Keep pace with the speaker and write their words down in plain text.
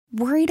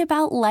Worried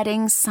about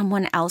letting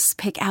someone else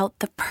pick out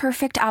the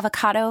perfect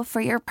avocado for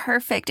your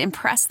perfect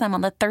impress them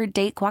on the third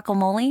date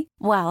guacamole?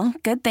 Well,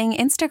 good thing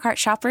Instacart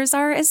shoppers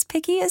are as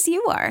picky as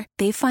you are.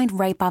 They find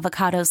ripe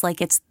avocados like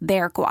it's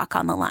their guac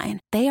on the line.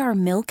 They are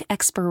milk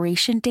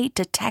expiration date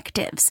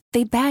detectives.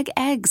 They bag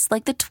eggs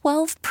like the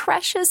 12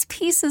 precious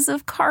pieces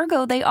of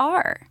cargo they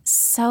are.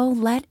 So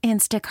let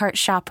Instacart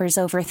shoppers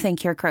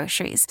overthink your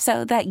groceries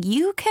so that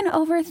you can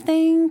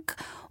overthink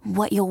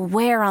what you'll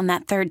wear on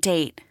that third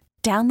date.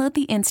 Download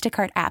the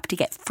Instacart app to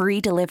get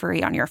free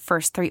delivery on your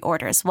first 3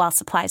 orders while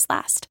supplies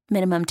last.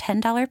 Minimum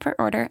 $10 per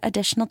order.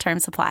 Additional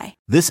terms apply.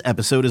 This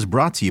episode is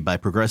brought to you by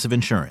Progressive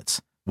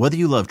Insurance. Whether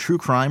you love true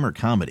crime or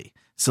comedy,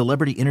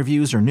 celebrity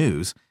interviews or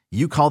news,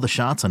 you call the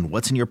shots on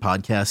what's in your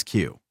podcast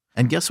queue.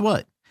 And guess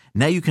what?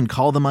 Now you can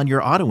call them on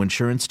your auto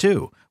insurance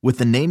too with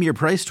the Name Your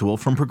Price tool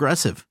from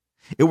Progressive.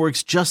 It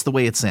works just the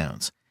way it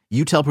sounds.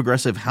 You tell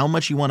Progressive how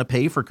much you want to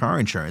pay for car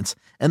insurance,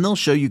 and they'll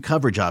show you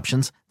coverage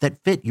options that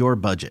fit your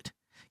budget.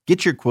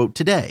 Get your quote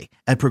today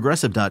at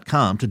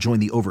Progressive.com to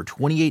join the over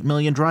 28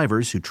 million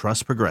drivers who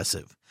trust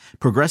Progressive.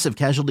 Progressive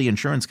Casualty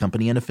Insurance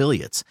Company and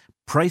Affiliates.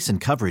 Price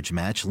and coverage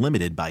match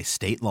limited by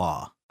state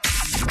law.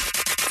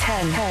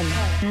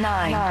 10,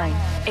 9,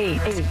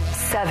 8,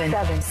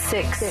 7,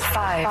 6,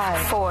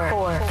 5,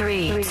 4,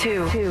 3,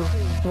 2,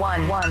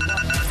 1.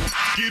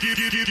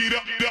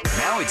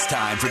 Now it's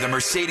time for the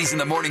Mercedes in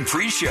the Morning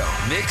pre-show.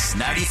 Mix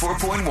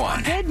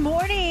 94.1. Good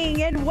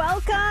morning and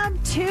welcome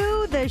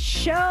to the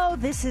show.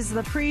 This is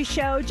the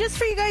pre-show. Just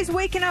for you guys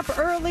waking up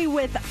early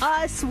with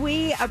us,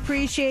 we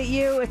appreciate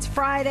you. It's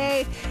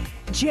Friday,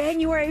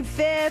 January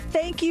 5th.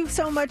 Thank you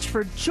so much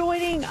for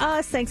joining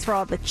us. Thanks for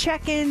all the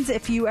check-ins.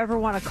 If you ever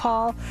want to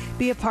call,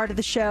 be a part of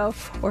the show,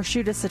 or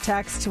shoot us a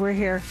text, we're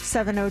here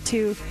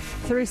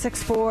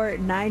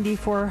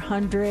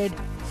 702-364-9400.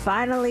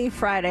 Finally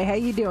Friday. How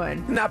you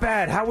doing? Not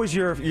bad. How was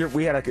your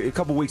we had a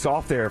couple weeks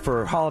off there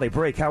for holiday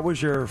break. How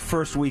was your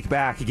first week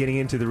back getting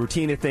into the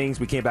routine of things?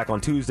 We came back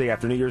on Tuesday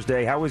after New Year's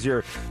Day. How was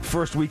your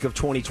first week of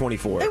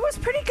 2024? It was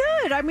pretty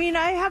good. I mean,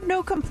 I have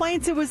no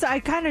complaints.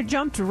 I kind of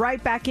jumped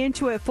right back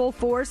into it full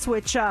force,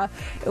 which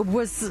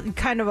was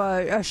kind of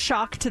a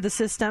shock to the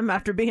system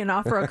after being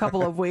off for a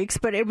couple of weeks,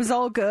 but it was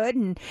all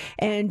good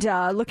and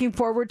looking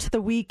forward to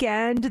the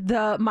weekend.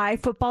 My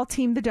football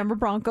team, the Denver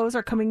Broncos,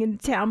 are coming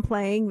into town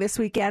playing this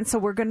weekend. So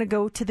we're going to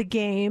go to the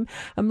game.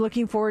 I'm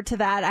looking forward to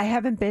that. I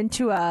haven't been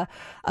to a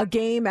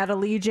game at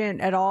Allegiant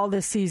at all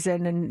this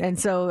season. And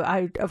so,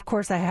 of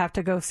course, I have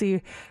to go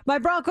see my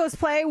Broncos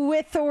play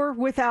with or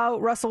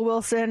without Russell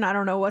Wilson. I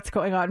don't know what's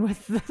going on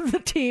with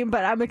the team,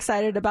 but I'm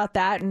excited about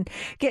that and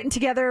getting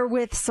together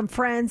with some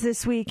friends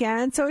this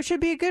weekend. So it should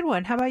be a good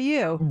one. How about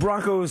you?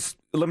 Broncos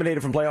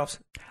eliminated from playoffs?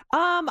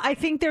 I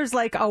think there's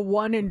like a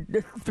 1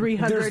 in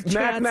 300 there's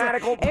chance.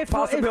 Mathematical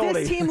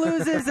possibility. If this team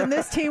loses and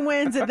this team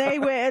wins and they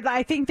win,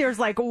 I think there's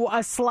like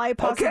a slight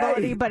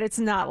possibility, but it's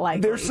not likely.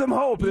 There's some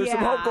hope. There's some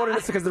hope going into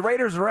this because the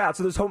Raiders are out,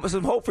 so there's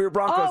some hope for your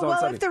Broncos on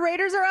Sunday. If the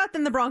Raiders are out,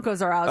 then the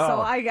Broncos are out. So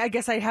I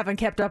guess I haven't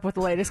kept up with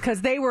the latest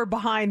because they were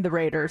behind the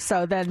Raiders.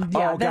 So then,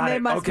 then they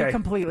must be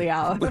completely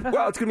out.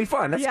 Well, it's going to be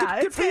fun. That's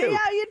good for you. Yeah,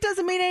 it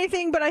doesn't mean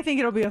anything, but I think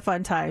it'll be a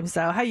fun time.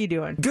 So how you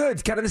doing?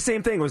 Good. Kind of the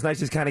same thing. It was nice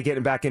just kind of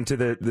getting back into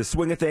the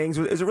swing of things.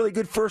 It was a really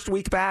good first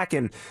week back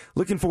and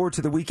looking forward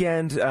to the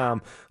weekend.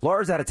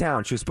 Laura's out of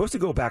town. She was supposed to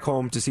go back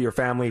home to see her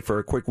family for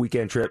a quick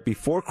weekend trip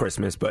before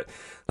Christmas, but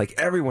like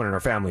everyone in her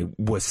family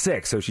was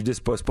sick, so she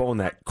just postponed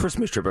that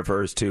Christmas trip of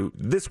hers to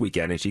this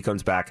weekend, and she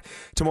comes back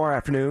tomorrow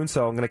afternoon,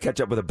 so I'm going to catch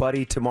up with a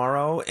buddy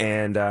tomorrow,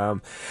 and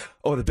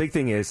the big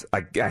thing is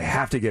I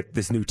have to get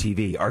this new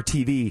TV. Our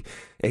TV,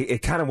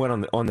 it kind of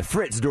went on the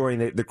fritz during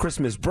the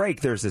Christmas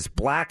break. There's this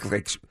black,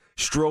 like,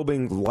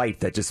 strobing light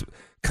that just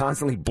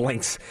constantly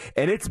blinks,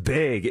 and it's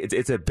big.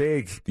 It's a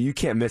big, you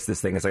can't miss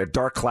this thing. It's like a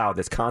dark cloud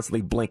that's constantly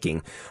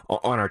blinking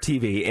on our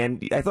TV,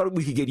 and I thought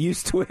we could get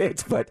used to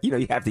it, but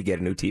you have to get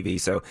a new TV.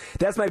 So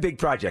that's my big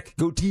project.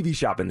 Go TV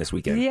shopping this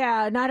weekend.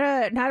 Yeah, not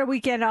a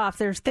weekend off.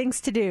 There's things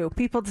to do,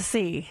 people to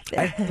see.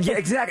 Yeah,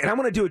 exactly. And I'm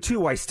going to do it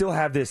too. I still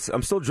have this.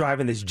 I'm still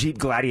driving this Jeep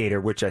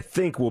Gladiator, which I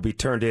think will be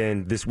turned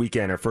in this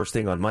weekend or first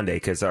thing on Monday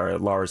because our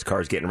Laura's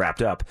car is getting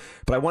wrapped up.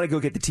 But I want to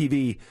go get the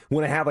TV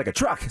when I have like a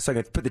truck, so I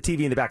can put the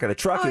TV in the back of the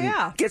truck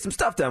get some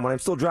stuff done when I'm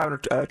still driving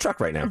a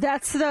truck right now.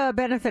 That's the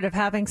benefit of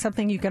having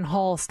something you can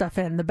haul stuff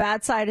in. The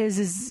bad side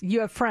is you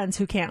have friends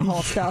who can't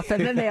haul stuff,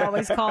 and then they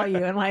always call you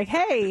and like,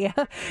 hey,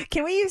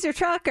 can we use your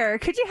truck, or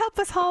could you help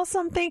us haul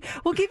something?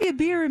 We'll give you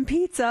beer and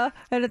pizza.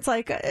 And it's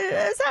like,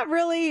 is that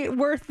really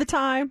worth the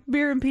time,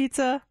 beer and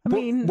pizza? I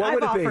mean,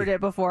 I've offered it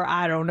before.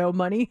 I don't know,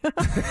 money.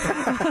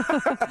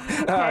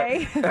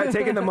 Okay.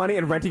 Taking the money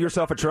and renting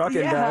yourself a truck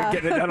and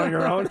getting it done on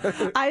your own.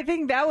 I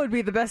think that would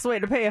be the best way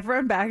to pay a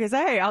friend back is,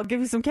 hey, I'll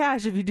give you some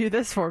cash if you do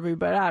this for me.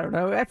 But I don't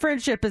know.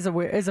 Friendship is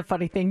a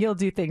funny thing. You'll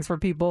do things for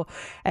people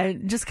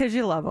and just because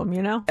you love them,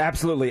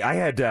 Absolutely. I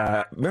had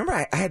remember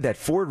I had that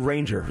Ford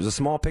Ranger. It was a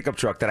small pickup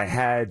truck that I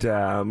had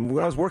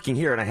when I was working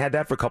here, and I had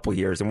that for a couple of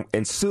years. And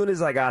as soon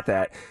as I got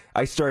that,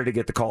 I started to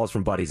get the calls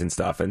from buddies and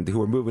stuff, and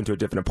who are moving to a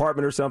different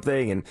apartment or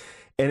something, and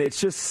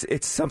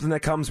it's something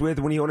that comes with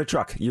when you own a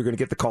truck. You're going to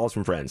get the calls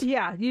from friends.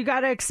 Yeah, you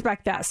got to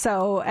expect that.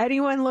 So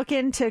anyone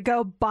looking to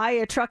go buy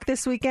a truck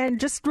this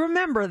weekend, just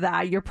remember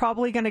that you're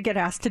probably going to get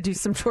asked to do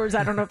some chores.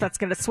 I don't know if that's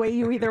going to sway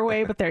you either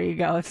way, but there you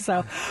go.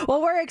 So,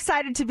 well, we're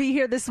excited to be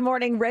here this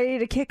morning, ready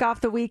to kick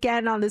off the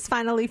weekend on this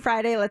Finally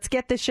Friday. Let's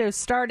get the show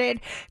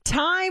started.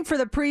 Time for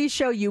the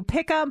pre-show. You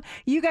pick 'em.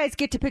 You guys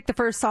get to pick the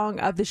first song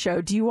of the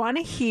show. Do you want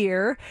to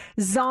hear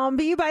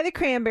Zombie by the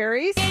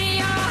Cranberries?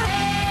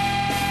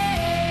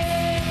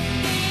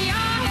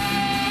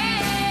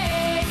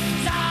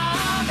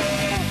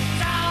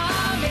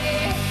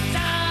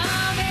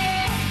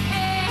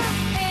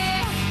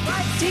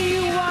 Do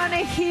you want to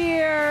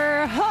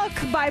hear Hook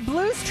by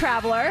Blues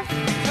Traveler?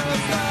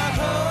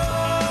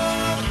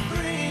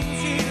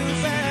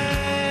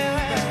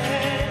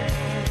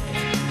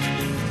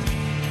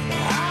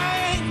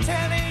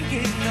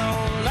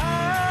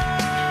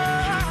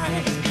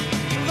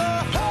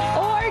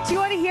 Or do you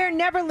want to hear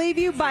Never Leave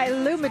You by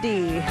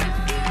Lumidee?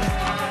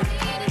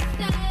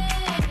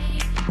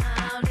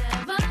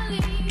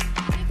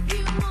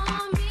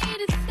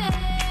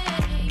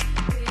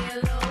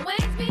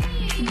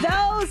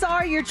 Those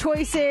are your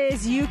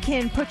choices. You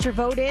can put your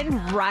vote in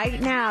right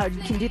now.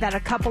 You can do that a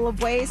couple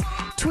of ways.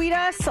 Tweet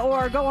us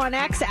or go on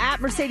X at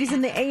Mercedes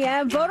in the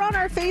AM. Vote on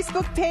our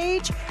Facebook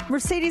page,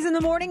 Mercedes in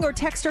the Morning, or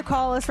text or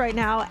call us right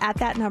now at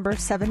that number,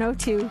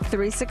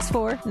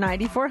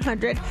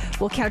 702-364-9400.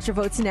 We'll count your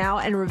votes now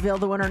and reveal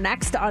the winner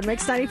next on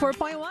Mix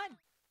 94.1.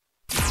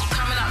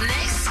 Coming up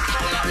next.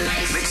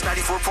 Mix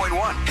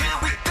 94.1. Here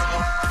we go.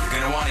 You're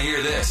going to want to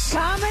hear this.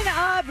 Coming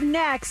up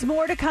next,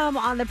 more to come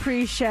on the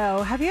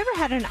pre-show. Have you ever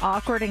had an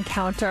awkward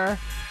encounter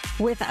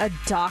with a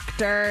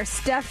doctor?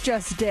 Steph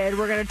just did.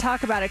 We're going to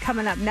talk about it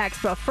coming up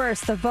next. But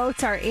first, the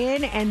votes are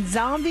in, and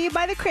Zombie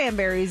by the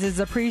Cranberries is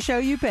the pre-show.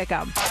 You pick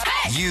 'em.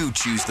 You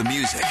choose the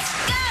music.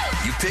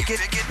 You pick it,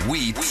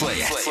 we play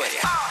it.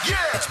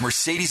 It's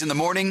Mercedes in the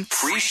Morning,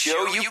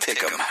 pre-show You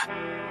Pick 'em.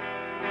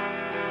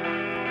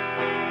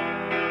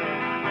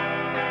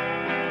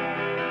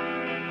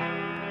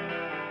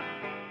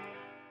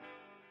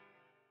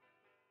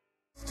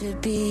 To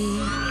be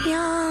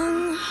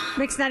young.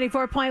 Mix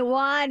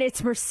 94.1.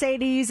 It's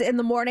Mercedes in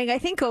the Morning. I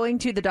think going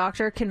to the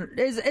doctor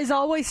is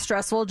always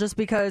stressful just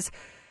because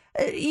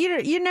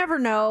you never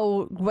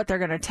know what they're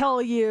going to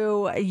tell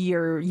you.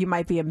 You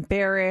might be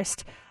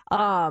embarrassed.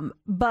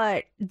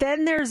 But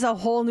then there's a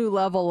whole new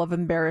level of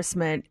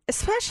embarrassment,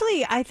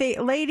 especially, I think,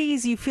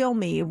 ladies, you feel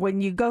me,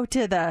 when you go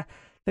to the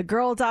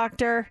girl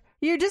doctor.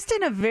 You're just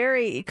in a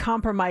very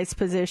compromised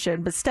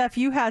position. But, Steph,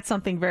 you had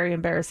something very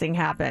embarrassing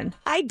happen.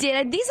 I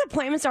did. These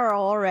appointments are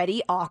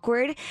already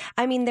awkward.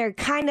 I mean, they're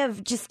kind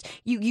of just,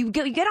 you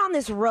get on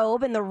this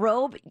robe, and the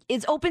robe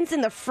opens in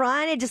the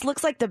front. It just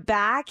looks like the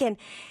back, and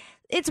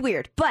it's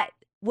weird. But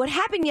what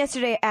happened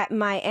yesterday at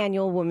my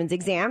annual women's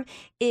exam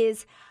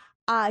is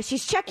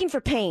she's checking for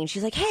pain.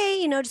 She's like,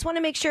 hey, just want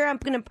to make sure I'm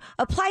going to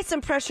apply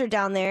some pressure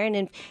down there. And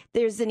if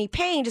there's any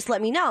pain, just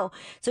let me know.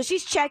 So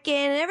she's checking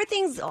and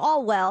everything's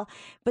all well.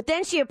 But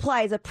then she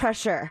applies a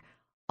pressure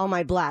on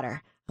my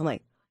bladder. I'm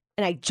like,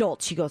 and I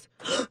jolt. She goes,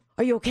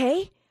 are you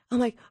okay? I'm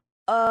like,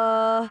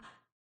 I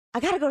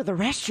got to go to the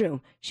restroom.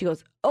 She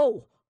goes,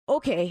 oh,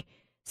 okay.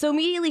 So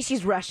immediately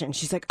she's rushing.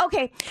 She's like,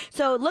 okay,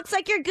 so it looks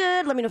like you're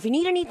good. Let me know if you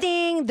need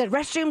anything. The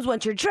restrooms,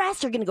 once you're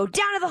dressed, you're going to go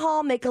down to the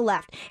hall, make a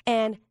left.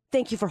 And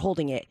thank you for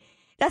holding it.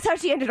 That's how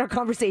she ended our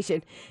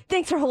conversation.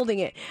 Thanks for holding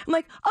it. I'm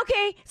like,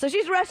 okay. So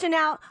she's rushing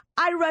out.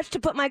 I rush to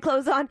put my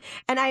clothes on,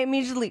 and I'm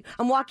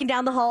walking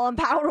down the hall. I'm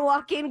power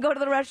walking, go to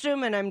the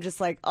restroom, and I'm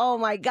just like, oh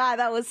my God,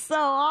 that was so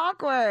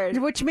awkward.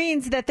 Which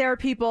means that there are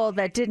people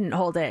that didn't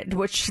hold it,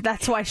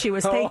 that's why she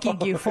was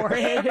thanking you for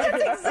it.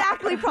 That's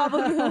exactly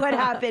probably what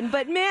happened.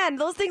 But man,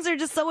 those things are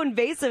just so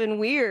invasive and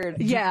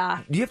weird. Yeah.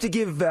 Do you have to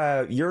give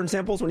urine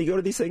samples when you go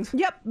to these things?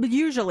 Yep,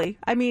 usually.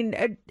 I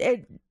mean,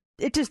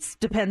 it just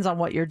depends on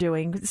what you're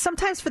doing.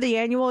 Sometimes for the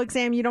annual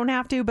exam you don't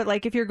have to, but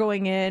like if you're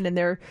going in and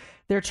they're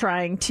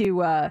trying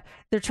to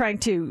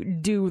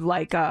do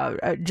like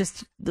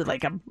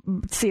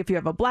see if you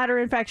have a bladder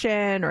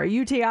infection or a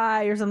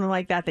UTI or something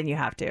like that, then you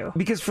have to.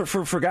 Because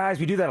for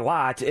guys, we do that a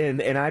lot, and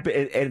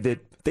the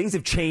things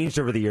have changed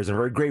over the years. I'm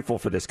very grateful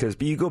for this because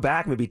you go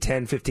back maybe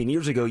 10, 15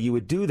 years ago, you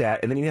would do that,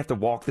 and then you'd have to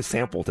walk the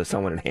sample to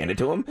someone and hand it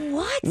to them.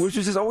 What? Which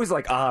is just always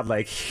like odd,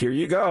 like, here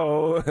you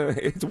go.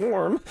 It's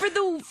warm.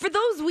 For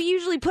those, we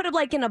usually put it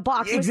like in a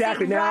box.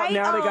 Exactly. Now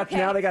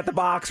they got the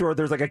box, or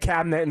there's like a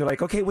cabinet, and they're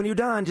like, okay, when you're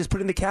done, just put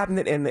it in the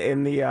cabinet in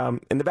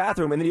the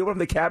bathroom, and then you open up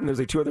the cabinet, there's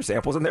like 2 other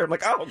samples in there. I'm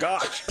like, oh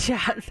gosh.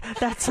 Yeah,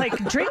 that's like,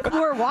 drink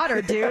more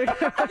water, dude.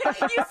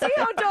 You see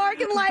how dark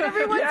and light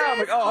everyone's I'm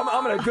like, oh,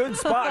 I'm in a good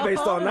spot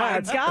based on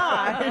that.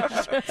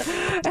 Gosh,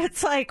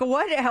 it's like,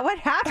 what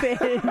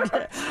happened?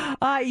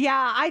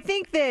 Yeah, I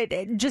think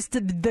that just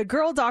the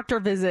girl doctor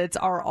visits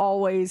are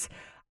always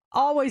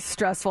always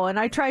stressful, and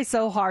I try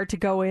so hard to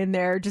go in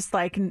there just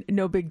like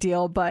no big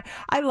deal, but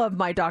I love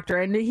my doctor,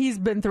 and he's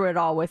been through it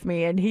all with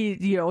me, and he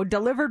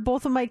delivered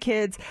both of my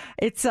kids.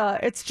 It's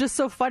just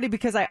so funny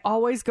because I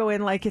always go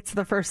in like it's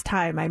the first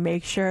time. I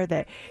make sure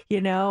that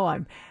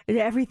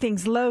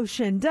everything's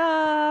lotioned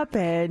up,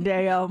 and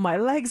my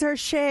legs are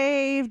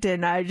shaved,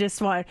 and I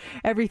just want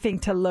everything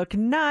to look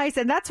nice.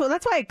 And that's why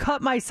I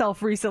cut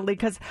myself recently,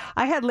 because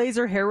I had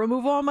laser hair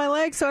removal on my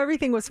legs, so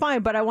everything was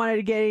fine, but I wanted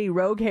to get any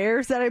rogue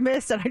hairs that I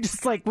missed, and I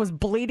just was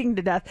bleeding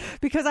to death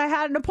because I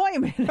had an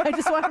appointment. I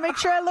just want to make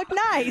sure I look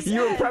nice.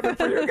 You were prepping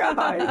for your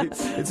guy.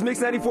 It's Mix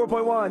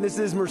 94.1. This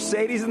is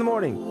Mercedes in the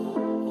Morning.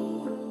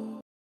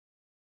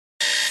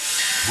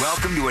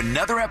 Welcome to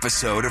another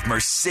episode of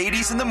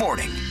Mercedes in the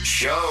Morning,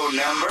 show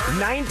number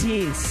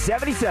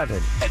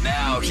 1977. And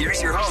now,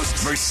 here's your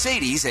hosts,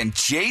 Mercedes and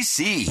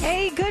JC.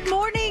 Hey, good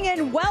morning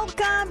and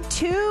welcome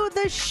to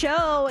the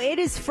show. It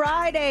is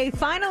Friday,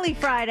 finally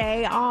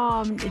Friday,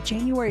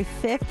 January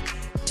 5th,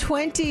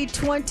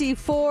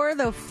 2024,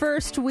 the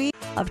first week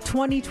of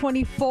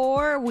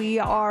 2024. We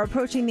are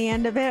approaching the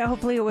end of it.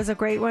 Hopefully it was a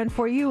great one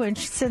for you. And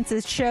since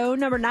it's show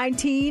number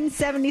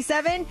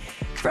 1977,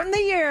 from the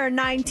year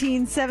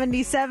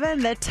 1977,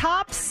 the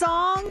top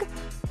song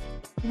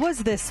was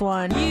this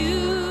one.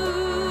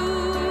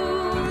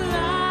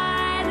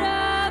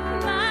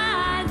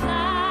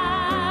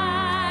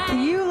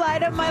 You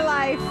Light Up My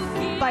Life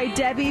by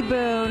Debbie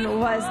Boone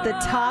was the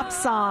top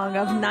song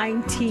of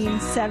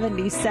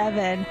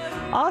 1977.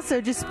 Also,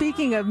 just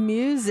speaking of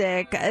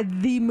music,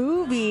 the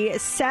movie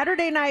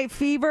Saturday Night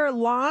Fever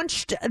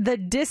launched the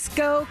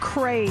disco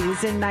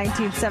craze in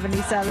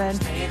 1977.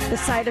 The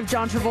sight of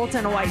John Travolta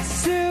in a white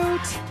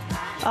suit,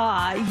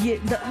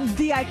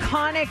 the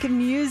iconic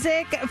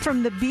music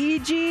from the Bee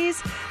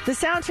Gees. The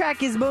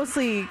soundtrack is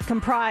mostly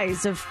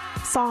comprised of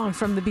songs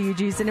from the Bee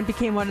Gees, and it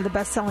became one of the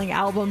best-selling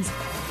albums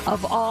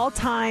of all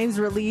times,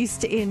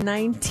 released in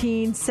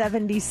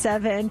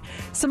 1977.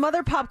 Some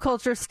other pop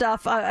culture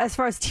stuff, as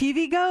far as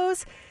TV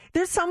goes,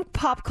 there's some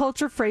pop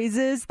culture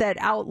phrases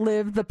that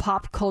outlive the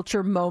pop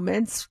culture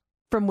moments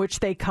from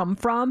which they come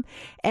from,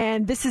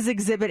 and this is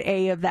Exhibit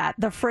A of that.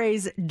 The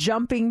phrase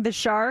jumping the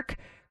shark.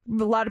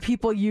 A lot of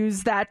people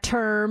use that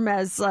term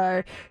as,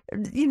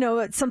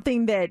 it's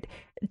something that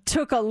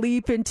took a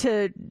leap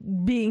into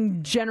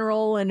being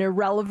general and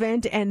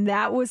irrelevant, and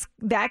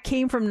that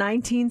came from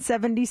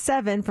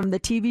 1977 from the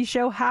TV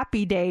show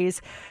Happy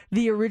Days.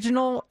 The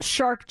original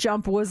shark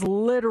jump was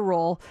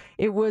literal.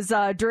 It was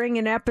during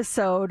an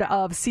episode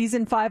of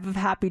season 5 of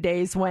Happy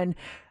Days when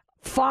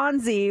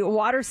Fonzie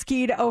water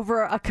skied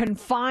over a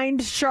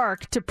confined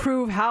shark to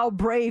prove how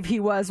brave he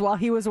was while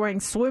he was wearing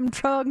swim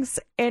trunks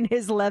and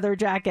his leather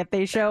jacket.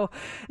 They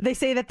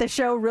say that the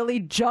show really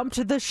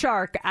jumped the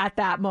shark at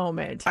that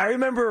moment. I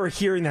remember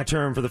hearing that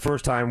term for the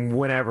first time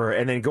whenever,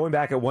 and then going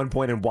back at one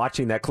point and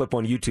watching that clip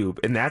on YouTube.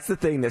 And that's the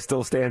thing that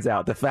still stands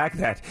out. The fact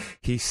that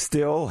he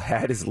still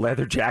had his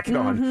leather jacket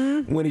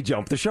on when he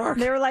jumped the shark.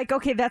 They were like,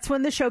 okay, that's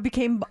when the show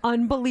became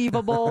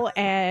unbelievable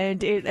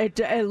and it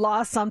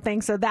lost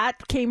something. So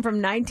that came from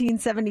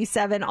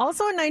 1977.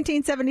 Also in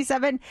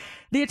 1977,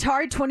 the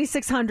Atari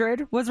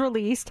 2600 was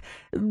released.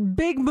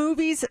 Big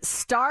movies,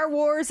 Star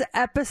Wars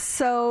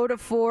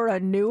Episode 4, A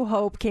New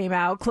Hope came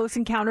out. Close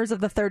Encounters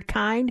of the Third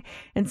Kind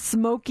and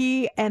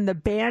Smokey and the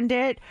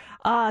Bandit.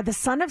 The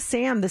son of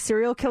Sam, the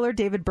serial killer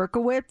David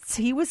Berkowitz,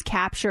 he was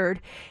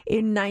captured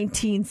in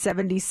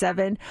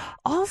 1977.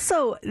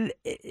 Also,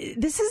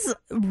 this is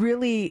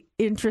really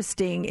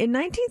interesting. In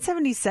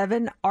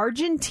 1977,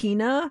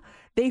 Argentina,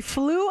 they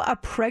flew a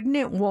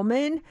pregnant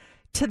woman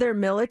to their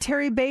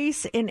military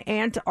base in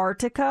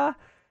Antarctica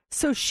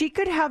so she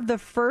could have the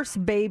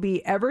first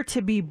baby ever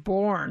to be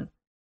born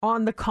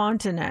on the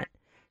continent.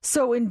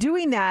 So in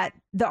doing that,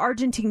 the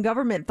Argentine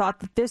government thought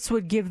that this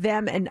would give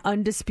them an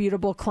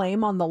undisputable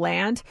claim on the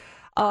land.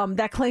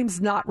 That claim's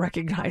not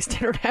recognized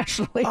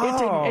internationally.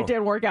 It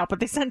didn't work out, but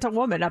they sent a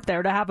woman up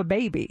there to have a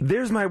baby.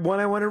 There's my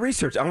one I want to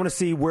research. I want to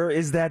see where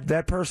is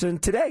that person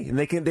today, and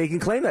they can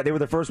claim that they were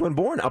the first one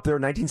born up there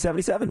in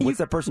 1977. What's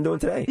that person doing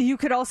today? You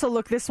could also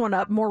look this one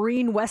up.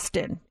 Maureen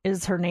Weston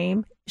is her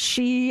name.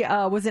 She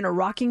was in a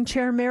rocking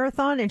chair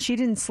marathon, and she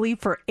didn't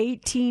sleep for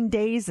 18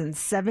 days and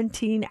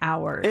 17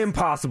 hours.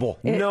 Impossible.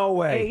 No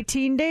way.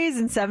 18 days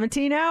and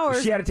 17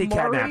 hours. She had to take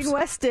cat naps. Maureen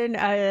Weston,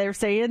 they're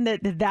saying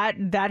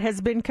that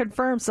has been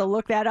confirmed, so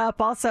look that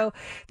up. Also,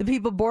 the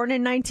people born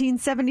in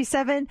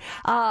 1977,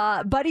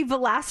 Buddy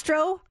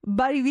Valastro,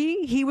 Buddy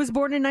V, he was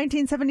born in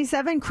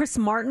 1977. Chris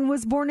Martin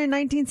was born in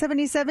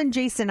 1977.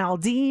 Jason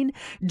Aldean,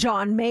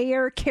 John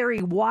Mayer,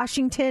 Kerry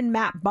Washington,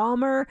 Matt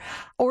Balmer,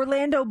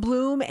 Orlando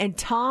Bloom, and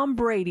Tom Tom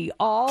Brady,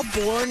 all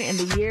born in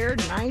the year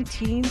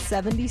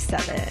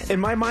 1977.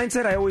 In my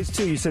mindset, I always,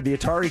 too, you said the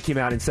Atari came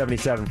out in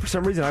 77. For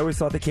some reason, I always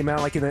thought they came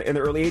out like in the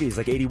early 80s,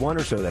 like 81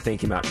 or so, that thing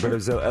came out. But it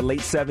was a late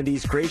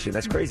 70s creation.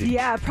 That's crazy.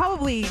 Yeah,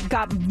 probably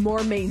got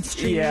more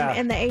mainstream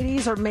in the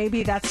 80s, or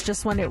maybe that's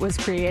just when it was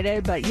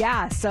created. But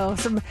yeah, so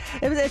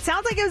it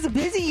sounds like it was a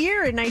busy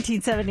year in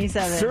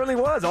 1977. Certainly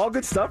was. All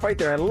good stuff right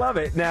there. I love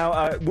it.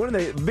 Now, one of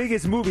the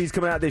biggest movies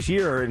coming out this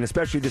year, and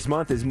especially this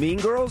month, is Mean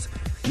Girls.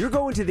 You're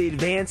going to the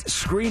advanced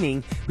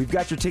screening. We've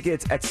got your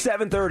tickets at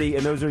 7:30,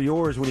 and those are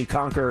yours when you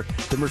conquer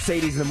the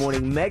Mercedes in the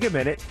Morning Mega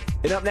Minute.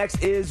 And up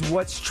next is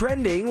What's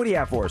Trending. What do you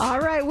have for us? All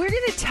right, we're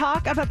going to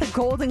talk about the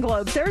Golden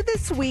Globes. They're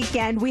this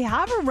weekend. We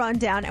have a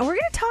rundown, and we're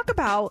going to talk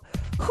about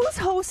who's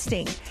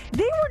hosting.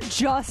 They were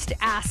just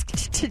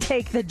asked to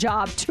take the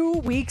job 2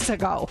 weeks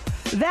ago.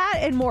 That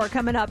and more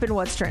coming up in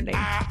What's Trending.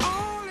 Are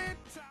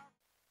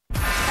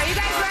you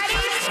guys ready?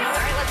 All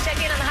right, let's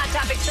check in on the hot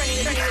topics trending.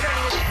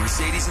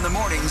 Mercedes in the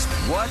Morning's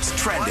What's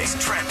Trending?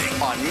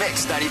 On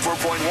Mix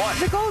 94.1.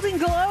 The Golden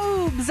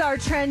Globes are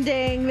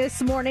trending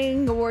this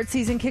morning. Award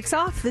season kicks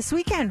off this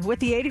weekend with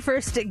the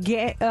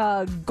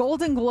 81st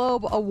Golden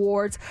Globe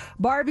Awards.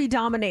 Barbie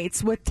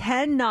dominates with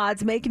 10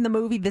 nods, making the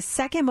movie the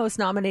second most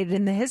nominated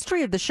in the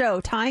history of the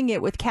show, tying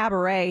it with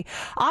Cabaret.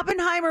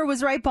 Oppenheimer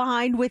was right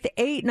behind with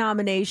 8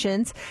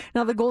 nominations.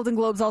 Now, the Golden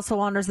Globes also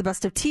honors the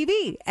best of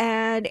TV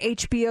and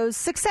HBO's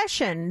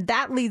Succession.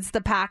 That leads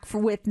the pack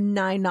with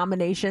 9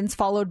 nominations,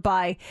 followed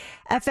by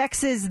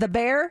FX's The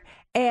Bear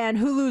and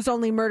Hulu's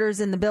Only Murders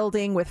in the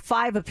Building with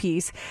 5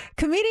 apiece.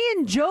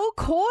 Comedian Joe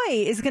Coy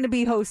is going to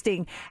be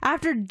hosting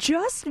after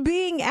just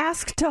being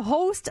asked to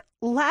host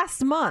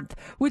last month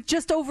with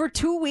just over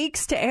 2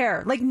 weeks to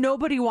air. Like,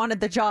 nobody wanted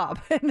the job.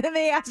 And then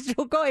they asked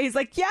Joe Coy. He's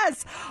like,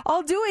 yes,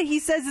 I'll do it. He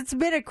says it's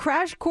been a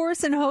crash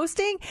course in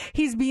hosting.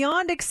 He's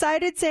beyond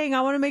excited, saying,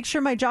 I want to make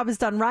sure my job is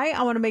done right.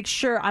 I want to make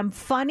sure I'm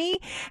funny.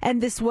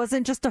 And this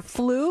wasn't just a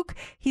fluke.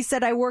 He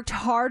said, I worked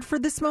hard for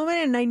this moment,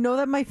 and I know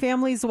that my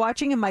family is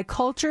watching and my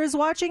culture is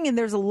watching, and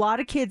there's a lot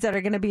of kids that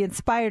are going to be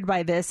inspired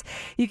by this.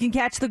 You can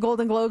catch the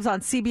Golden Globes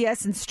on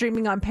CBS and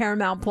streaming on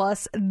Paramount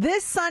Plus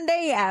this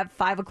Sunday at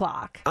 5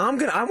 o'clock.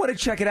 I want to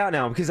check it out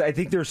now because I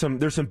think there's some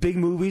big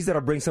movies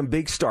that'll bring some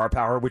big star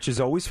power, which is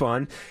always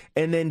fun.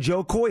 And then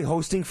Joe Coy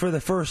hosting for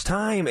the first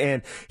time,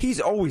 and he's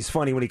always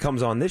funny when he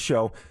comes on this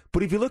show.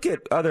 But if you look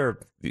at other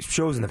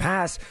shows in the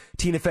past,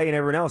 Tina Fey and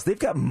everyone else, they've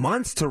got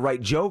months to write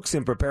jokes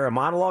and prepare a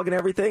monologue and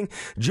everything.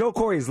 Joe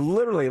Coy is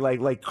literally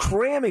like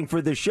cramming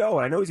for this show,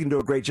 and I know he's going to do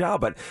a great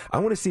job. But I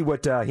want to see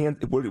what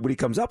he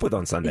comes up with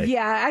on Sunday.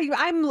 Yeah,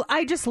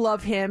 I just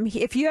love him.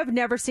 If you have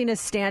never seen his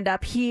stand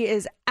up, he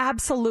is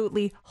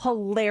absolutely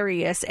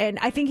hilarious, and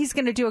I think he's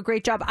going to do a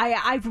great job.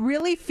 I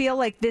really feel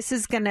like this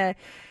is going to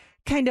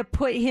kind of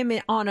put him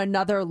on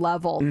another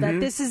level. That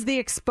this is the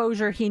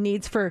exposure he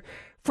needs for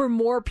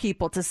more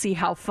people to see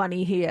how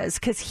funny he is,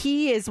 because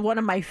he is one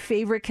of my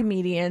favorite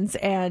comedians,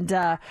 and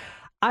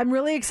I'm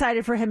really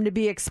excited for him to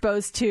be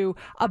exposed to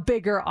a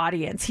bigger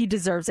audience. He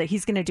deserves it.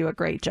 He's going to do a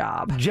great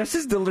job. Just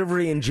his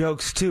delivery and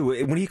jokes,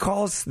 too. When he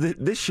calls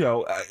this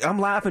show, I'm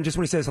laughing just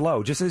when he says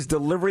hello. Just his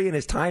delivery and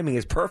his timing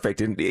is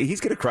perfect, and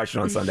he's going to crush it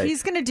on Sunday.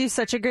 He's going to do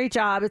such a great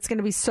job. It's going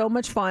to be so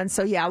much fun.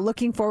 So, yeah,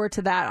 looking forward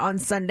to that on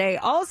Sunday.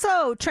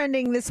 Also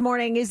trending this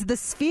morning is The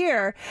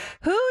Sphere.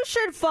 Who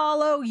should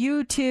follow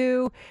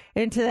U2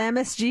 into the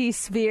MSG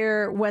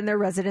Sphere when their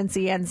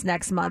residency ends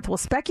next month? Well,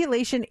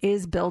 speculation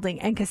is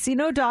building, and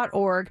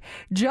Casino.org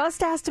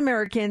just asked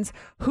Americans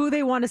who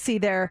they want to see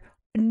there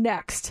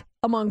next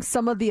among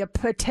some of the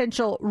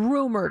potential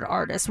rumored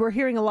artists. We're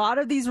hearing a lot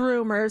of these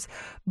rumors,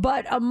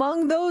 but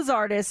among those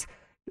artists,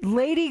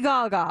 Lady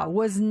Gaga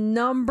was the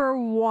number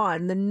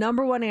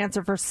one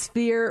answer for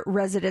Sphere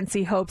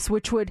residency hopes,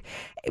 which would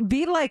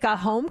be like a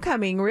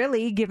homecoming,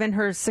 really, given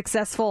her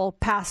successful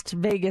past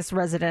Vegas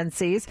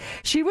residencies.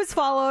 She was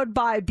followed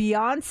by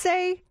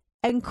Beyonce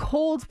and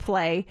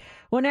Coldplay.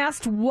 When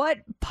asked what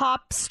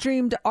pop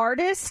streamed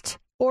artist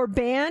or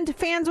band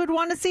fans would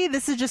want to see,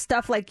 this is just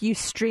stuff like you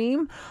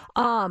stream.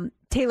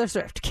 Taylor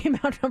Swift came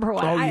out number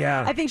one. Oh,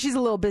 yeah. I think she's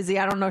a little busy.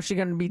 I don't know if she's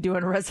going to be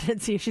doing a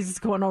residency. She's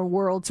going on a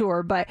world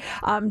tour. But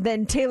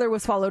then Taylor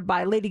was followed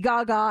by Lady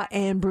Gaga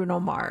and Bruno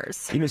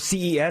Mars. You know,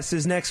 CES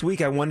is next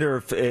week. I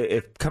wonder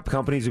if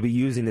companies will be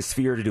using the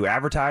Sphere to do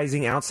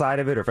advertising outside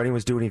of it, or if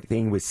anyone's doing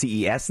anything with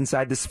CES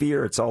inside the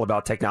Sphere. It's all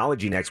about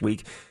technology next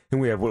week. And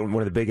we have one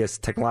of the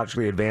biggest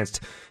technologically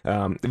advanced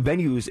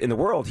venues in the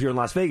world here in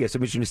Las Vegas.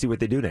 I'm interested to see what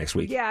they do next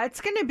week. Yeah,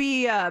 it's going to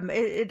be,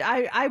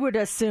 I would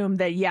assume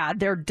that, yeah,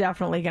 they're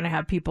definitely going to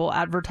have people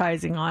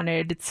advertising on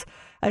it.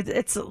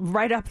 It's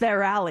right up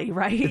their alley,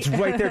 right? It's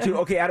right there, too.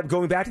 Okay,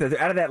 going back to that,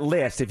 out of that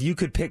list, if you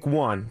could pick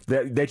one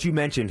that you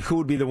mentioned, who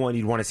would be the one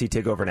you'd want to see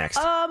take over next?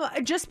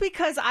 Just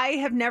because I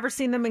have never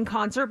seen them in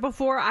concert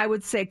before, I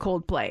would say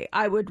Coldplay.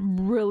 I would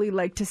really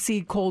like to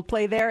see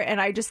Coldplay there,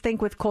 and I just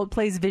think with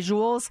Coldplay's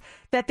visuals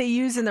that they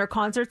use in their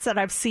concerts that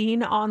I've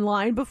seen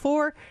online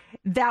before,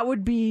 that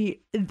would be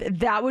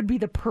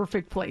the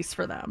perfect place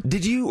for them.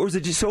 Did you, or was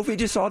it just Sophie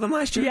just saw them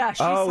last year? Yeah, she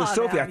saw it was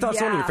Sophie. them. I thought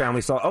someone in your family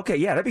family saw, okay,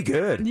 yeah, that'd be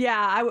good.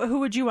 Yeah, who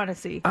would you want to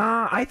see?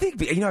 I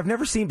think, I've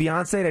never seen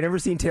Beyonce and I've never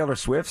seen Taylor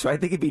Swift, so I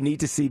think it'd be neat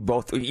to see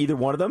either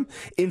one of them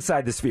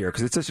inside the Sphere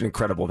because it's such an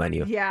incredible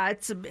venue. Yeah,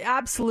 it's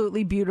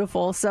absolutely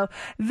beautiful. So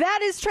that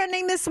is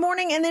trending this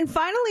morning. And then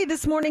finally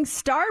this morning,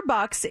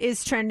 Starbucks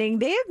is trending.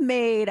 They have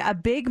made a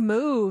big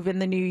move in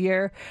the new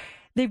year.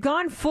 They've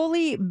gone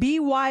fully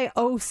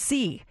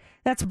BYOC.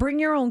 That's bring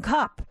your own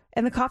cup.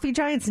 And the coffee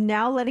giant's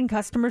now letting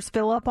customers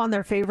fill up on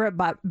their favorite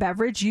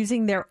beverage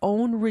using their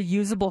own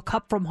reusable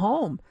cup from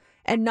home.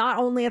 And not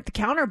only at the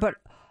counter, but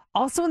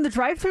also in the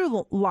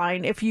drive-thru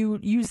line if you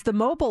use the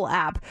mobile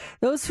app.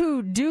 Those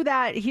who do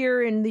that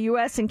here in the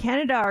U.S. and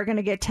Canada are going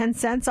to get 10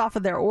 cents off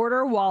of their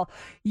order, while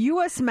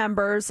U.S.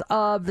 members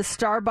of the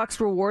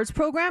Starbucks Rewards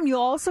program, you'll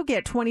also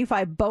get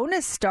 25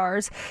 bonus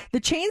stars. The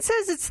chain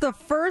says it's the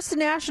first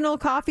national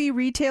coffee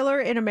retailer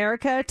in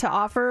America to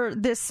offer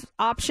this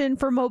option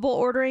for mobile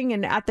ordering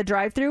and at the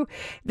drive-thru.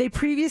 They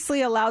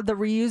previously allowed the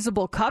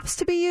reusable cups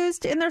to be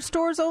used in their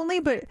stores only,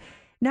 but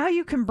now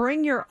you can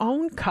bring your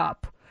own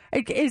cup.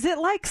 Is it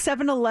like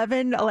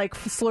 7-Eleven, like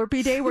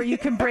Slurpee Day, where you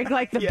can bring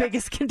like the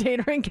biggest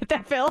container and get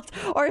that filled?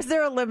 Or is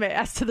there a limit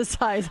as to the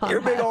size on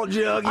Your big old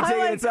jug, you take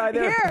it inside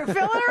there. Here,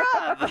 fill her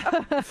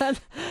up.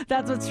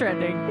 That's what's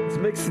trending. It's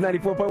Mix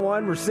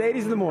 94.1,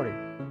 Mercedes in the morning.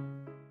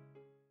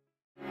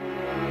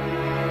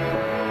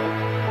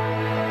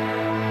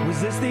 Was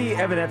this the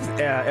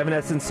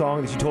Evanescence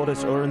song that you told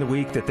us earlier in the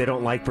week that they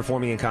don't like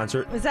performing in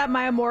concert? Is that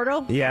My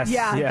Immortal? Yes.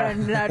 Yeah.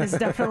 Then that is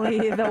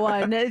definitely the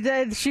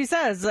one. She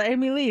says,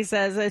 Amy Lee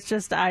says, it's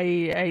just,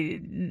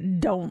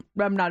 I'm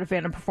not a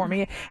fan of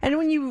performing it. And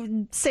when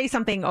you say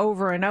something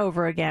over and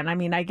over again, I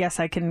mean, I guess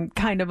I can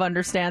kind of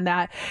understand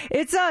that.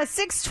 It's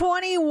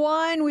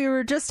 6:21. We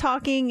were just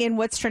talking in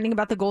What's Trending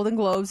about the Golden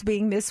Globes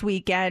being this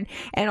weekend,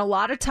 and a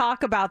lot of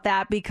talk about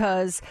that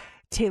because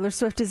Taylor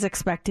Swift is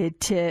expected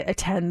to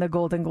attend the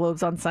Golden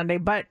Globes on Sunday,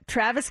 but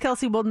Travis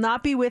Kelce will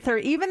not be with her,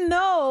 even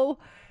though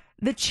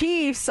the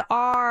Chiefs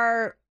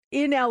are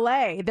in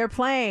L.A. They're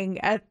playing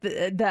at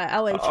the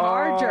L.A.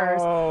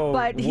 Chargers,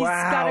 but he's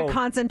got to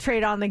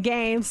concentrate on the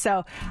game.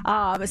 So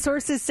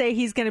sources say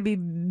he's going to be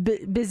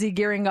busy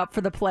gearing up for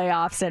the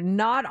playoffs and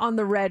not on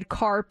the red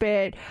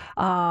carpet.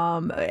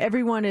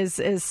 Everyone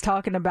is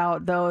talking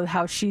about, though,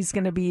 how she's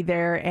going to be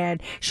there.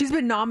 And she's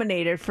been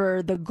nominated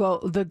for the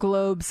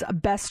Globe's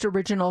Best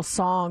Original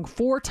Song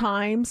 4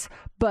 times,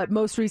 but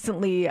most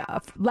recently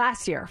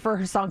last year for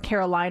her song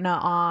Carolina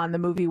on the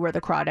movie Where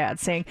the Crawdads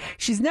Sing.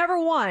 She's never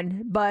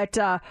won, but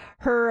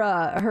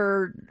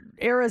her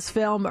era's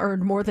film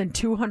earned more than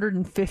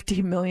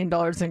 $250 million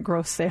in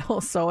gross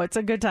sales, so it's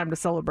a good time to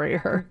celebrate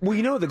her.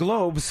 Well, the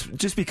Globes,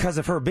 just because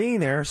of her being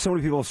there, so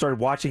many people have started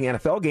watching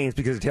NFL games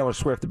because of Taylor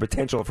Swift, the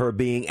potential of her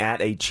being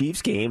at a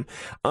Chiefs game.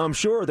 I'm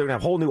sure they're going to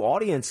have a whole new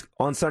audience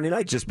on Sunday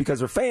night just because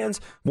their fans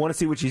want to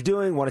see what she's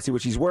doing, want to see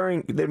what she's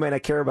wearing. They might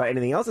not care about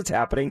anything else that's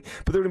happening,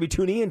 but they're going to be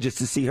tuning in just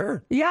to see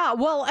her. Yeah,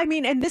 well, I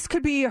mean, and this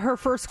could be her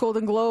first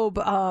Golden Globe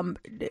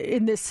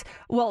in this,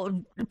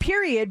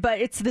 period,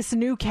 but it's this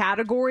new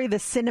category, the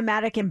cinematic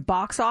and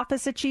box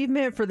office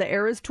achievement for the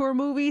Eras Tour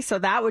movie. So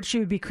she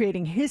would be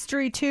creating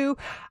history too.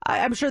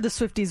 I'm sure the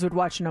Swifties would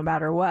watch no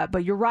matter what,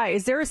 but you're right.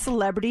 Is there a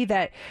celebrity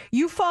that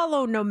you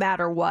follow no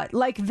matter what?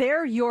 Like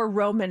they're your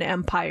Roman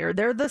Empire.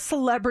 They're the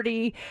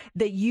celebrity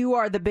that you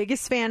are the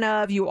biggest fan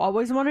of. You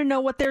always want to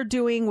know what they're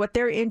doing, what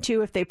they're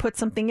into. If they put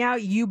something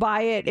out, you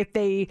buy it. If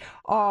they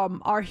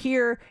are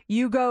here,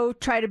 you go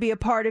try to be a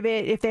part of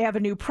it. If they have a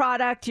new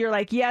product, you're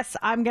like, yes,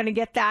 I'm going to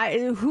get that.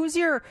 Who's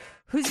your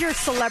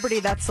celebrity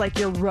that's like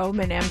your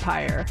Roman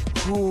Empire?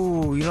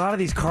 Ooh, a lot of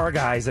these car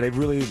guys that I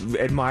really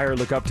admire,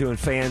 look up to, and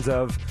fans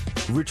of.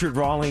 Richard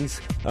Rawlings.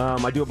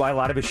 I do buy a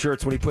lot of his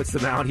shirts when he puts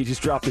them out. He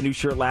just dropped a new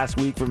shirt last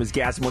week from his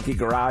Gas Monkey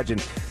garage,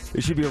 and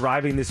it should be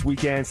arriving this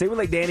weekend. Same with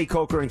like Danny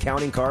Coker and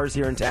Counting Cars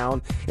here in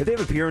town. If they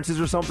have appearances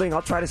or something,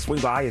 I'll try to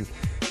swing by and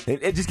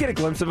just get a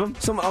glimpse of them.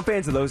 I'm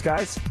fans of those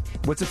guys.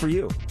 What's it for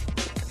you?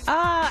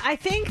 I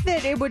think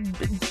that it would.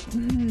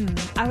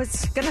 I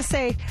was gonna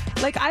say,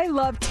 like, I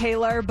love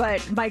Taylor,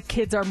 but my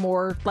kids are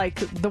more like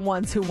the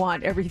ones who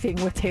want everything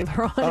with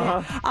Taylor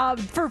on it.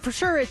 For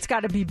sure, it's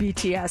got to be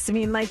BTS. I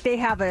mean, like, they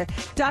have a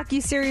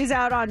docuseries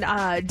out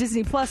on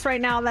Disney Plus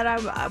right now that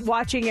I'm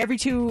watching every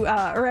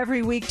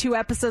week. 2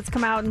 episodes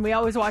come out, and we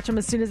always watch them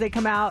as soon as they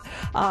come out.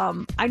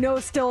 I know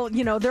still,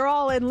 they're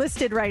all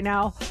enlisted right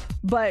now,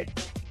 but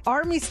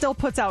Army still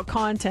puts out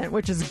content,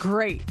 which is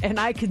great, and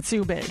I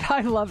consume it. I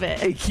love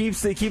it. It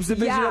keeps the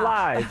vision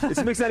alive.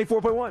 It's Mix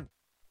 94.1.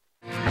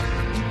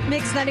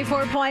 Mix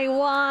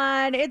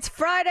 94.1. It's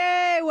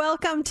Friday.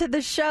 Welcome to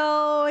the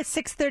show. It's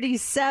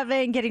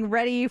 6:37, getting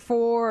ready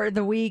for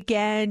the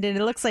weekend, and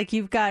it looks like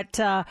you've got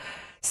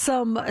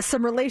some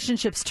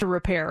relationships to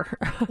repair.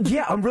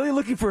 Yeah, I'm really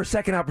looking for a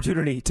second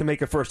opportunity to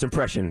make a first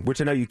impression, which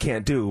I know you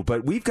can't do,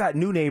 but we've got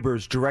new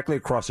neighbors directly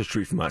across the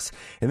street from us,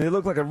 and they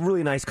look like a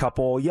really nice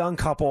couple, young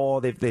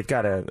couple. They've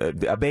got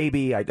a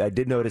baby. I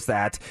did notice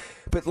that.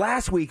 But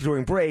last week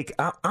during break,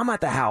 I'm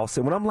at the house,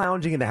 and when I'm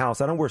lounging in the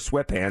house, I don't wear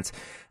sweatpants.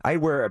 I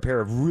wear a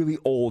pair of really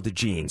old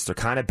jeans. They're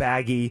kind of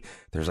baggy.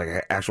 There's like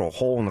an actual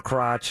hole in the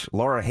crotch.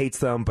 Laura hates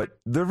them, but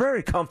they're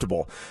very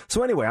comfortable.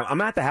 So anyway, I'm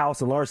at the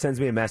house, and Laura sends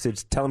me a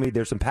message telling me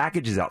there's some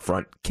packages out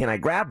front. Can I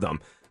grab them?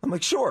 I'm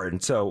like, sure.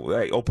 And so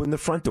I open the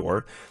front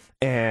door,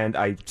 and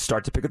I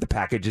start to pick up the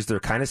packages. They're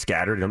kind of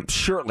scattered, and I'm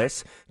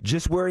shirtless,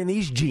 just wearing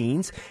these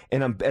jeans.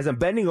 And as I'm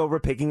bending over,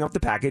 picking up the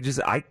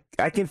packages, I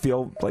can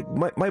feel like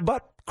my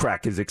butt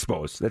crack is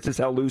exposed. That's just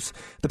how loose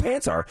the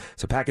pants are.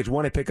 So package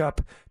 1 I pick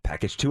up,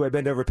 package 2 I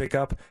bend over and pick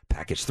up,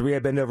 package 3 I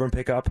bend over and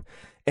pick up,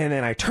 and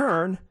then I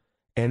turn,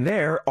 and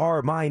there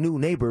are my new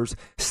neighbors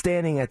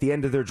standing at the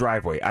end of their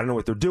driveway. I don't know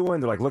what they're doing.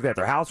 They're like looking at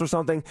their house or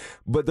something,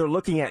 but they're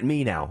looking at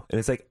me now. And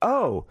it's like,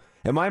 oh,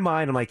 in my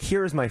mind, I'm like,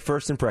 here is my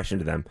first impression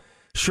to them.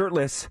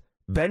 Shirtless,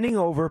 bending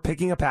over,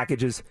 picking up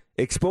packages,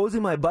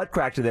 exposing my butt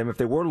crack to them if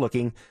they were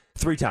looking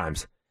 3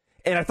 times.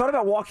 And I thought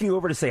about walking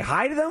over to say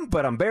hi to them,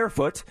 but I'm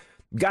barefoot.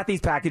 Got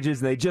these packages,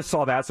 and they just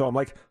saw that, so I'm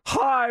like,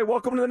 hi,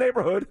 welcome to the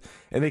neighborhood.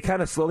 And they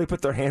kind of slowly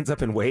put their hands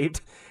up and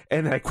waved,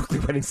 and then I quickly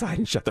went inside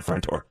and shut the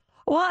front door.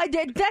 Well,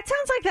 that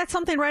sounds like that's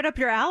something right up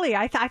your alley.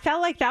 I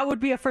felt like that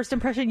would be a first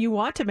impression you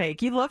want to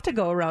make. You love to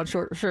go around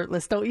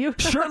shirtless, don't you?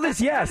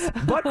 Shirtless, yes.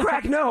 Butt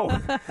crack, no.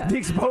 The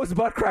exposed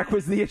butt crack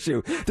was the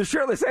issue. The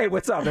shirtless, hey,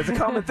 what's up? That's a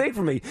common thing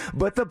for me.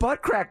 But the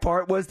butt crack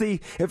part was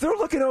if they're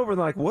looking over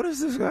and like, what is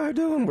this guy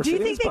doing? Do you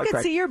think they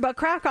could see your butt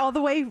crack all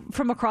the way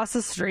from across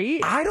the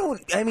street? I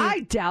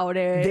doubt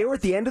it. They were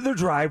at the end of their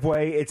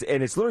driveway.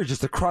 It's literally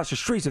just across the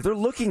street. So if they're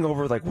looking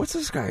over, like, what's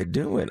this guy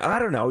doing? I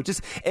don't know.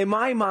 Just in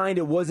my mind,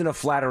 it wasn't a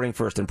flattering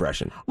first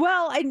impression.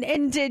 Well,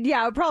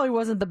 it probably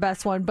wasn't the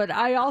best one, but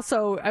I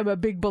also am a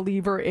big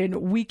believer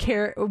in we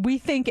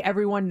think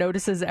everyone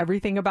notices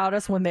everything about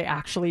us when they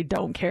actually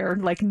don't care.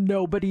 Like,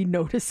 nobody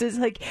notices.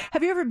 Like,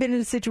 have you ever been in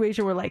a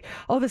situation where like,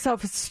 oh, this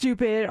outfit's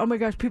stupid, oh my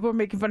gosh, people are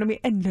making fun of me,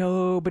 and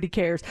nobody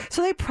cares?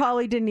 So they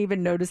probably didn't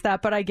even notice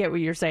that, but I get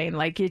what you're saying.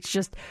 Like, it's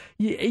just,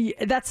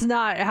 that's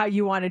not how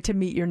you wanted to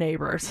meet your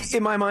neighbors.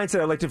 In my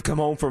mindset, I like to come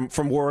home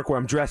from work where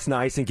I'm dressed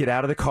nice and get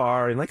out of the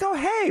car and like, oh,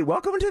 hey,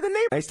 welcome to the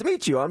neighborhood. Nice to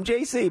meet you. I'm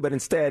JC. But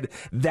instead,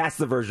 that's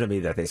the version of me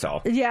that they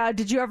saw. Yeah.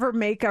 Did you ever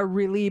make a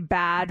really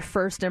bad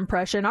first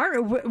impression?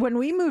 When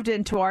we moved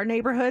into our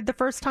neighborhood the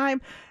first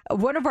time,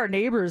 one of our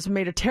neighbors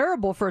made a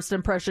terrible first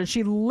impression.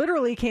 She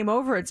literally came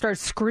over and started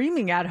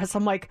screaming at us.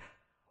 I'm like,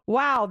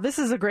 wow, this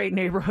is a great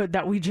neighborhood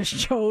that we just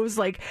chose.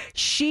 Like,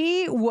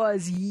 she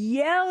was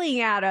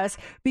yelling at us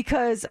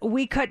because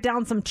we cut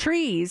down some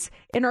trees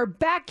in our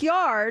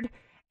backyard,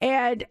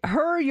 and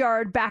her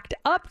yard backed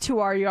up to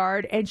our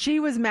yard, and she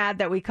was mad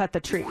that we cut the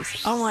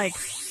trees. I'm like,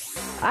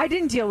 I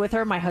didn't deal with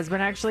her. My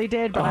husband actually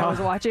did, but I was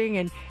watching,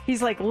 and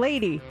he's like,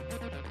 lady,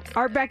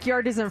 our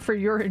backyard isn't for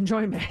your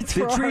enjoyment.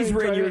 The trees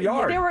were in your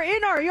yard. Yeah, they were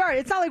in our yard.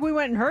 It's not like we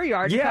went in her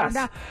yard. Yes.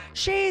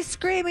 She's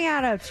screaming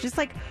at us. She's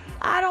like,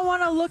 I don't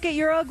want to look at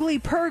your ugly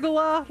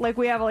pergola. Like,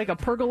 we have like a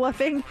pergola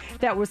thing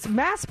that was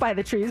masked by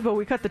the trees, but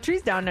we cut the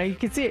trees down. Now you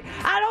can see it.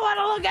 I don't want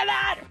to look at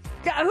that.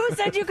 Who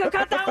said you could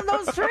cut down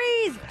those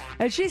trees?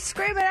 And she's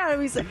screaming at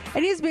him.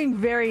 And he's being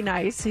very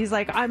nice. He's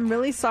like, I'm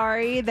really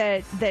sorry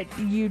that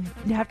you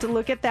have to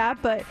look at that,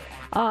 but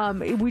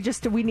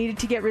we needed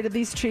to get rid of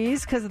these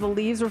trees because the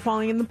leaves were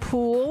falling in the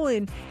pool.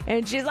 And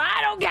she's like,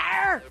 I don't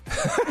care.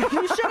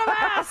 You should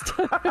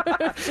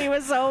have asked. She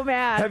was so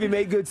mad. Have you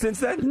made good since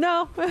then?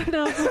 No.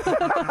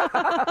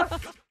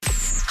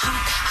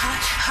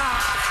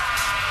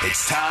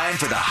 It's time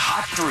for the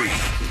Hot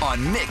 3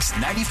 on Mix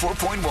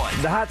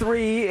 94.1. The Hot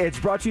 3, it's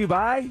brought to you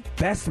by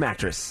Best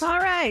Mattress. All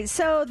right.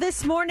 So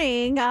this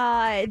morning,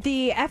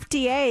 the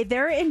FDA,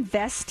 they're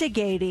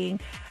investigating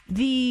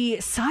the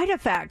side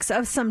effects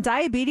of some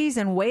diabetes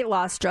and weight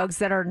loss drugs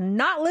that are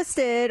not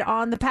listed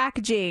on the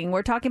packaging.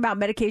 We're talking about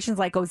medications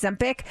like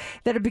Ozempic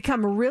that have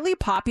become really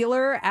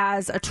popular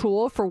as a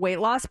tool for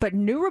weight loss, but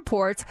new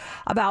reports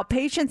about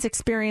patients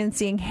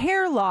experiencing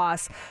hair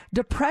loss,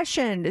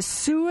 depression,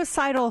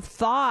 suicidal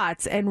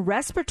thoughts, and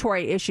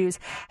respiratory issues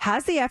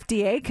has the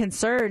FDA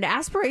concerned.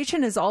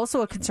 Aspiration is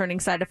also a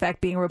concerning side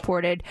effect being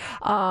reported.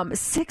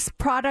 6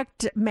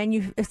 products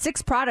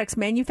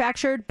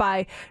manufactured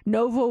by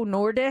Novo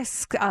Nordisk,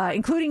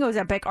 including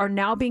Ozempic, are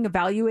now being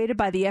evaluated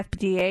by the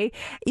FDA.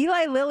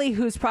 Eli Lilly,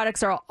 whose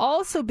products are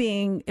also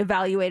being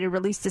evaluated,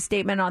 released a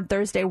statement on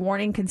Thursday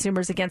warning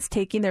consumers against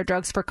taking their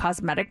drugs for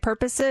cosmetic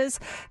purposes.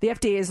 The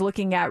FDA is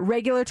looking at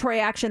regulatory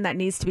action that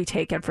needs to be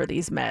taken for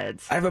these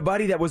meds. I have a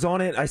buddy that was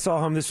on it. I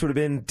saw him, this would have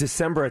been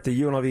December at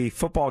the UNLV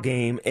football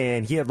game,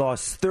 and he had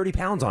lost 30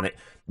 pounds on it.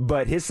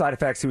 But his side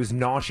effects, he was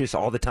nauseous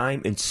all the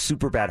time and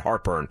super bad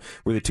heartburn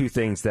were the 2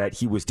 things that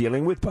he was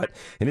dealing with. But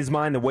in his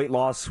mind, the weight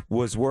loss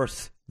was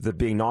worth the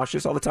being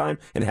nauseous all the time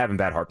and having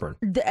bad heartburn.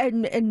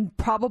 And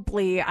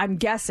probably, I'm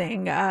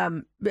guessing,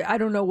 I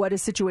don't know what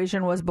his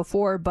situation was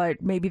before,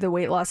 but maybe the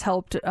weight loss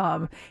helped.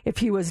 If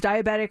he was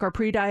diabetic or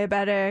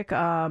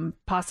pre-diabetic,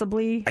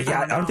 possibly.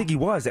 Yeah, I don't think he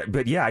was,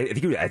 but yeah, I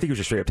think he was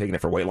just straight up taking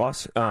it for weight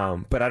loss.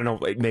 But I don't know,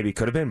 maybe it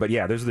could have been. But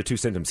yeah, those are the two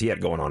symptoms he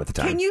had going on at the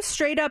time. Can you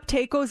straight up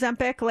take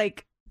Ozempic?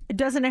 Like,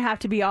 doesn't it have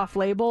to be off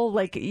label?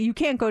 Like, you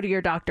can't go to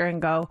your doctor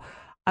and go,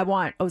 I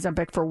want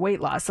Ozempic for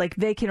weight loss. Like,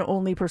 they can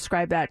only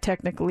prescribe that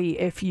technically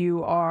if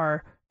you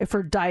are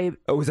for is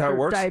that how it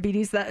works?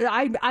 Diabetes. That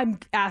I'm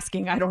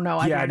asking. I don't know.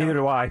 Neither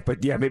do I.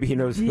 But yeah, maybe he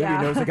knows. Yeah. Maybe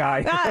he knows the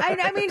guy.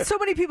 I mean, so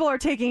many people are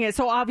taking it,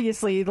 so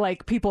obviously,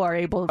 like, people are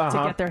able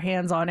to get their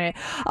hands on it.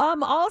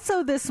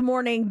 Also, this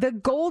morning, the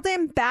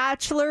Golden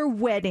Bachelor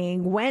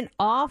wedding went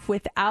off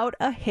without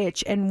a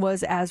hitch and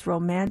was as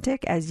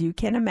romantic as you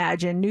can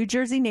imagine. New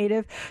Jersey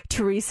native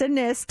Teresa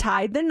Niss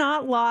tied the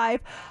knot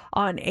live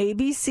on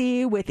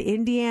ABC with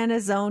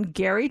Indiana's own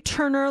Gary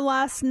Turner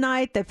last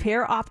night. The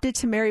pair opted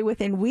to marry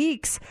within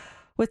weeks,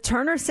 with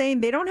Turner saying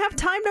they don't have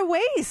time to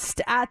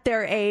waste at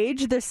their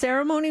age. The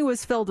ceremony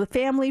was filled with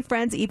family,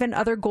 friends, even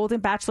other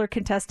Golden Bachelor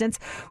contestants,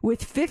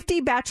 with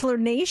 50 Bachelor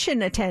Nation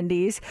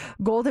attendees.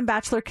 Golden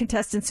Bachelor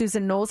contestant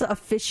Susan Knowles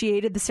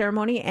officiated the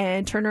ceremony,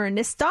 and Turner and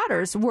Niss'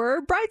 daughters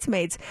were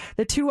bridesmaids.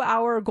 The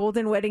 2-hour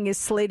Golden Wedding is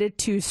slated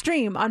to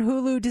stream on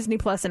Hulu, Disney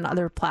Plus, and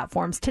other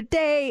platforms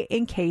today,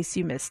 in case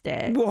you missed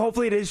it. Well,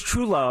 hopefully it is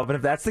true love, and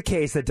if that's the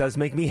case, that does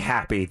make me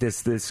happy.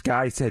 This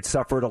guy had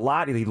suffered a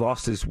lot, and he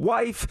lost his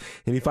wife,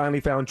 and he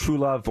finally found true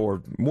love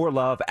or more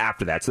love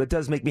after that. So that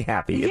does make me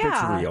happy if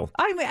it's real.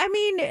 I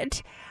mean,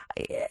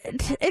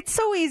 it's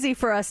so easy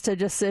for us to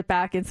just sit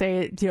back and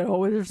say,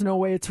 there's no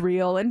way it's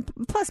real. And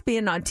plus,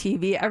 being on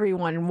TV,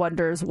 everyone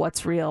wonders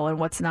what's real and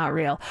what's not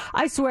real.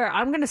 I swear,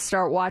 I'm going to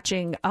start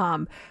watching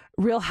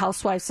Real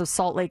Housewives of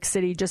Salt Lake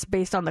City just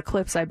based on the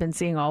clips I've been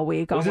seeing all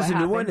week. Is this a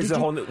new one? Is it a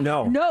whole new?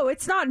 No. No,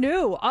 it's not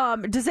new.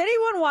 Does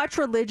anyone watch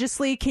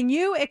religiously? Can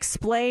you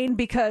explain?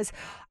 Because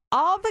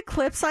all the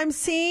clips I'm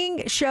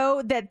seeing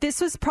show that this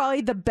was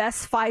probably the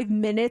best 5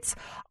 minutes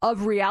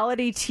of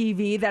reality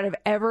TV that have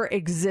ever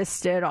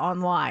existed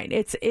online.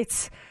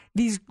 It's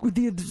these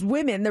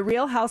women, the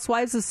Real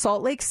Housewives of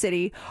Salt Lake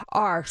City,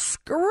 are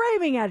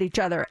screaming at each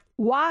other.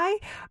 Why?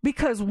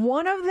 Because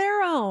one of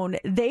their own,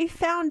 they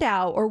found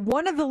out, or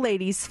one of the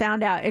ladies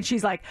found out, and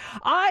she's like,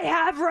 I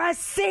have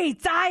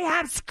receipts, I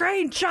have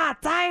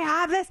screenshots, I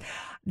have this.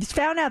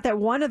 Found out that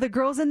one of the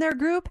girls in their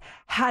group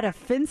had a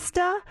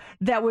Finsta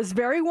that was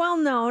very well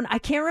known. I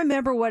can't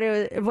remember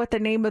what the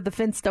name of the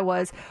Finsta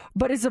was,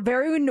 but it's a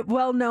very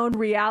well known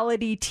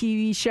reality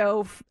TV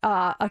show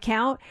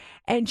account,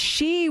 and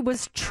she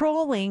was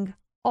trolling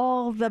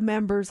all the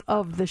members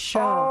of the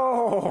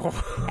show.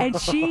 And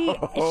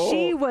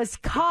she was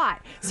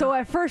caught. So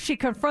at first she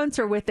confronts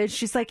her with it.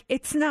 She's like,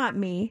 it's not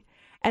me.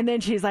 And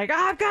then she's like,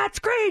 I've got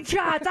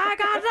screenshots. I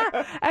got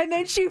that. And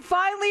then she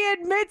finally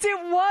admits it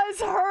was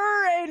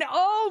her. And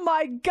oh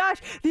my gosh,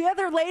 the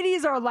other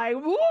ladies are like,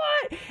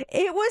 what?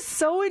 It was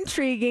so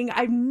intriguing.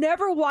 I've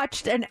never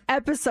watched an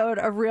episode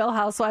of Real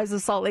Housewives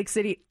of Salt Lake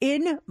City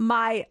in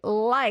my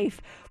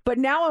life. But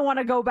now I want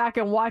to go back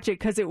and watch it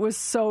because it was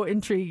so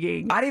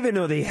intriguing. I didn't even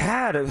know they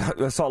had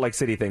a Salt Lake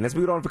City thing. That's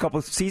been going on for a couple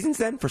of seasons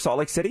then for Salt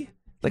Lake City?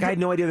 Like, I had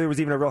no idea there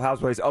was even a Real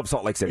Housewives of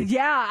Salt Lake City.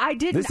 Yeah, I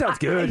didn't. This sounds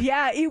good.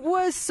 Yeah, it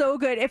was so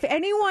good. If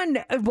anyone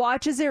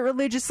watches it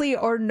religiously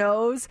or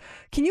knows,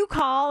 can you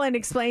call and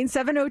explain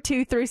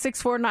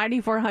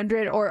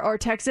 702-364-9400 or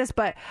text us?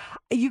 But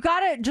you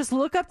got to just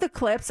look up the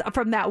clips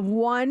from that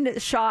one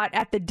shot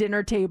at the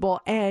dinner table,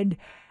 and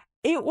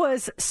it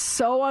was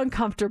so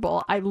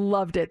uncomfortable. I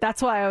loved it.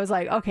 That's why I was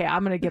like, okay,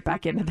 I'm going to get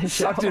back into this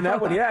show. Sucked in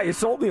that one. Yeah, you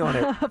sold me on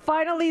it.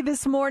 Finally,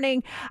 this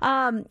morning,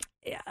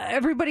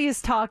 everybody is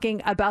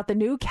talking about the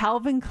new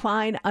Calvin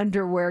Klein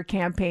underwear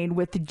campaign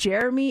with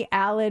Jeremy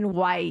Allen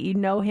White. You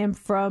know him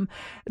from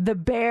The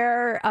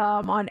Bear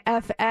on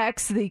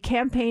FX. The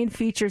campaign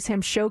features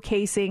him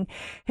showcasing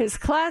his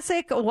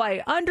classic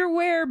white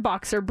underwear,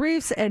 boxer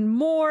briefs, and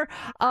more.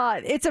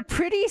 It's a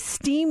pretty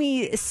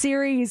steamy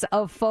series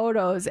of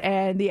photos,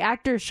 and the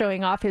actor is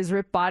showing off his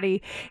ripped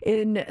body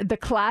in the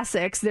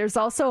classics. There's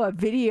also a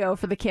video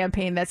for the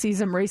campaign that sees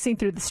him racing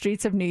through the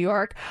streets of New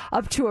York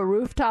up to a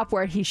rooftop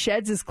where he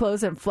sheds his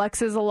clothes and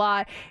flexes a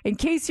lot. In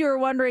case you were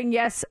wondering,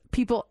 yes,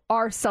 people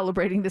are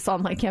celebrating this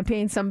online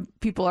campaign. Some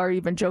people are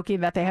even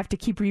joking that they have to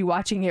keep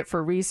rewatching it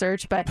for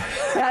research, but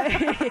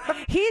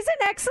he's in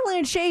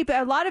excellent shape.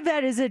 A lot of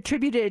that is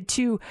attributed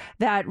to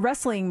that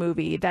wrestling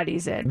movie that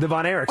he's in. The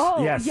Von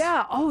Erichs, yes.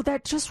 Yeah. Oh,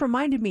 that just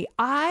reminded me.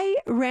 I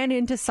ran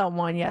into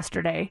someone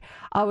yesterday.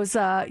 I was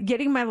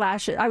getting my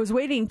lashes. I was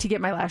waiting to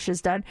get my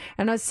lashes done,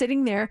 and I was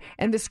sitting there,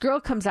 and this girl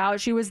comes out.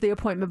 She was the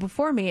appointment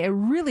before me. A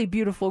really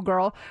beautiful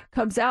girl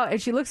comes out,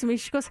 and she looks at me.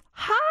 She goes,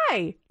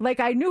 "Hi!" Like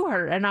I knew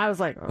her, and I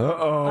was like,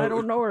 I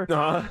don't know her.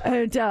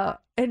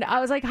 And I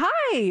was like,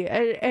 "Hi!"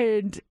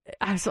 And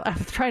I was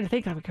trying to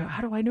think. I'm like,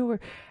 how do I know her?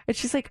 And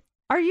she's like,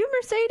 "Are you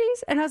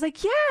Mercedes?" And I was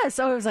like, "Yes."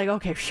 So I was like,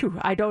 "Okay, phew,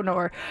 I don't know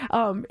her."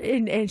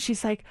 And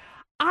she's like,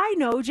 "I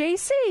know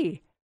JC."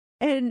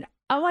 And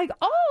I'm like,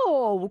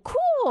 oh,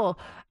 cool.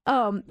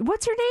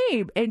 What's her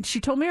name? And she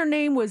told me her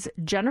name was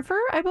Jennifer,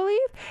 I believe.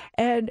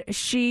 And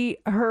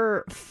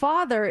her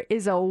father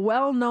is a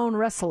well-known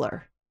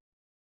wrestler.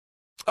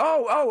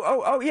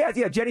 Oh, yeah,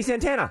 Jenny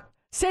Santana.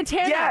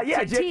 Santana.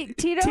 Yeah.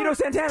 Tito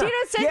Santana.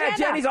 Yeah,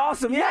 Jenny's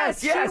awesome.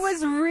 Yes. She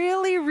was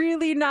really,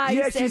 really nice.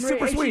 Yeah, she's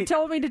super sweet. She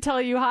told me to tell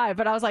you hi,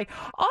 but I was like,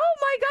 oh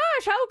my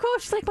gosh, how cool.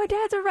 She's like, my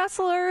dad's a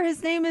wrestler.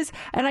 His name is,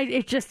 and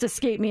it just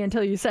escaped me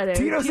until you said it.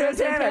 Tito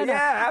Santana.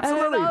 Yeah,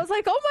 absolutely. And I was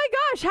like, oh my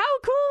gosh, how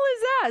cool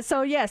is that?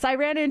 So yes, I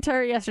ran into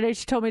her yesterday.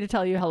 She told me to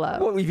tell you hello.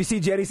 Well, if you see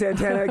Jenny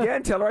Santana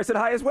again, tell her I said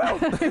hi as well.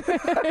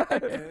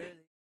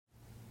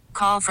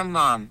 Call from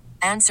mom.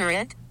 Answer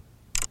it.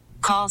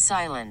 Call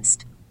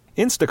silenced.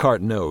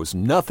 Instacart knows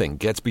nothing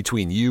gets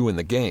between you and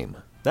the game.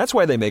 That's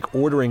why they make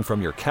ordering from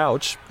your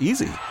couch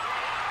easy.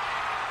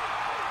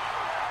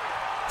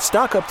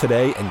 Stock up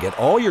today and get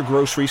all your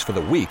groceries for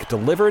the week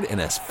delivered in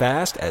as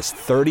fast as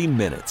 30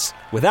 minutes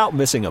without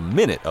missing a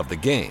minute of the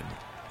game.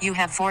 You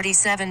have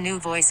 47 new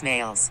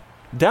voicemails.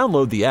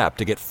 Download the app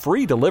to get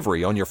free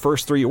delivery on your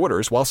first 3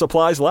 orders while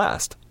supplies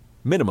last.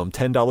 Minimum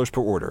 $10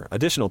 per order.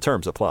 Additional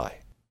terms apply.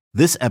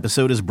 This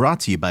episode is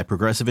brought to you by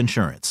Progressive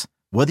Insurance.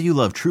 Whether you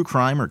love true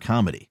crime or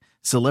comedy,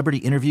 celebrity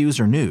interviews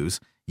or news,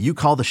 you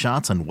call the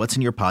shots on what's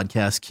in your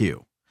podcast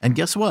queue. And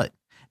guess what?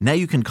 Now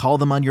you can call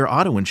them on your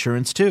auto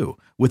insurance too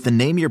with the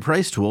Name Your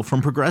Price tool from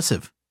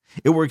Progressive.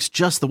 It works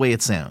just the way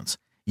it sounds.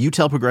 You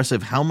tell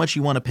Progressive how much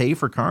you want to pay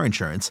for car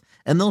insurance,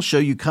 and they'll show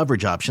you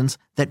coverage options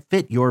that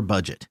fit your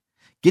budget.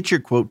 Get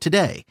your quote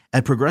today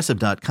at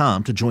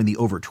Progressive.com to join the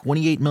over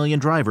 28 million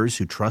drivers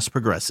who trust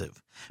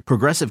Progressive.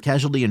 Progressive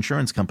Casualty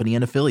Insurance Company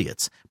and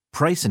Affiliates.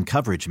 Price and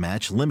coverage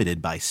match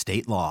limited by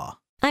state law.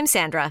 I'm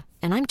Sandra,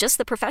 and I'm just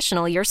the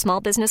professional your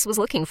small business was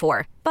looking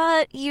for.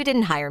 But you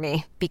didn't hire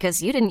me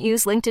because you didn't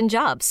use LinkedIn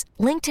Jobs.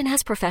 LinkedIn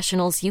has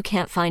professionals you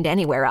can't find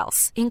anywhere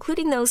else,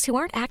 including those who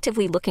aren't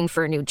actively looking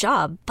for a new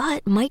job,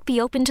 but might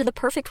be open to the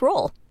perfect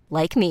role,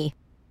 like me.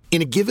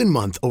 In a given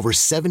month, over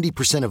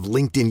 70% of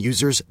LinkedIn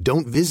users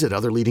don't visit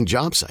other leading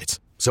job sites.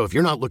 So if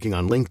you're not looking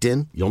on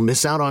LinkedIn, you'll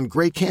miss out on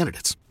great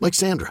candidates like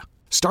Sandra.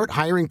 Start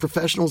hiring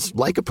professionals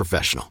like a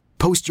professional.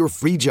 Post your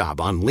free job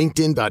on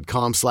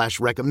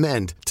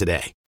linkedin.com/recommend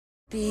today.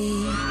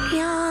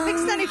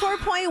 Mix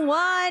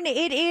 94.1.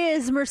 It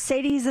is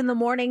Mercedes in the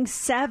morning,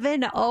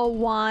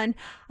 7:01.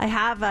 I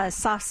have a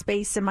soft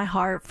space in my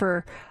heart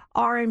for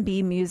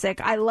R&B music.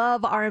 I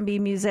love R&B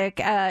music,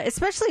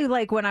 especially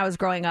like when I was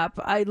growing up.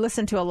 I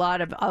listened to a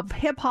lot of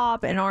hip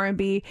hop and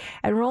R&B,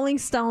 and Rolling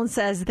Stone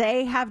says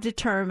they have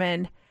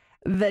determined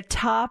the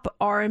top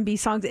R&B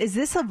songs. Is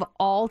this of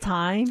all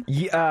time?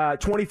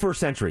 21st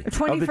century.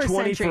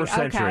 21st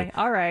century. Okay,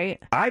 all right.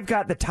 I've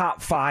got the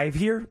top 5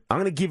 here. I'm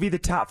going to give you the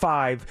top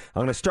 5. I'm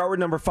going to start with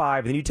number 5,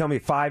 and then you tell me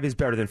if 5 is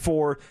better than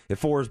 4, if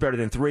 4 is better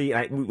than 3.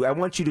 I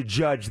want you to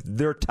judge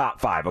their top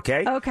 5,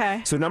 okay?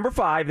 Okay. So number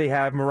 5, they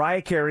have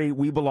Mariah Carey,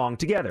 We Belong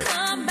Together.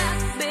 Come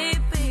back, baby,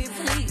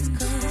 please,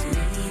 'cause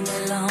we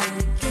belong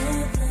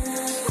together.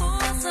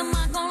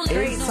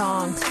 Great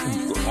song.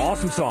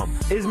 Awesome song.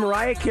 Is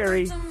Mariah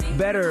Carey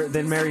better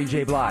than Mary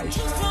J. Blige?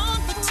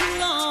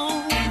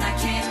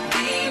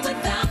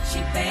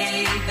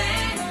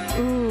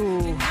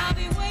 Ooh.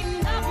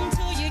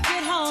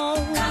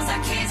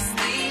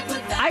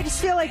 I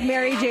just feel like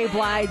Mary J.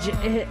 Blige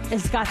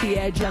has got the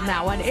edge on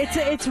that one.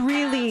 It's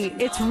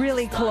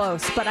really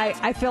close, but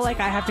I feel like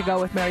I have to go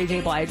with Mary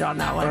J. Blige on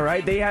that one. All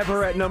right, they have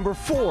her at number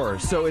 4.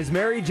 So is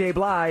Mary J.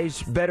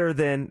 Blige better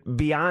than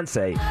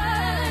Beyonce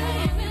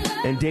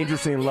and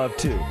Dangerously in Love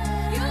 2?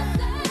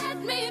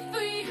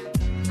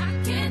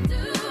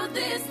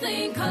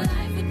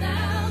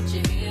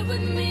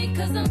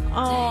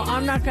 Oh,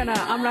 I'm not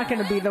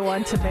gonna be the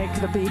one to make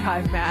the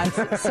Beehive mad.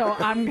 So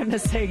I'm gonna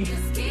say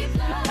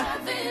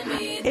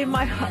I'm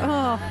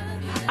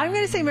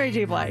gonna say Mary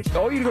J. Blige.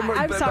 Oh, you go.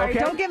 I'm sorry. Okay.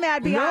 Don't get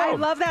mad. No. I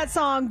love that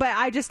song, but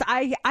I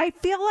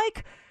feel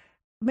like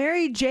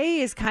Mary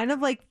J. is kind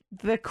of like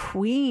the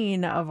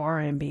queen of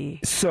R&B.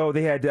 So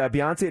they had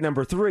Beyonce at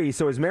number 3.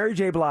 So is Mary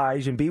J.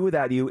 Blige and Be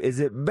Without You, is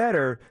it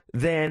better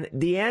than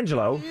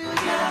D'Angelo?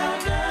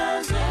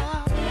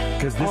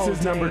 Because this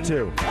is number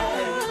 2.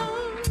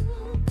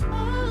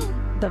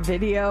 The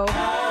video.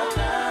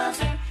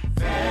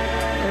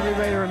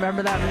 Everybody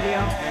remember that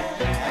video?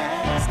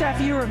 Steph,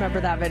 you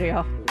remember that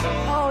video?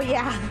 Oh,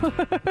 yeah.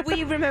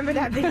 We remember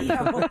that video.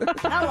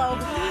 Hello.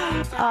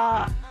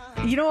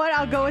 You know what?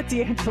 I'll go with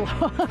D'Angelo.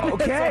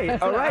 Okay.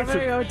 All right. I'm going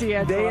to go with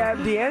D'Angelo. They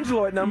have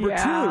D'Angelo at number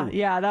 2.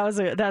 Yeah, that was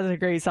a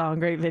great song,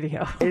 great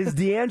video. Is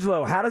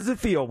D'Angelo, How Does It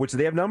Feel, which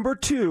they have number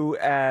 2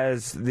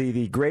 as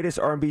the greatest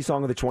R&B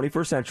song of the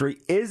 21st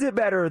century, is it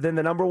better than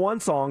the number 1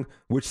 song,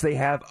 which they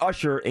have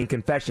Usher in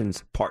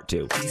Confessions Part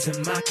 2? These are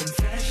my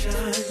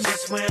confessions,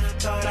 just when I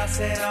thought I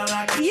said all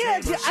I could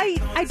say.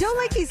 I don't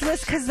like these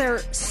lists because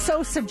they're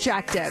so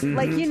subjective. Mm-hmm.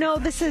 Like,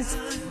 this is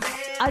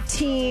a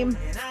team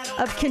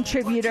of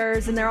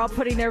contributors, and they're all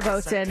putting their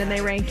votes in, and they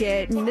rank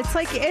it, and it's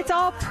like it's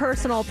all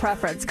personal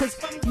preference. Because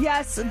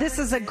yes, this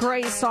is a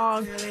great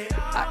song.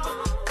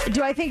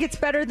 Do I think it's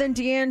better than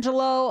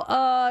D'Angelo?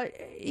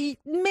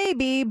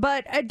 Maybe,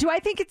 but do I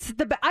think it's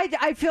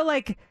I feel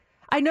like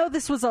I know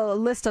this was a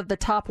list of the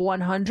top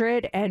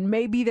 100, and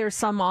maybe there's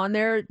some on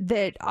there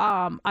that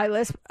I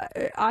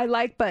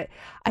like, but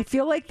I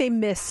feel like they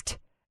missed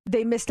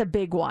a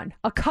big one,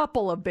 a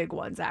couple of big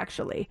ones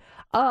actually.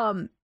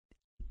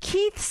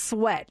 Keith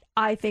Sweat,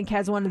 I think,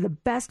 has one of the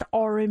best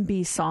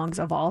R&B songs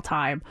of all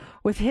time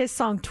with his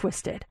song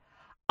Twisted.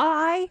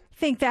 I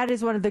think that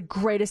is one of the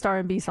greatest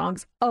R&B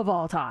songs of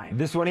all time.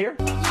 This one here?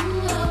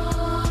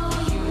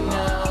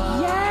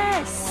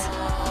 Yes.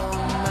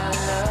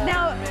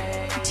 Now,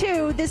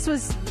 too, this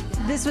was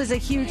a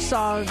huge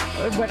song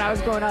when I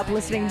was growing up,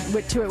 listening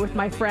to it with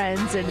my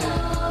friends, and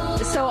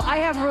so I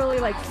have really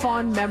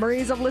fond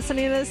memories of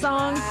listening to this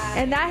song,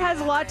 and that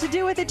has a lot to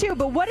do with it too.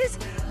 But what do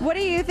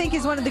you think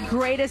is one of the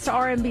greatest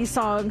R&B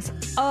songs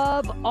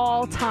of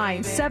all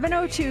time?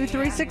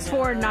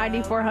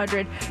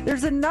 702-364-9400.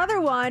 There's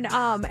another one,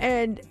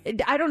 and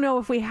I don't know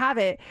if we have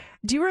it.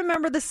 Do you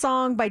remember the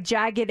song by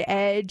Jagged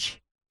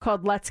Edge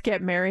called "Let's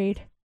Get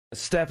Married"?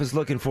 Steph is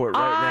looking for it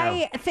right now.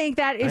 I think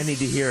that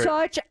is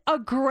such a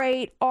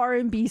great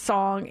R&B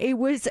song.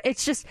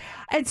 It's just,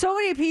 and so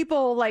many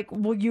people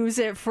will use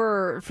it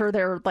for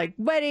their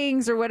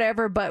weddings or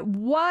whatever. But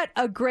what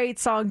a great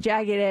song,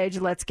 Jagged Edge,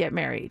 "Let's Get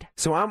Married."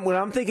 So when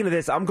I'm thinking of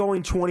this, I'm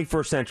going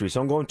 21st century.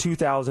 So I'm going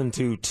 2000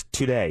 to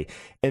today.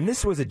 And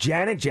this was a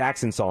Janet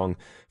Jackson song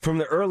from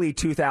the early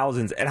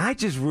 2000s. And I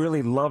just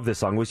really love this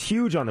song. It was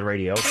huge on the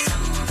radio.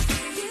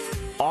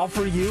 All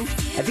For You.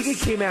 I think it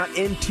came out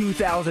in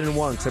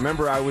 2001. So I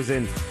remember I was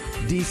in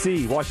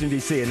D.C., Washington,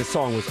 D.C., and the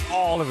song was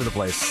all over the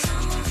place.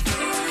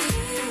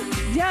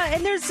 Yeah,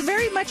 and there's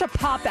very much a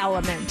pop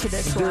element to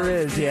this one. There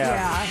is, yeah.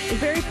 Yeah, it's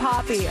very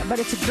poppy, but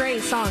it's a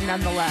great song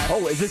nonetheless.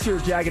 Oh, is this your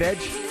Jagged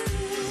Edge?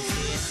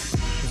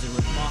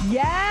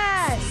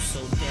 Yes!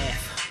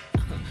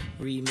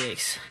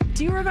 Remix.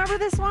 Do you remember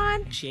this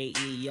one?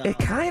 It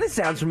kind of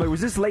sounds familiar.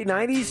 Was this late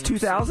 90s,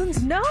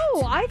 2000s? No,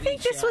 I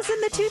think this was in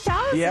the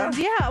 2000s.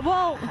 Yeah,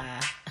 well,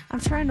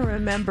 I'm trying to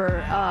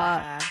remember.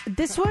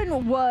 This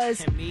one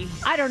was,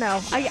 I don't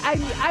know.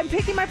 I'm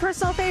picking my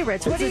personal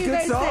favorites. What do you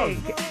guys think?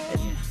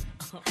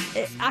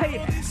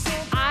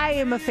 I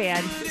am a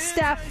fan.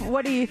 Steph,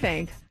 what do you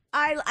think?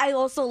 I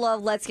also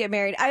love Let's Get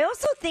Married. I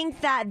also think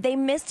that they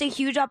missed a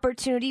huge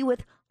opportunity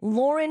with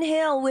Lauryn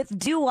Hill with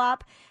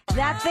Doo-Wop,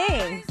 That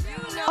Thing.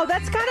 Oh,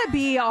 that's got to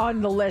be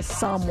on the list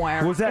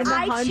somewhere. Was that?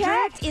 I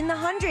checked in the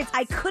hundreds.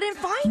 I couldn't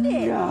find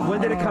it. No.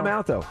 When did it come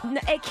out, though?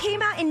 It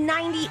came out in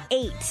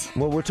 98.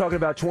 Well, we're talking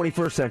about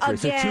 21st century.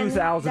 Again, so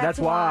 2000. That's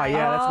why.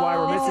 Yeah, that's why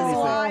we're missing these things.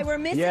 That's why we're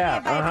missing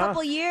it by a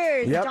couple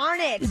years. Yep.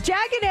 Darn it.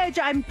 Jagged Edge,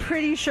 I'm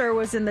pretty sure,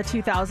 was in the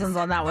 2000s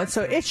on that one.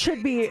 So it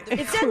should be.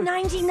 It said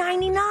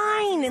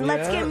 1999 and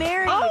Let's Get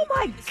Married. Oh,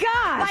 my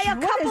gosh. By a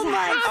couple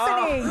months.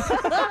 Happening?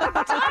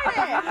 Darn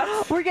it.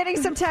 We're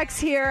getting some texts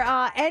here.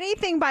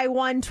 Anything by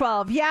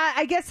 112. Yeah,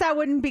 I guess that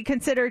wouldn't be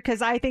considered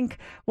because I think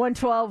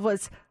 112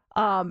 was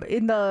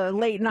in the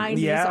late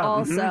 90s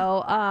also.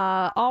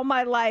 Mm-hmm. All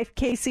My Life,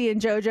 Casey and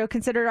JoJo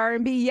considered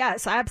R&B?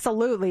 Yes,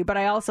 absolutely. But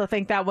I also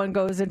think that one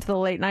goes into the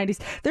late 90s.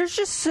 There's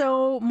just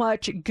so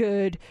much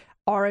good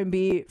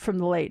R&B from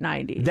the late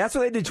 90s. That's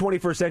why they did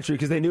 21st century,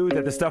 because they knew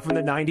that the stuff from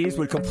the 90s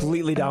would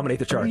completely dominate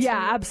the charts.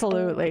 Yeah,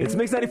 absolutely. It's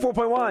Mix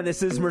 94.1.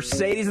 This is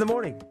Mercedes in the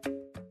Morning.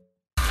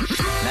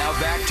 Now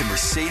back to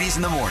Mercedes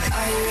in the Morning.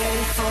 Are you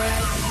ready for it?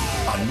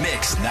 On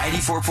Mix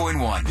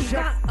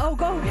 94.1.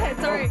 Go ahead.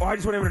 Sorry. I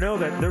just want everyone to know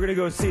that they're going to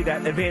go see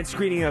that advanced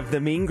screening of The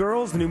Mean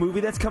Girls, the new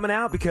movie that's coming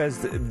out, because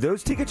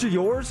those tickets are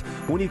yours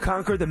when you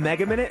conquer the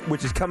Mega Minute,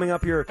 which is coming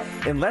up here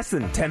in less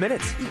than 10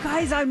 minutes. You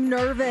guys, I'm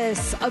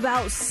nervous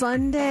about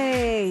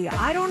Sunday.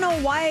 I don't know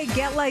why I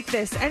get like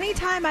this.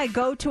 Anytime I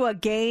go to a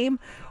game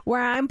where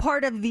I'm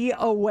part of the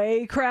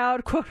away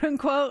crowd, quote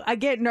unquote, I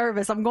get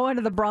nervous. I'm going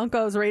to the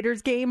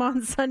Broncos-Raiders game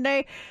on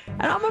Sunday,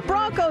 and I'm a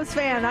Broncos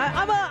fan.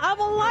 I'm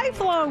a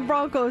lifelong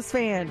Broncos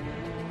fan.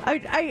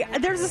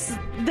 There's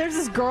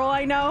this girl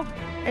I know,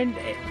 and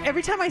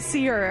every time I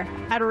see her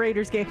at a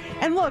Raiders game,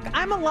 and look,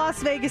 I'm a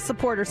Las Vegas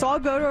supporter, so I'll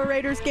go to a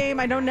Raiders game.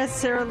 I don't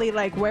necessarily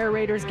wear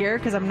Raiders gear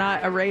because I'm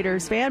not a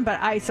Raiders fan,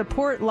 but I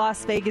support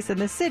Las Vegas in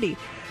the city.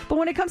 But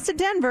when it comes to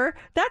Denver,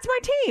 that's my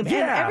team.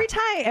 Yeah.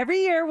 And every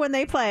year when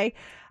they play,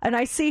 and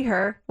I see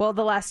her, well,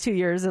 the last 2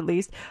 years at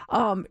least,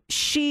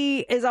 she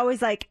is always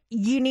like,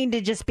 you need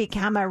to just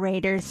become a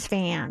Raiders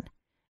fan.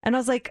 And I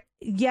was like,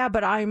 yeah,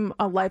 but I'm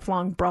a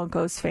lifelong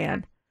Broncos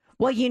fan.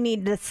 Well, you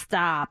need to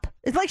stop.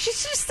 It's like she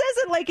just says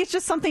it like it's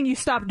just something you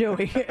stop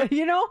doing,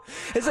 you know?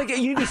 It's like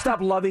you need to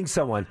stop loving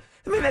someone.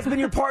 I mean, that's been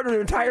your partner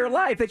your entire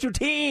life. That's your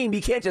team.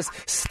 You can't just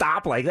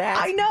stop like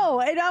that. I know.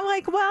 And I'm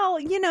like, well,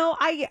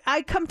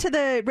 I come to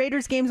the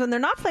Raiders games when they're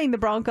not playing the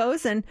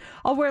Broncos, and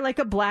I'll wear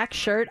a black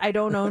shirt. I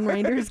don't own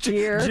Raiders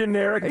gear.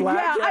 Generic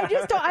black. Yeah,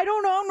 I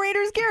don't own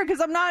Raiders gear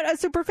because I'm not a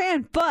super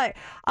fan. But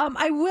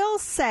I will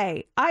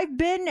say I've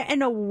been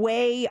an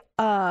away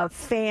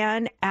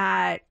fan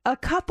at a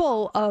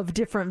couple of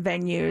different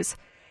venues.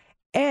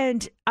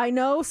 And I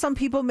know some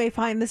people may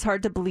find this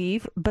hard to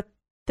believe, but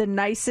the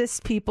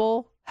nicest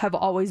people have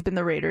always been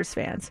the Raiders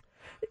fans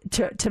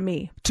to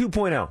me.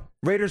 2.0.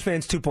 Raiders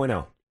fans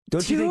 2.0.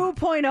 Don't you think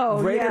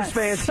 2.0, Raiders yes.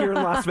 fans here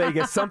in Las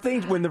Vegas,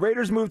 when the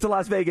Raiders moved to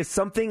Las Vegas,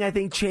 something I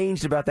think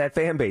changed about that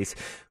fan base.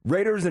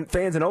 Raiders and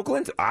fans in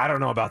Oakland, I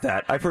don't know about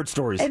that. I've heard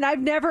stories. And I've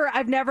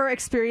never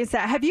experienced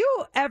that. Have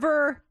you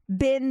ever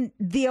been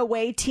the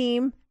away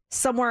team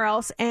somewhere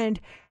else, and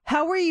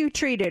how were you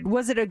treated?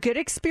 Was it a good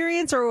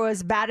experience or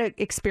was it a bad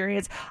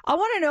experience? I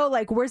want to know,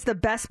 like, where's the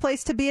best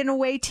place to be an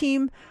away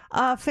team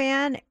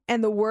fan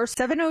and the worst?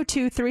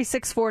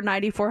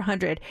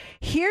 702-364-9400.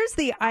 Here's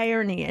the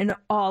irony in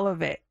all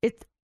of it.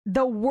 It's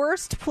the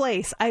worst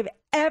place I've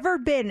ever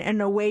been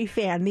an away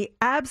fan, the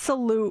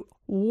absolute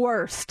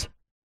worst,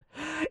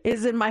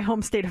 is in my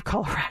home state of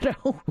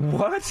Colorado.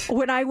 What?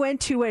 When I went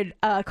to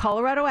a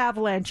Colorado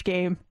Avalanche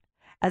game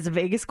as a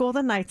Vegas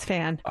Golden Knights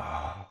fan,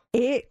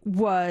 it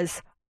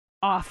was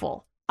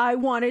awful. I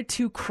wanted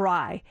to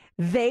cry.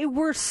 They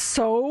were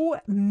so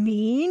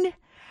mean.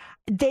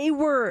 They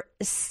were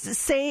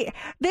saying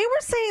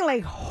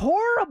like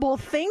horrible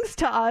things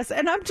to us,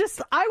 and I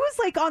was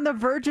like on the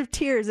verge of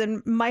tears.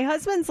 And my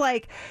husband's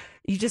like,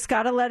 "You just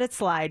got to let it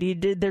slide.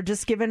 They're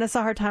just giving us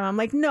a hard time." I'm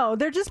like, "No,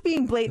 they're just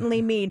being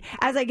blatantly mean."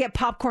 As I get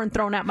popcorn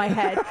thrown at my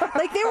head,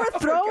 like they were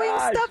throwing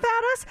stuff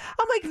at us.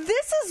 I'm like,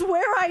 "This is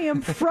where I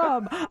am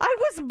from. I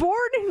was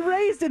born and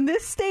raised in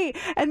this state,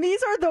 and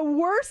these are the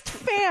worst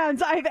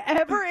fans I've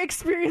ever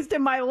experienced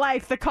in my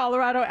life." The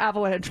Colorado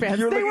Avalanche fans.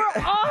 They were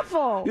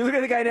awful. You look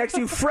at the guy next to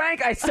you,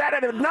 Frank. I sat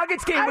at a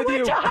Nuggets game with you. I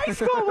went to high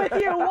school with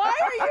you. Why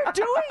are you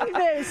doing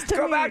this to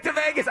me? Go back to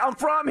Vegas. I'm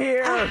from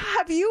here.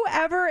 Have you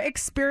ever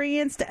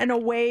experienced an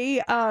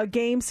away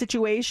game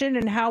situation,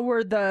 and how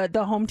were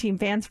the home team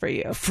fans for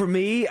you? For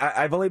me,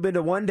 I've only been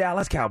to one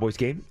Dallas Cowboys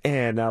game,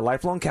 and a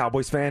lifelong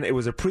Cowboys fan. It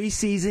was a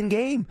preseason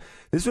game.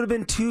 This would have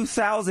been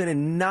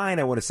 2009,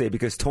 I want to say,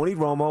 because Tony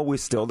Romo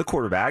was still the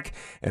quarterback,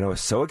 and I was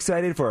so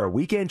excited for our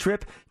weekend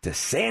trip to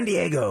San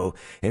Diego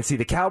and see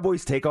the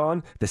Cowboys take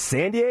on the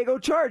San Diego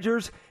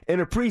Chargers in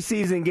a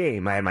preseason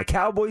game. I had my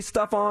Cowboys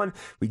stuff on.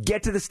 We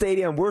get to the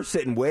stadium. We're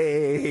sitting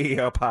way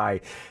up high.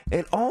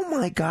 And oh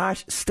my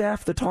gosh,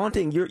 Steph, the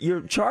taunting,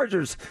 your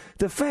Chargers,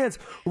 the fans,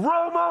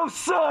 Romo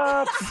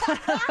sucks!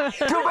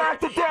 Go back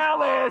to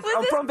Dallas!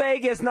 I'm from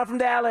Vegas, not from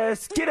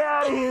Dallas. Get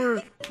out of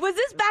here! Was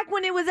this back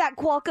when it was at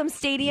Qualcomm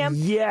Stadium?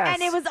 Yes.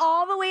 And it was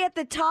all the way at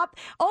the top?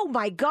 Oh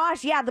my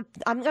gosh, yeah.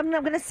 I'm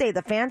going to say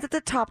the fans at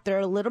the top, they're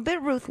a little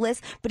bit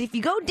ruthless, but if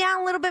you go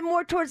down a little bit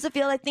more towards the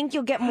field, I think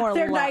you'll get more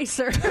They're love.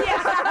 nicer.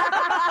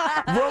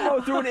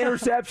 Romo threw an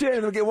interception,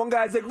 and they'll get one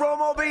guy's like,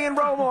 Romo being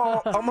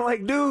Romo. I'm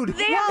like, dude,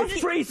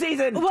 it's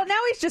preseason. Well, now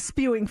he's just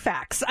spewing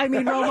facts. I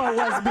mean, Romo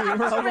was being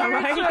Romo,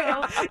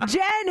 right?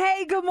 Jen,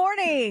 hey, good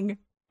morning.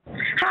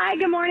 Hi,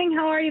 good morning.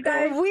 How are you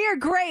guys? We are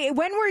great.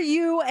 When were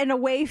you an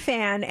away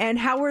fan, and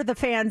how were the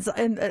fans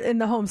in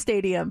the home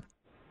stadium?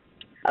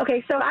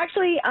 Okay, so I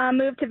actually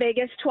moved to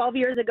Vegas 12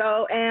 years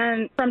ago,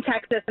 and from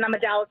Texas, and I'm a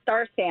Dallas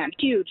Stars fan,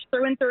 huge,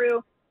 through and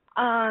through.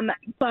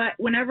 But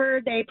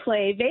whenever they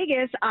play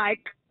Vegas, I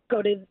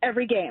go to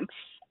every game.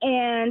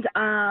 And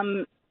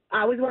I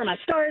always wear my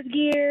Stars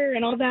gear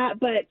and all that,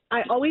 but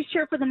I always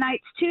cheer for the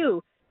Knights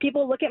too.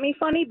 People look at me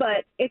funny,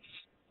 but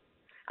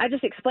I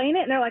just explain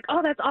it, and they're like,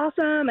 "Oh, that's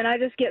awesome," and I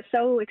just get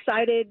so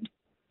excited.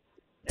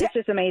 It's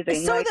just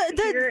amazing. So like,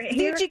 the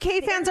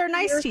VGK fans are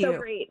nice to you. So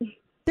great.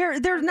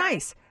 They're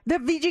nice. The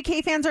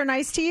VGK fans are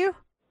nice to you?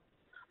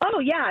 Oh,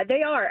 yeah,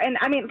 they are. And,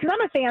 I mean, because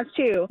I'm a fan,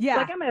 too. Yeah.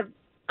 Like,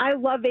 I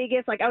love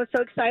Vegas. Like, I was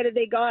so excited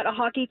they got a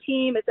hockey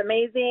team. It's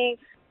amazing.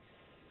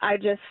 I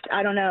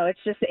don't know. It's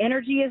just the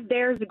energy is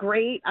there. It's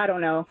great. I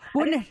don't know.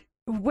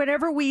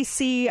 Whenever we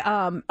see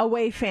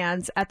away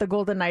fans at the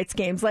Golden Knights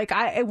games, like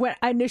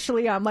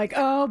initially I'm like,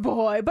 oh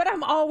boy, but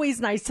I'm always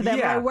nice to them.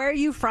 Yeah. Like, where are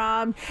you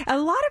from? And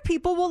a lot of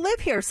people will live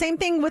here. Same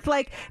thing with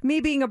like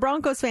me being a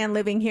Broncos fan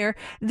living here.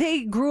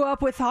 They grew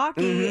up with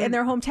hockey in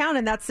their hometown,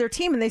 and that's their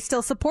team, and they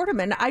still support them.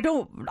 And I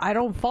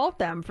don't fault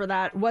them for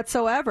that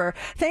whatsoever.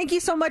 Thank you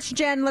so much,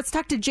 Jen. Let's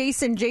talk to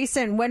Jason.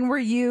 Jason, when were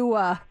you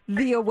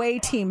the away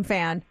team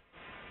fan?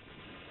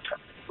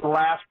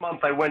 Last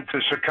month, I went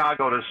to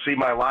Chicago to see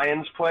my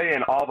Lions play,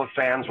 and all the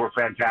fans were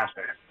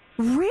fantastic.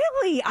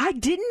 Really? I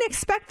didn't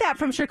expect that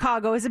from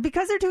Chicago. Is it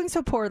because they're doing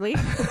so poorly?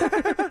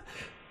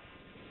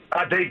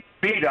 They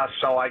beat us,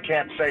 so I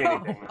can't say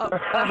anything.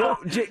 Well,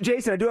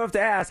 Jason, I do have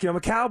to ask. I'm a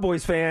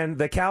Cowboys fan.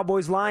 The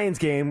Cowboys-Lions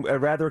game, a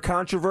rather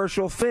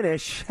controversial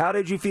finish. How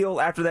did you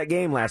feel after that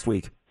game last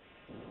week?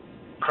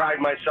 Cried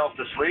myself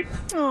to sleep.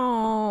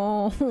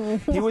 Oh,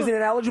 he was an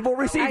ineligible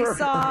receiver.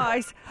 I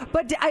saw,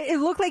 but it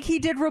looked like he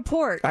did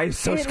report.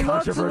 Such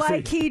controversy. Looked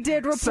like he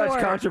did report. Such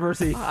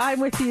controversy.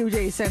 I'm with you,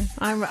 Jason.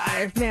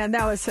 Man,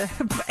 that was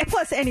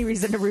plus any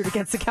reason to root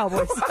against the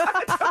Cowboys.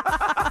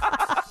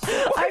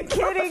 I'm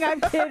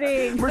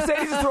kidding.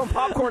 Mercedes is throwing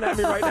popcorn at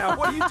me right now.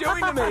 What are you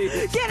doing to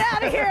me? Get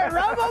out of here,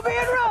 Romo being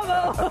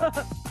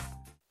Romo.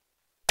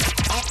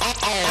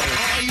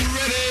 Are you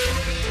ready?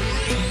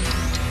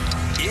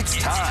 It's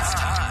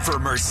time for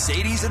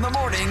Mercedes in the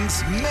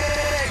Morning's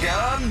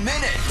Mega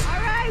Minute.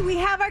 All right. right, we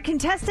have our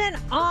contestant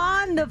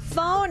on the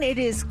phone. It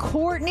is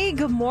Courtney.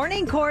 Good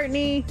morning,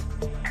 Courtney.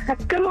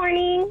 Good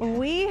morning.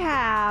 We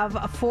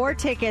have 4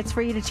 tickets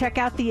for you to check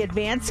out the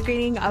advanced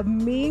screening of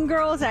Mean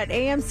Girls at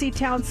AMC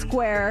Town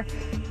Square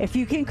if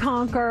you can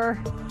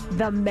conquer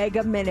the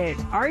Mega Minute.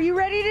 Are you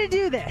ready to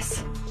do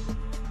this?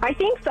 I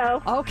think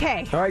so.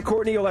 Okay. All right,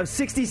 Courtney, you'll have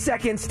 60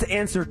 seconds to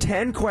answer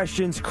 10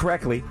 questions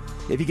correctly.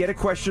 If you get a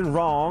question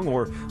wrong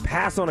or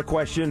pass on a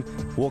question,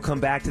 we'll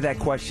come back to that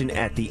question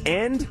at the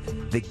end.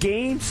 The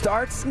game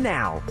starts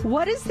now.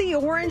 What is the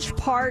orange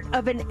part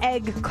of an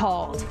egg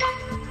called?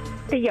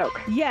 The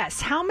yolk.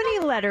 Yes. How many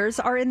letters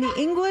are in the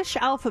English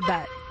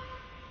alphabet?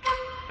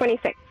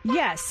 26.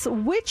 Yes.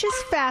 Which is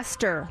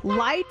faster,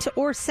 light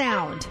or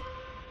sound?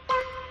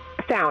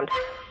 Sound.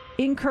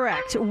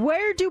 Incorrect.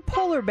 Where do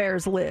polar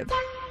bears live?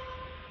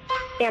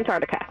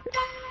 Antarctica.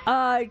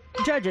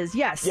 Judges,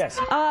 yes. Yes.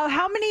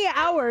 How many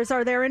hours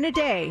are there in a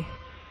day?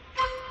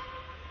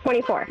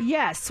 24.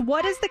 Yes.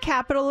 What is the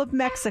capital of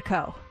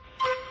Mexico?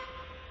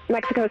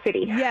 Mexico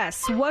City.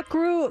 Yes. What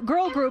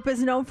girl group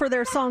is known for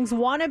their songs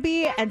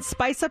Wannabe and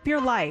Spice Up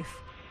Your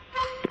Life?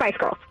 Spice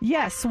Girls.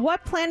 Yes.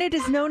 What planet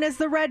is known as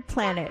the Red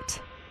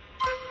Planet?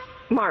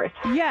 Mars.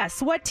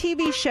 Yes. What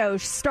TV show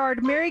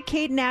starred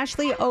Mary-Kate and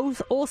Ashley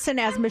Olsen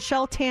as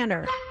Michelle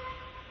Tanner?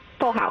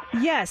 Full House.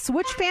 Yes.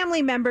 Which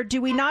family member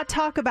do we not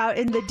talk about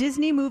in the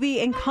Disney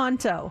movie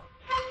Encanto?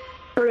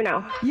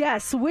 Bruno.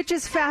 Yes. Which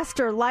is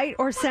faster, light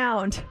or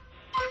sound?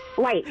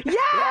 Light. Yes!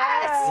 You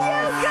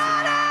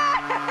got it!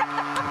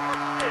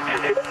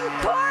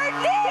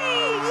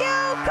 Courtney, you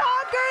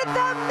conquered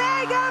the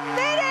Mega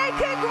Minute!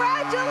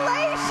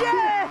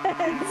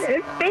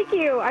 Congratulations! Thank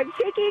you. I'm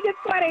shaking and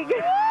sweating. Woo!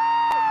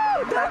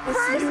 The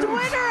first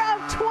winner of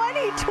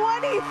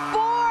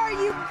 2024!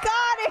 You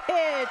got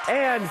it!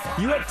 And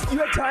you had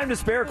time to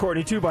spare,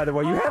 Courtney, too, by the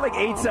way. You had like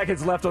 8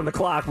 seconds left on the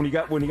clock when you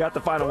got the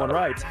final one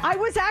right. I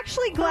was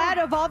actually glad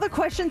of all the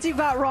questions you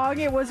got wrong.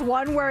 It was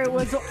one where it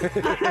was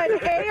an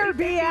A or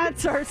B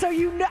answer. So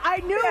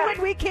I knew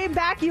when we came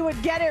back you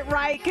would get it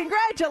right.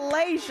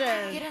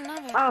 Congratulations.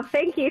 Oh,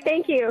 thank you.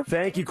 Thank you.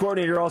 Thank you,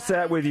 Courtney. You're all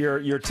set with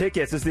your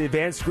tickets. It's the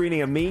advanced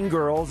screening of Mean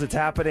Girls. It's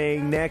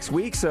happening next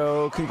week,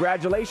 so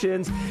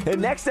congratulations.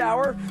 And next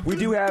hour, we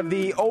do have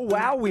the Oh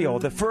Wow Wheel,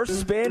 the first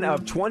spin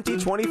of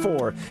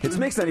 2024. It's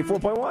Mix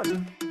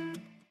 94.1.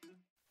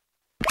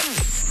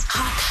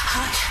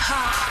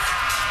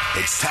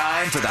 It's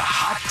time for the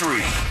Hot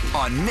 3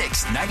 on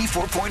Mix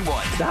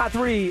 94.1. The Hot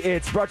 3,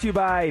 it's brought to you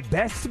by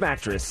Best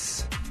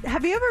Mattress.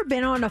 Have you ever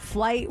been on a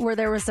flight where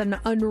there was an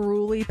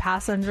unruly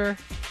passenger?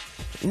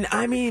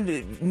 I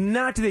mean,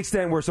 not to the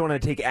extent where someone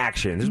had to take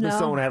action. There's been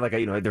someone had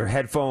their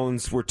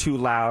headphones were too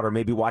loud, or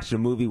maybe watching a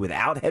movie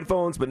without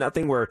headphones, but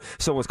nothing where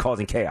someone was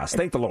causing chaos.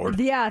 Thank the Lord.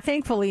 Yeah,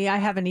 thankfully I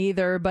haven't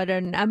either. But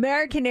an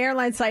American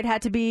Airlines flight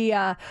had to be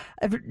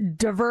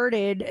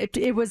diverted.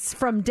 It was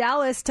from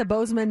Dallas to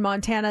Bozeman,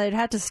 Montana. It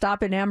had to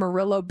stop in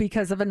Amarillo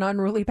because of an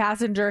unruly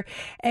passenger,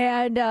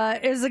 and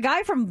it was a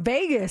guy from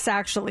Vegas.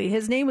 Actually,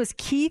 his name was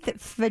Keith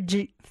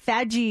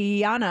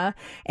Fagiana,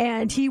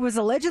 and he was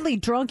allegedly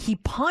drunk. He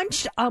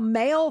punched a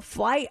male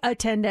flight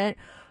attendant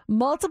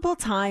multiple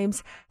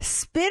times,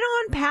 spit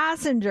on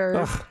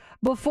passengers. Ugh.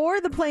 Before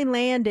the plane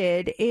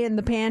landed in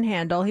the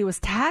Panhandle, he was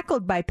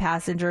tackled by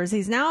passengers.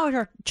 He's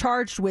now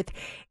charged with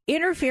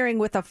interfering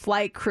with a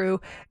flight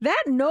crew.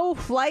 That no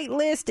flight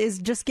list is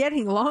just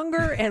getting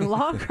longer and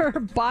longer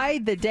by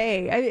the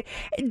day.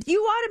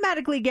 You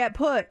automatically get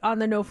put on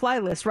the no fly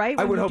list, right?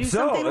 I would hope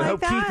so. I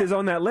hope Keith is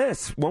on that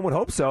list. One would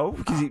hope so,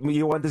 because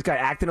you want this guy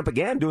acting up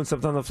again, doing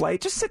something on the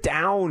flight. Just sit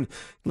down.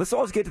 Let's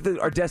all get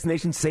to our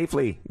destination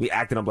safely. Be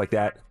acting up like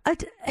that.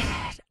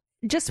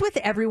 Just with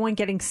everyone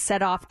getting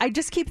set off, I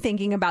just keep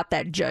thinking about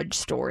that judge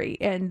story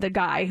and the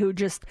guy who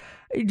just,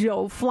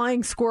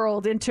 flying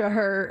squirreled into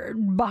her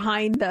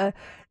behind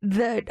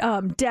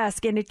the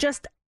desk. And it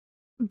just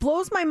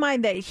blows my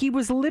mind that he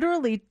was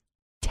literally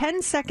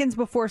 10 seconds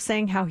before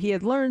saying how he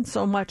had learned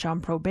so much on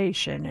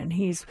probation and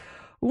he's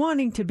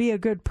wanting to be a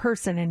good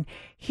person and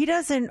he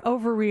doesn't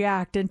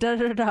overreact and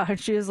da-da-da. And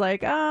she was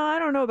like, I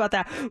don't know about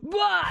that.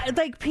 But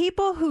like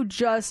people who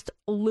just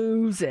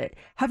lose it.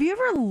 Have you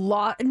ever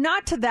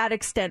not to that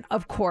extent,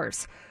 of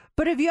course,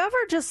 but have you ever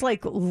just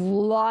like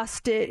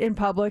lost it in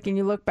public and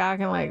you look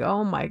back and like,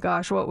 oh my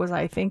gosh, what was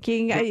I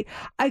thinking?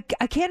 I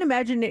can't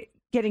imagine it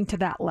getting to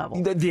that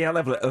level. The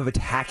level of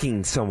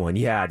attacking someone.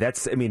 Yeah,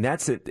 that's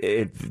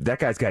it. That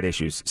guy's got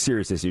issues,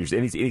 serious issues,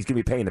 and he's going to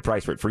be paying the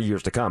price for it for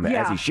years to come,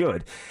 as he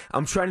should.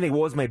 I'm trying to think,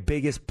 what was my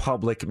biggest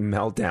public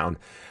meltdown?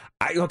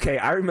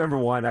 I remember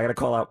one. I got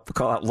to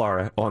call out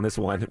Laura on this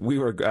one. We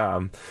were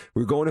going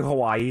to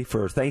Hawaii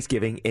for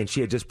Thanksgiving, and she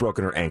had just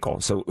broken her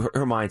ankle, so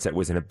her mindset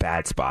was in a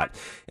bad spot.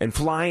 And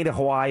flying to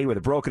Hawaii with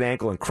a broken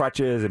ankle and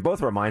crutches, and both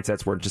of our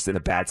mindsets were just in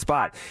a bad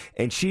spot.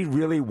 And she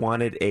really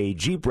wanted a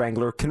Jeep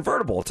Wrangler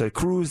convertible to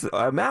cruise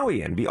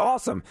Maui and be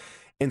awesome.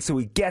 And so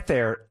we get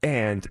there,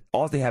 and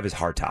all they have is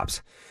hardtops.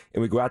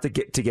 And we go out to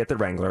get the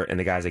Wrangler, and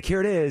the guy's like, "Here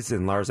it is,"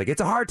 and Laura's like,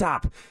 "It's a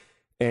hardtop."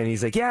 And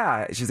he's like,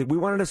 "Yeah." She's like, "We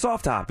wanted a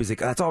soft top." He's like,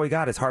 "That's all we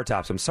got is hard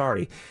tops. I'm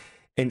sorry."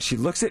 And she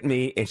looks at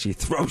me and she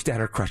throws down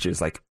her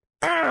crutches, like,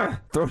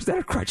 throws down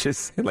her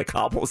crutches and like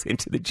hobbles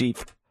into the Jeep.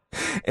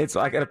 And so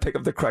I got to pick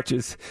up the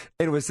crutches.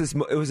 And it was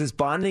this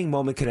bonding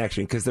moment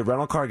connection because the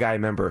rental car guy,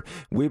 remember,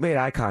 we made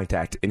eye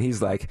contact and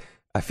he's like,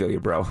 I feel you,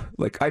 bro.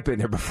 Like, I've been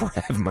there before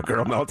having my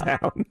girl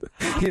meltdown.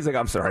 He's like,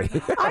 I'm sorry.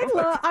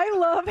 I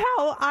love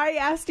how I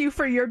asked you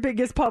for your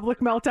biggest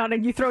public meltdown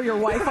and you throw your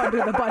wife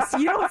under the bus.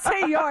 You don't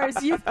say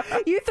yours. You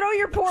throw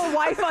your poor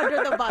wife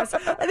under the bus.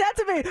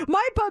 That's amazing.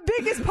 My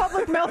biggest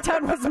public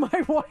meltdown was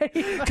my wife.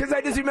 Because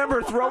I just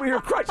remember throwing her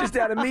crutches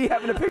down and me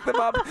having to pick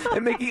them up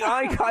and making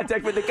eye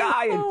contact with the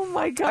guy. And oh,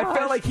 my God. I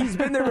felt like he's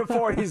been there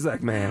before. He's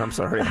like, man, I'm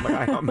sorry. I'm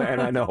like, oh,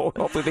 man, I know.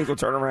 Hopefully things will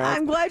turn around.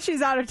 I'm glad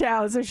she's out of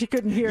town so she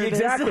couldn't hear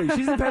exactly.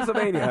 this. She's in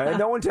Pennsylvania, and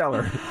no one tell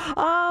her.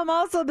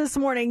 Also this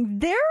morning,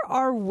 there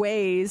are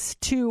ways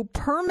to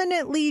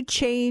permanently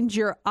change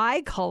your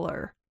eye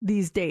color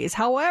these days.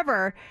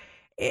 However,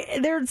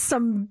 there's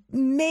some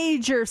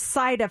major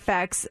side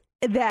effects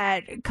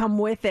that come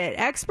with it.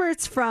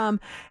 Experts from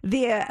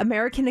the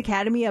American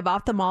Academy of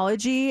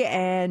Ophthalmology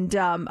and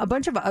a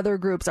bunch of other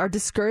groups are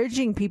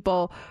discouraging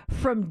people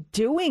from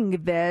doing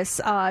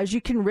this, as you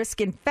can risk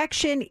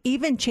infection,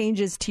 even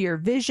changes to your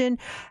vision.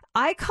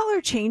 Eye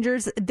color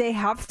changers, they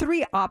have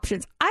 3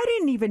 options. I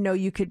didn't even know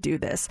you could do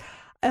this.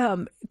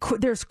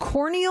 There's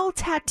corneal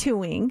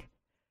tattooing,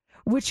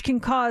 which can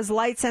cause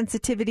light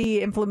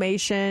sensitivity,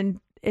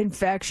 inflammation,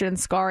 infection,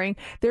 scarring.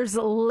 There's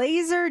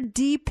laser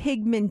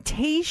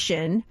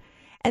depigmentation,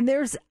 and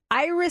there's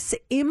iris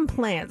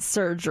implant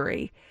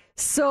surgery.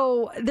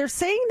 So they're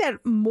saying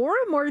that more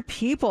and more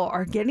people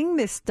are getting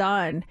this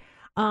done.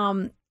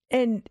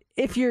 And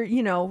if you're,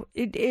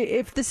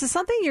 if this is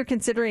something you're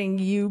considering,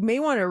 you may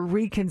want to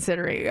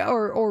reconsider it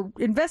or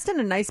invest in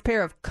a nice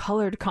pair of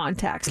colored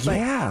contacts.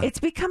 But it's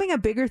becoming a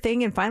bigger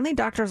thing. And finally,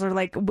 doctors are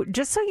like,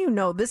 just so you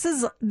know, this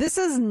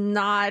is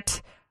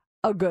not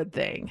a good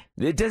thing.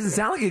 It doesn't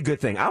sound like a good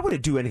thing. I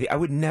wouldn't do anything. I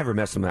would never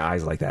mess with my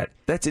eyes like that.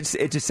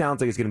 It just sounds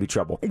like it's going to be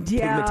trouble.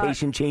 Yeah.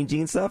 Pigmentation changing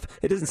and stuff.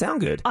 It doesn't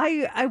sound good.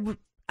 I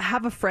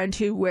have a friend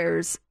who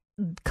wears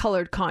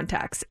colored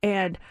contacts,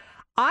 and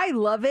I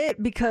love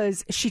it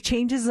because she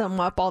changes them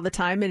up all the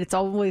time, and it's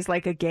always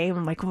like a game.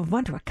 I'm like, well, I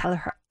wonder what color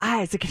her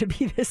eyes are going to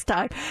be this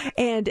time.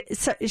 And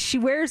so she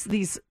wears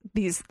these.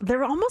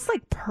 They're almost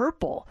like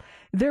purple.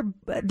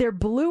 They're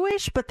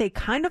bluish, but they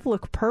kind of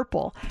look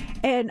purple.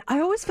 And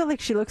I always feel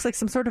like she looks like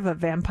some sort of a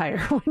vampire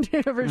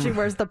whenever she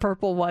wears the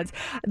purple ones.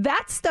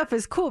 That stuff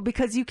is cool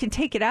because you can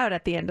take it out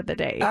at the end of the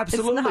day.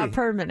 Absolutely. It's not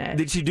permanent.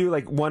 Did she do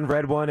like one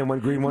red one and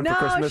one green one for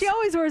Christmas? No, she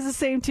always wears the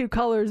same 2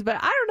 colors, but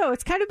I don't know.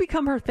 It's kind of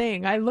become her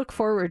thing. I look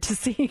forward to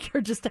seeing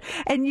her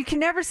and you can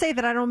never say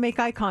that I don't make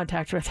eye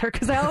contact with her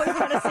because I always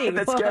want to see.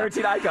 That's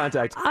guaranteed eye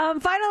contact.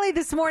 Finally,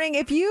 this morning,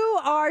 if you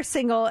are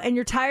single and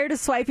you're tired of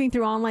swiping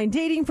through online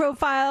dating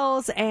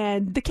profiles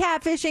and the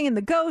catfishing and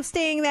the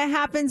ghosting that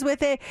happens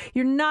with it,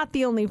 you're not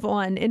the only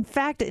one. In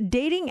fact,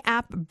 dating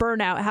app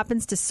burnout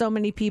happens to so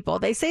many people.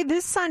 They say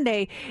this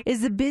Sunday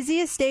is the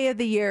busiest day of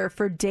the year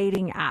for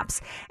dating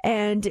apps.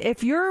 And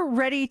if you're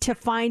ready to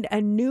find a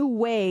new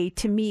way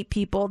to meet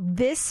people,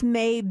 this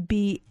may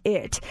be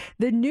it.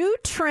 The new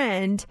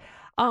trend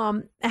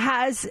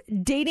has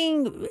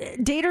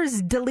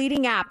daters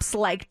deleting apps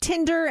like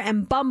Tinder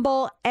and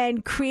Bumble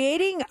and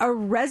creating a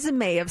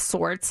resume of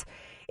sorts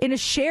in a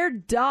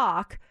shared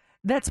doc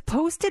that's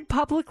posted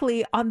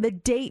publicly on the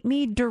Date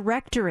Me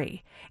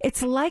directory.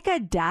 It's like a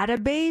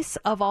database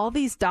of all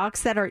these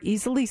docs that are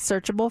easily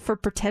searchable for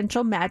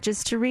potential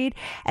matches to read,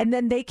 and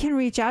then they can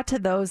reach out to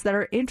those that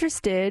are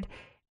interested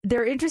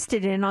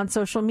in on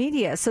social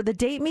media. So the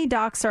Date Me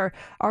docs are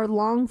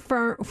long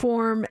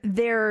form.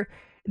 They're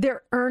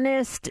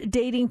earnest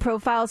dating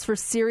profiles for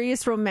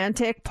serious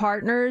romantic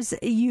partners.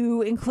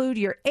 You include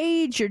your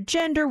age, your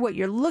gender, what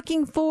you're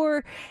looking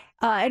for,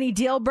 any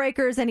deal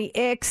breakers, any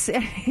icks,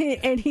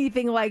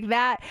 anything like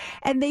that.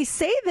 And they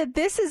say that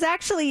this is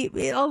actually,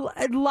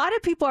 a lot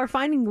of people are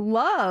finding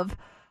love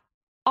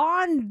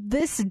on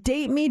this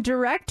Date Me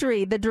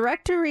directory. The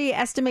directory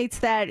estimates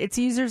that its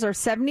users are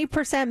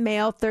 70%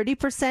 male,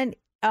 30%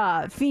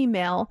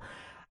 female.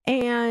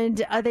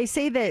 And they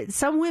say that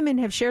some women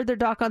have shared their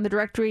doc on the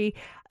directory,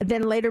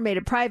 then later made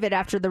it private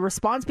after the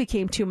response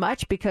became too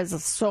much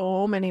because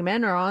so many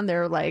men are on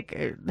there, like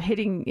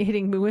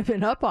hitting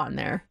women up on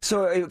there.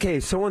 So, okay,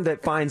 someone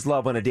that finds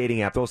love on a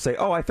dating app, they'll say,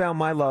 oh, I found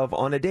my love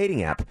on a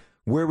dating app.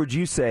 Where would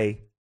you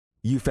say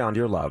you found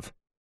your love?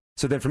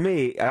 So then for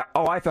me,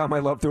 I found my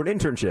love through an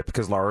internship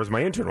because Laura was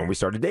my intern when we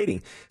started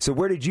dating. So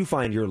where did you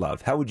find your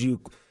love? How would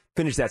you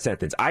finish that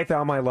sentence? I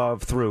found my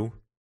love through...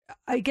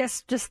 I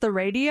guess just the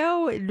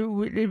radio.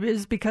 It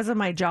was because of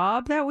my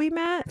job that we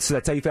met. So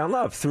that's how you found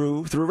love,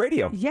 through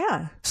radio.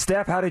 Yeah.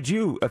 Steph, how did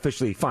you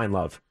officially find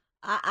love?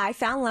 I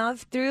found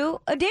love through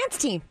a dance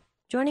team,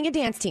 joining a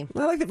dance team.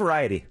 I like the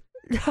variety.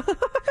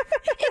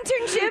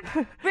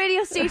 Internship,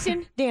 radio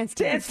station, dance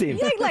team. Dance team.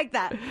 You like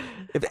that.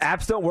 If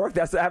apps don't work,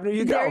 that's the avenue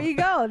you go.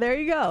 There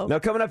you go. Now,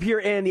 coming up here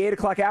in the 8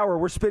 o'clock hour,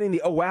 we're spinning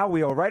the Oh Wow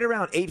Wheel right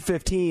around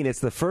 8:15. It's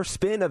the first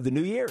spin of the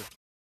new year.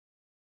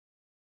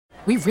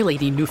 We really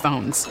need new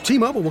phones.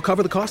 T-Mobile will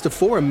cover the cost of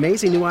 4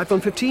 amazing new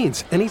iPhone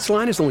 15s, and each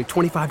line is only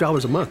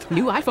 $25 a month.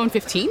 New iPhone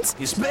 15s?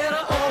 It's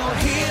better over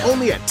here.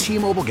 Only at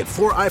T-Mobile, get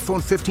 4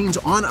 iPhone 15s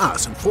on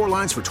us and 4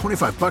 lines for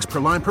 $25 per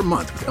line per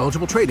month with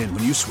eligible trade-in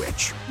when you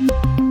switch.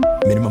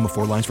 Minimum of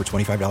 4 lines for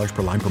 $25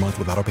 per line per month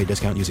with autopay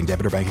discount using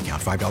debit or bank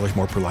account. $5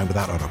 more per line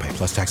without autopay,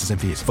 plus taxes and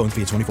fees. Phone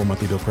fee at 24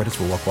 monthly bill credits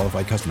for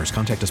well-qualified customers.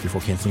 Contact us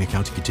before canceling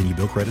account to continue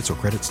bill credits or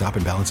credit stop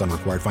and balance on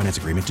required finance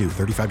agreement due.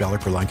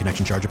 $35 per line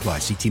connection charge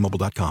applies. See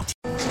T-Mobile.com.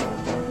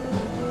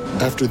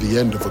 After the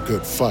end of a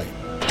good fight,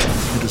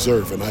 you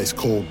deserve an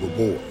ice-cold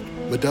reward.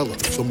 Modelo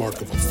is the mark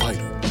of a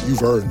fighter.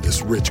 You've earned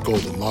this rich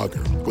golden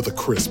lager with a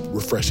crisp,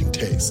 refreshing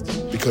taste.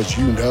 Because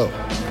you know,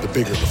 the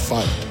bigger the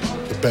fight,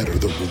 the better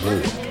the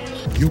reward.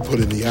 You put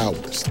in the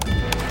hours,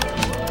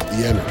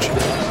 the energy,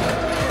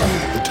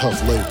 the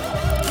tough labor.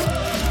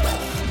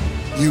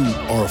 You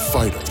are a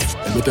fighter,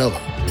 and Modelo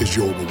is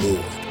your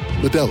reward.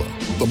 Modelo,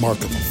 the mark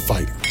of a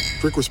fighter.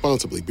 Drink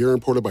responsibly. Beer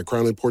imported by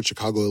Crown Imports,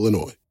 Chicago,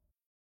 Illinois.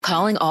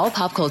 Calling all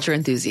pop culture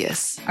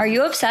enthusiasts. Are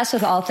you obsessed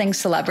with all things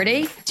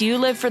celebrity? Do you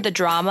live for the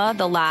drama,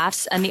 the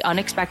laughs, and the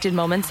unexpected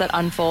moments that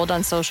unfold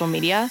on social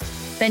media?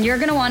 Then you're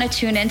going to want to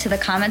tune in to the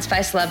Comments by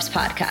Celebs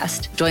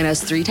podcast. Join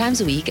us 3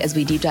 times a week as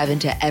we deep dive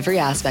into every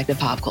aspect of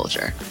pop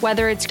culture.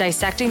 Whether it's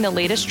dissecting the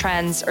latest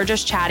trends or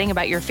just chatting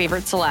about your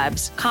favorite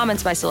celebs,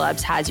 Comments by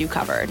Celebs has you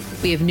covered.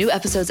 We have new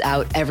episodes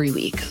out every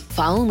week.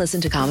 Follow and listen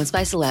to Comments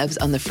by Celebs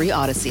on the free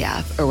Odyssey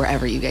app or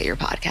wherever you get your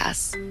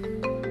podcasts.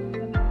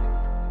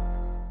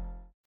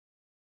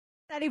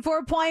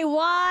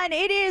 94.1.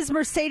 It is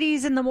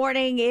Mercedes in the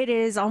morning. It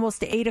is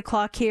almost 8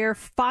 o'clock here.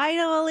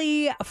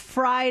 Finally,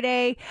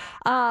 Friday.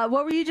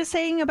 What were you just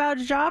saying about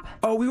a job?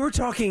 Oh, we were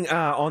talking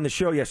on the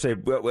show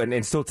yesterday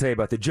and still today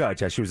about the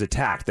judge as she was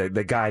attacked.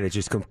 The guy that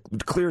just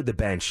cleared the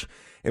bench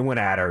and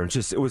went at her. And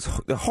it was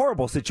a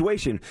horrible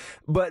situation.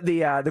 But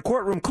the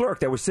courtroom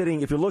clerk that was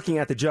sitting, if you're looking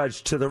at the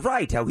judge to the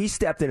right, how he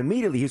stepped in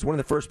immediately. He was one of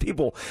the first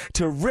people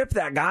to rip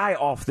that guy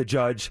off the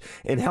judge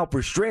and help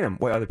restrain him.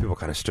 Well, other people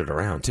kind of stood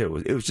around,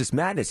 too. It was just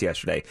madness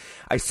yesterday.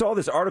 I saw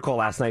this article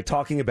last night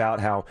talking about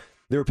how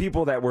there were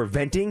people that were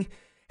venting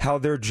how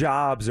their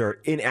jobs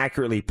are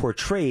inaccurately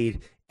portrayed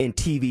in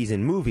TVs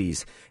and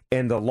movies.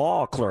 And the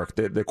law clerk,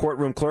 the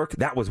courtroom clerk,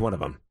 that was one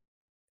of them.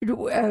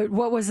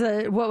 What was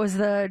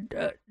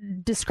the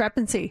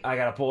discrepancy? I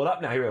gotta pull it up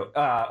now. Here we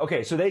go.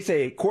 Okay, so they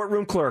say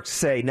courtroom clerks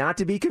say not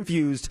to be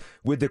confused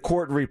with the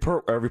court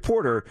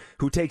reporter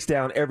who takes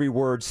down every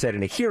word said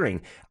in a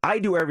hearing. I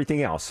do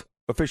everything else.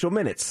 Official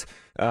minutes,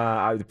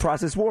 I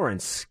process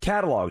warrants,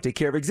 catalog, take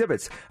care of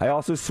exhibits. I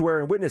also swear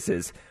in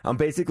witnesses. I'm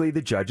basically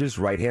the judge's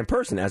right-hand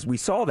person, as we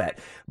saw that.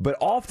 But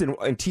often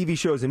in TV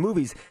shows and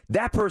movies,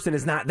 that person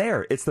is not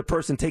there. It's the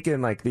person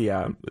taking like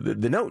the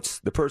notes,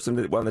 the person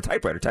on the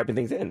typewriter typing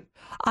things in.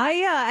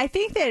 I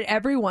think that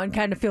everyone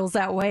kind of feels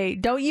that way,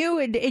 don't you?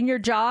 In your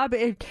job,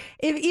 even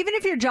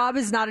if your job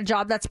is not a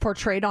job that's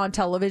portrayed on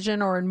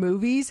television or in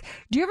movies,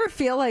 do you ever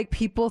feel like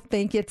people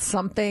think it's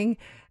something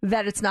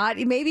that it's not?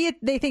 Maybe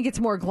they think it's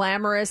more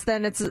glamorous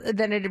than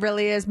it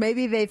really is.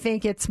 Maybe they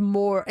think it's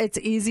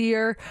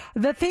easier.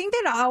 The thing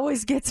that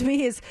always gets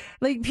me is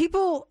like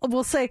people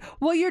will say,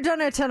 "Well, you're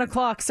done at 10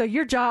 o'clock, so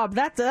your job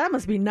that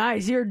must be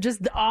nice. You're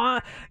just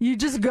you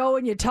just go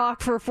and you talk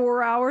for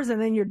 4 hours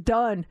and then you're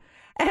done."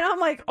 And I'm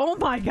like, "Oh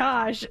my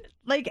gosh!"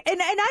 Like, and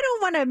I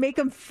don't want to make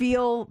them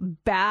feel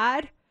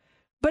bad.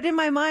 But in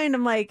my mind,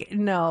 I'm like,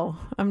 no,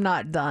 I'm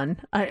not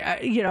done.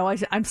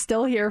 I'm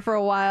still here for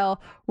a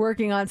while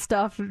working on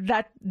stuff.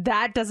 That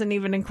doesn't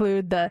even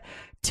include the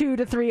 2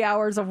 to 3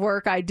 hours of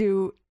work I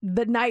do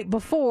the night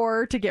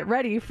before to get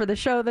ready for the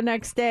show the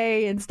next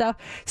day and stuff.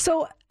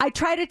 So I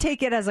try to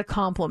take it as a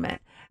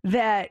compliment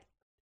that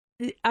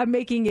I'm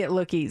making it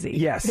look easy.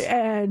 Yes.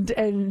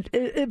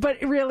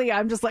 But really,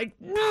 I'm just like,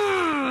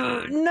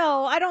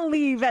 no, I don't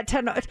leave at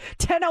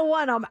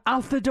 10:01. I'm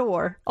out the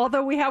door.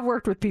 Although we have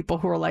worked with people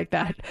who are like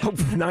that.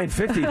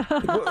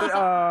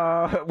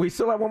 9:50. We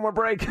still have one more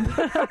break. Wait,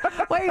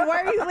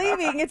 why are you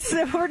leaving?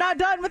 We're not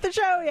done with the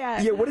show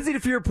yet. Yeah, what is it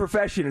for your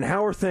profession, and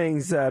how are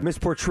things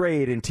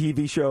misportrayed in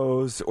TV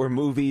shows or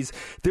movies?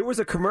 There was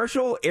a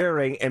commercial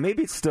airing, and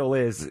maybe it still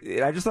is.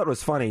 I just thought it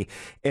was funny.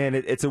 And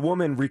it's a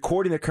woman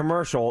recording the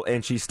commercial,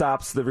 and she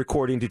stops the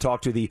recording to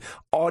talk to the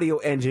audio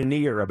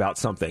engineer about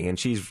something. And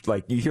she's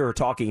like, you hear her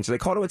talking. And she's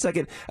like, hold on 1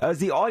 second. Is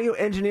the audio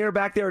engineer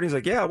back there? And he's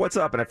like, yeah, what's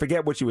up? And I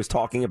forget what she was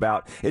talking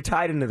about. It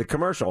tied into the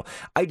commercial.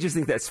 I just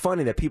think that's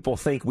funny that people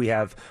think we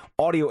have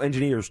audio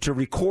engineers to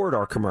record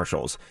our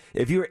commercials.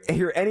 If you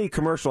hear any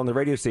commercial on the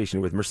radio station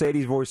with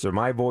Mercedes' voice or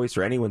my voice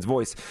or anyone's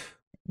voice,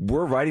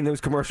 we're writing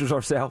those commercials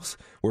ourselves.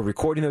 We're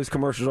recording those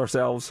commercials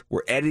ourselves.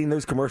 We're editing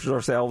those commercials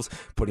ourselves,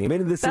 putting them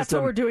into the system. That's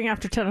what we're doing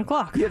after 10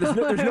 o'clock. Yeah, there's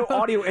no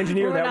audio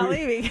engineer. We're not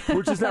leaving.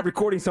 We're just not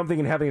recording something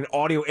and having an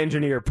audio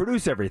engineer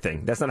produce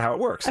everything. That's not how it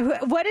works.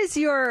 What is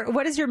your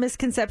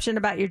misconception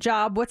about your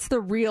job? What's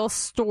the real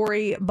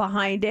story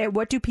behind it?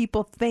 What do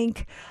people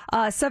think?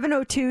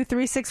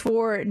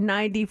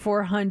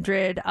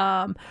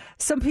 702-364-9400.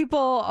 Some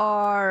people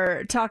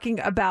are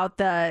talking about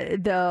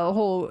the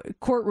whole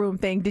courtroom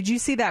thing. Did you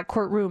see that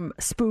courtroom classroom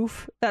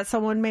spoof that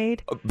someone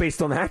made?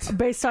 Based on that?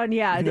 Based on,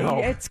 No.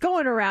 it's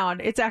going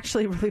around. It's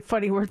actually really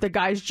funny where the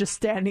guy's just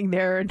standing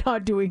there and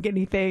not doing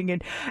anything.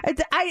 And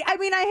I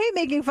mean, I hate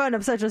making fun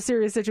of such a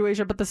serious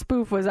situation, but the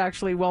spoof was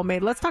actually well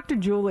made. Let's talk to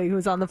Julie,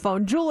 who's on the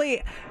phone.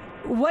 Julie,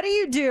 what do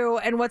you do,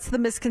 and what's the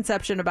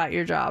misconception about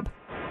your job?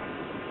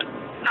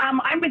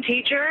 I'm a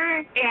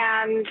teacher,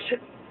 and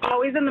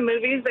always in the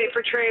movies they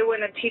portray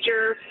when a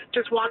teacher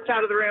just walks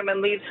out of the room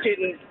and leaves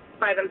students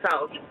by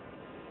themselves.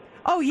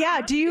 Oh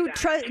yeah, do you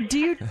trust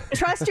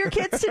your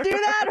kids to do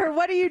that, or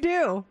what do you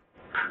do?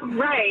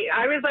 Right.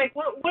 I was like,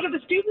 what are the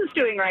students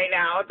doing right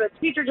now? The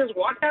teacher just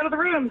walked out of the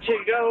room to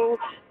go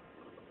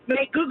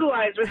make Google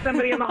eyes with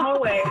somebody in the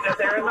hallway that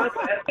they're in love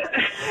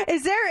with.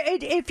 Is there,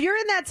 if you're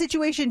in that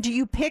situation, do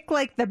you pick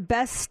like the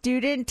best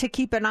student to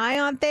keep an eye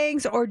on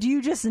things, or do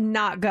you just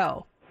not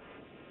go?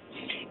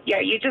 Yeah,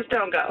 you just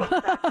don't go.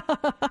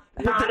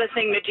 Not a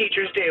thing that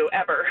teachers do,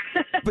 ever.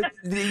 But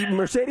the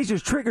Mercedes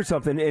just triggered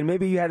something, and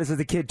maybe you had this as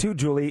a kid too,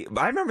 Julie.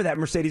 I remember that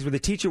Mercedes where the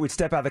teacher would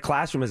step out of the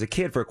classroom as a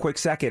kid for a quick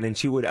second, and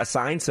she would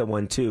assign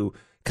someone to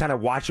kind of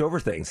watch over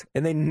things,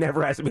 and they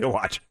never asked me to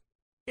watch.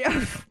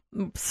 Yeah.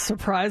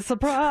 Surprise,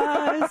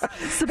 surprise.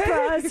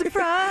 Surprise,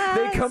 surprise.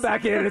 They come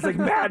back in and it's like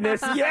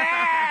madness.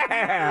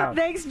 Yeah!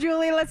 Thanks,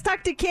 Julie. Let's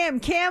talk to Kim.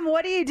 Kim,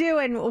 what do you do,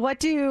 and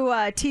what do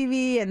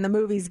TV and the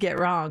movies get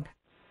wrong?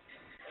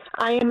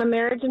 I am a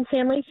marriage and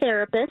family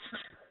therapist.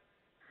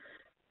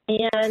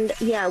 And,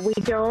 yeah, we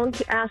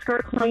don't ask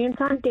our clients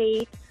on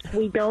dates.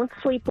 We don't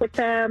sleep with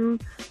them.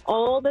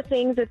 All the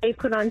things that they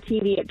put on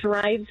TV, it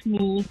drives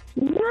me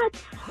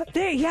nuts.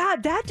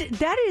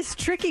 That is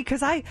tricky,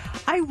 because I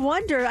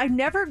wonder, I've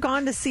never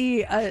gone to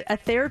see a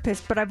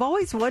therapist, but I've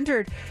always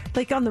wondered,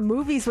 like on the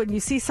movies, when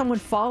you see someone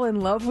fall in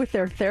love with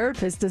their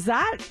therapist, does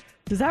that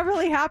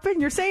really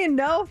happen? You're saying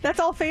no? That's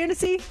all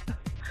fantasy?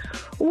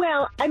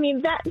 Well, I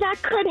mean, that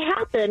could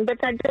happen, but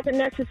that doesn't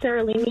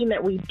necessarily mean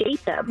that we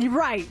date them.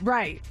 Right.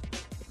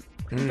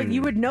 But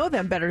you would know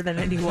them better than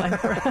anyone.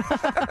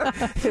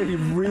 You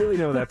really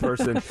know that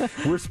person.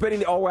 We're spinning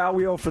the Oh Wow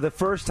Wheel for the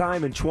first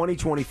time in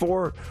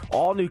 2024.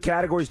 All new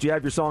categories. Do you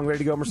have your song ready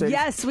to go, Mercedes?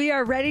 Yes, we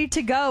are ready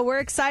to go. We're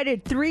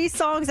excited. 3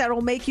 songs that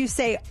will make you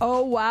say,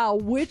 oh, wow.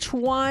 Which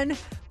one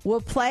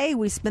will play?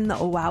 We spin the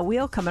Oh Wow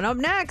Wheel coming up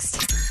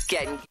next.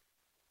 Hey,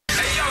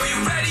 yo,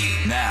 you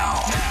ready?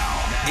 Now,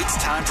 it's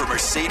time for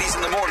Mercedes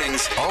in the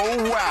Morning's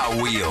Oh Wow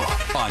Wheel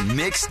on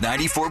Mix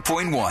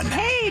 94.1.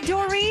 Hey,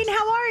 Doreen,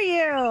 how are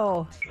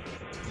you?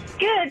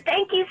 Good.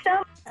 Thank you so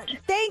much.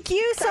 Thank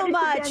you so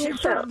much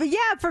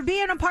for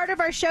being a part of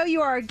our show.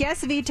 You are our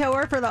guest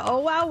vetoer for the Oh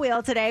Wow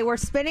Wheel today. We're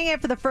spinning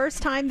it for the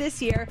first time this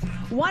year.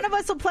 One of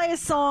us will play a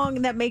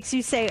song that makes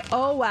you say,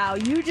 oh wow.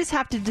 You just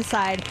have to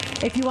decide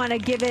if you want to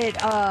give it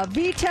a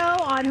veto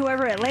on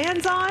whoever it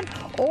lands on,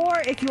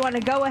 or if you want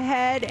to go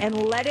ahead and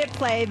let it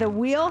play. The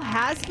wheel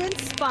has been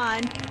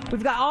spun.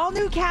 We've got all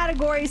new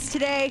categories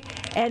today,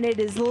 and it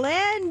is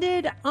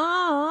landed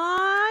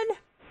on...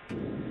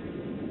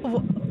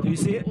 Do you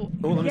see it?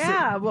 Oh, let me see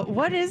it.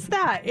 What is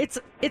that?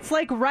 It's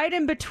like right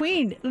in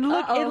between.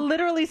 Look, it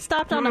literally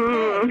stopped on a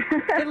peg.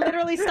 It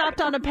literally stopped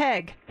on a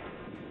peg.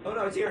 Oh,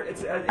 no, it's here.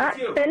 It's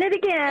you. Spin it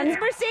again. It's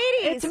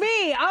Mercedes. It's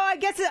me. Oh, I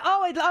guess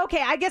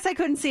okay. I guess I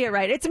couldn't see it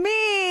right. It's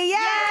me.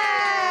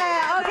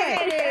 Yeah.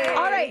 Okay.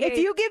 All right. If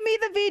you give me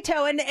the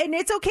veto, and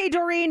it's okay,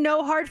 Doreen,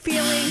 no hard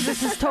feelings.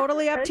 This is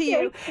totally up to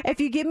you. If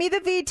you give me the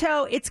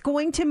veto, it's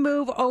going to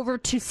move over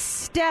to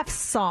Steph's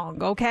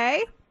song,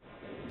 okay?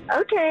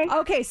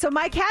 Okay, so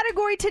my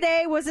category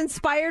today was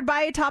inspired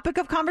by a topic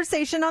of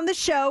conversation on the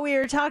show. We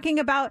were talking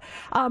about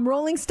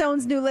Rolling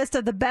Stone's new list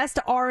of the best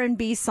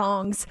R&B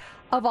songs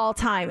of all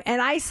time. And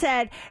I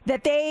said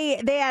that they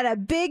had a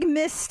big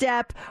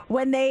misstep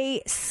when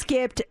they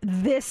skipped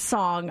this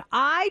song.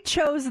 I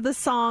chose the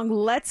song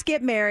Let's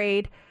Get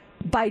Married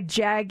by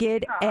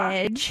Jagged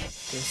Edge.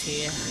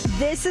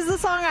 This is the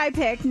song I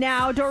picked.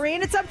 Now,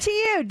 Doreen, it's up to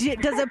you.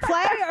 Does it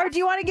play, or do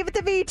you want to give it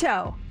the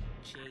veto?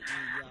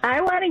 I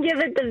want to give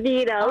it the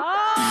veto.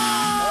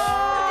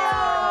 Oh,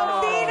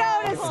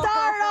 veto to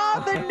start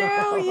off the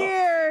new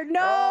year.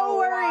 No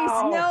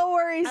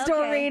worries,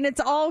 Doreen. It's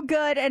all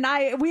good, and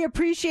we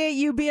appreciate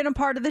you being a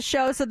part of the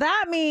show. So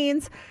that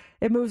means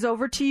it moves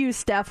over to you,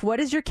 Steph. What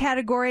is your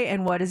category,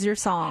 and what is your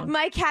song?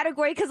 My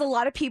category, because a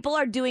lot of people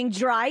are doing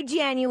dry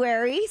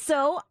January,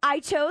 so I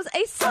chose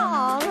a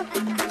song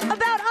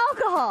about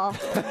alcohol.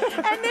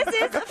 And this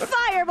is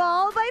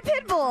Fireball by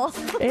Pitbull.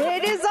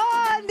 It is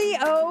on the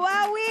Oh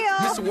Wow Wheel.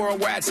 This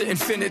worldwide to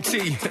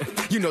infinity.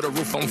 You know the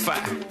roof on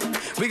fire.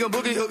 We go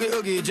boogie, oogie,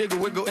 oogie, jiggle,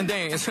 wiggle, and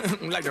dance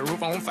like the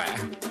roof on fire.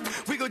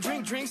 We go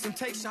drink drinks and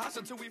take shots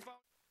until we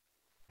fall.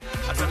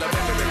 I tell her,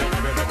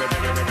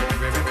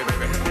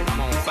 I'm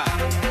on fire.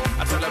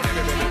 I tell her,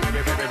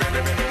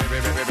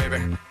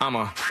 I'm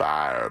a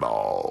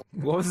fireball.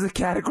 What was the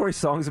category?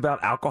 Songs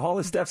about alcohol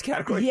is Steph's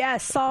category?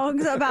 Yes,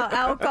 songs about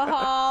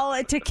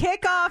alcohol. To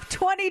kick off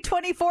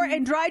 2024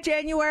 and dry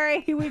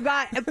January, we've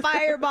got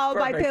Fireball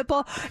by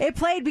Pitbull. It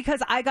played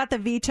because I got the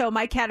veto.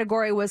 My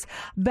category was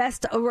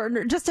best,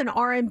 or just an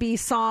R&B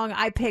song.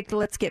 I picked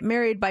Let's Get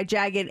Married by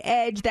Jagged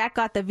Edge. That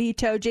got the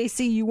veto.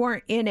 JC, you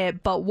weren't in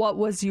it, but what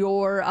was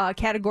your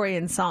category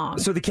and song?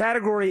 So the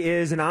category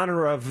is in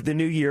honor of the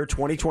new year,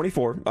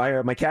 2024.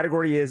 My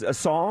category is a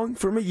song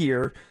from a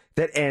year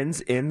that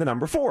ends in the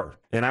number 4.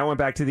 And I went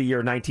back to the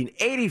year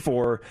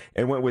 1984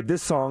 and went with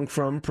this song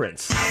from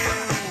Prince.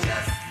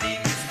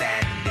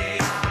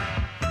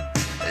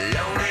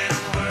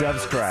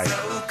 Doves Cry.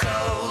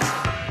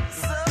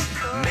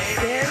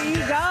 There you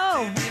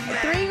go.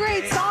 3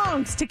 great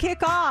songs to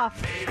kick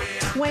off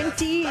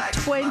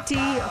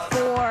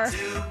 2024.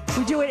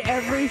 We do it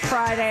every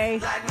Friday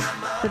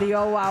for the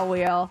Oh Wow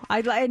Wheel.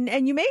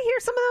 And you may hear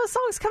some of those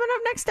songs coming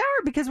up next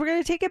hour because we're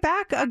going to take it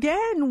back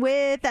again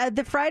with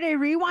the Friday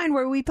Rewind,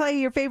 where we play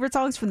your favorite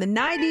songs from the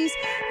 90s,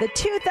 the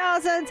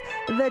 2000s,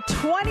 the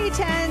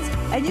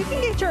 2010s. And you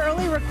can get your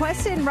early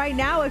requests in right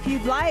now if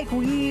you'd like.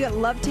 We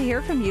love to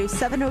hear from you.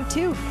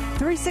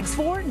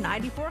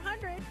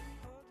 702-364-9400.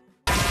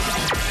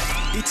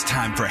 It's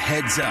time for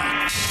Heads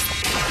Up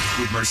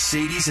with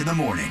Mercedes in the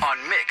Morning on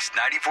Mix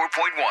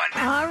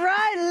 94.1. All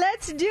right,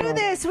 let's do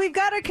this. We've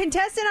got a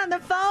contestant on the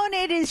phone.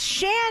 It is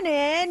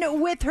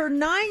Shannon with her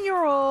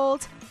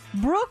 9-year-old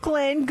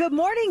Brooklyn. Good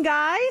morning,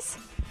 guys.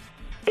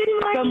 Good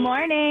morning. Good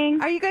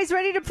morning. Are you guys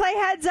ready to play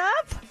Heads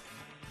Up?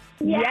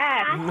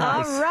 Yes. Nice.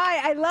 All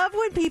right. I love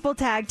when people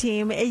tag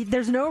team.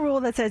 There's no rule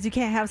that says you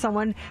can't have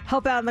someone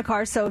help out in the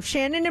car. So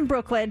Shannon and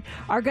Brooklyn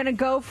are going to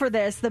go for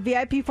this. The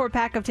VIP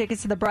 4-pack of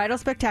tickets to the Bridal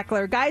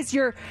Spectacular. Guys,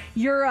 your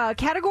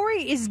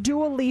category is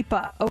Dua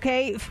Lipa,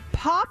 okay?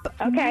 Pop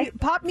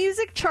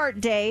Music Chart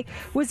Day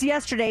was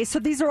yesterday. So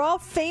these are all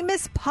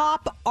famous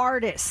pop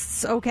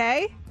artists,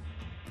 okay?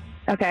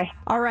 Okay.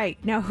 All right.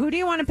 Now, who do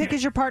you want to pick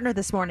as your partner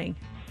this morning?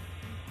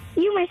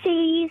 You,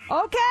 Mercedes.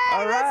 Okay,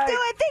 all right. Let's do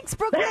it. Thanks,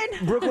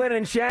 Brooklyn. Brooklyn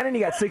and Shannon, you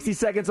got 60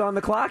 seconds on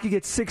the clock. You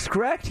get 6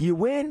 correct. You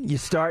win. You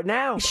start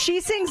now. She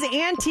sings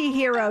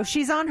Anti-Hero.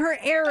 She's on her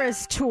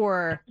Eras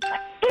tour.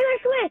 Taylor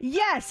Swift.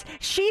 Yes.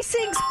 She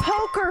sings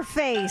Poker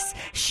Face.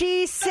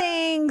 She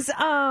sings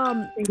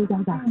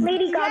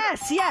Lady Gaga.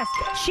 Yes.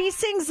 She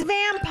sings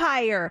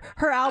Vampire.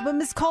 Her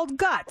album is called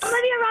Guts.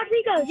 Olivia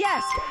Rodrigo.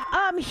 Yes.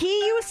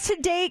 He used to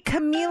date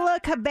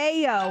Camila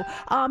Cabello.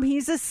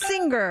 He's a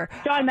singer.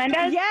 Shawn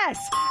Mendes. Yes.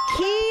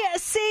 He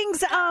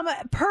sings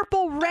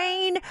Purple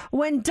Rain,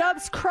 When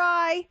Doves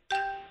Cry.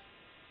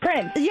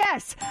 Prince.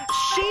 Yes.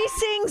 She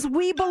sings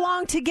We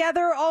Belong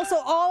Together. Also,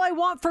 All I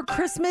Want for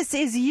Christmas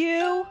Is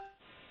You.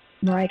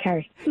 Mariah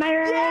Carey. Yes,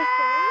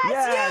 you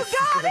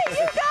got it,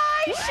 you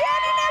guys.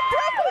 Shannon and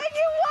Brooklyn,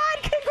 you won.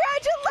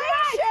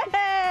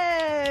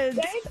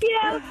 Congratulations. Thank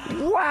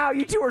you. Wow,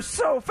 you two are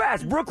so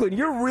fast. Brooklyn,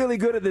 you're really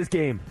good at this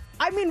game.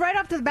 I mean, right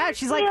off the bat,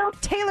 she's like,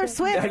 Taylor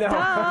Swift. I know.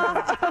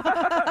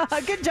 Duh.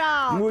 Good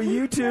job. Well,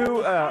 you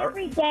two...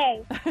 every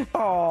day.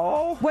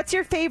 Oh. What's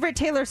your favorite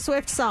Taylor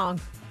Swift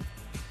song?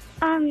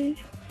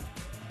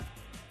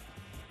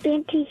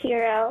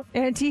 Anti-Hero.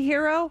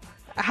 Anti-Hero?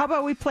 How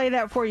about we play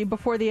that for you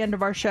before the end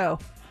of our show?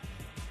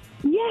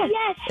 Yes.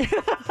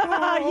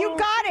 You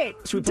got it.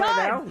 Should we play it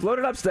now? Load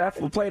it up, Steph.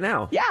 We'll play it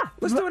now. Yeah.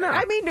 Let's do it now.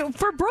 I mean,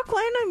 for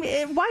Brooklyn,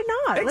 why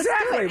not?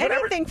 Exactly. Let's do it.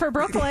 Anything for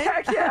Brooklyn.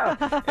 Heck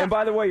yeah. And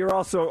by the way, you're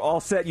also all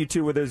set, you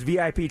two, with those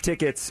VIP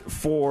tickets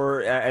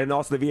for, and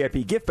also the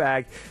VIP gift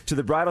bag to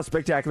the Bridal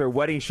Spectacular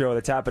wedding show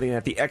that's happening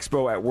at the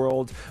Expo at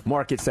World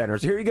Market Center.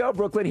 So here you go,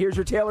 Brooklyn. Here's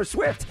your Taylor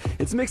Swift.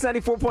 It's Mix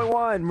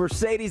 94.1,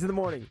 Mercedes in the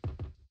Morning.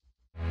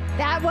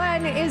 That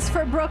one is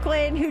for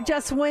Brooklyn, who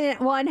just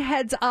won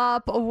Heads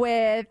Up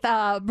with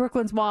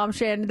Brooklyn's mom,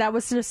 Shannon. That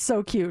was just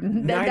so cute.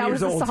 9 that years was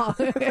the old. song.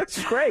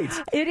 That's great.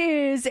 It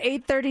is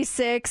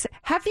 8:36.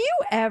 Have you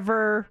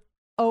ever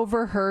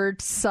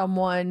overheard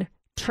someone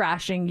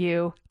trashing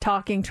you,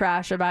 talking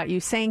trash about you,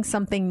 saying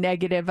something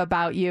negative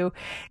about you?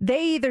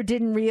 They either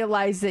didn't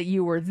realize that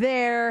you were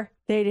there,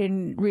 they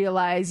didn't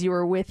realize you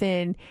were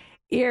within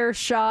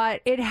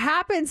earshot. It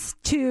happens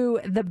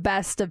to the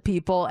best of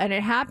people, and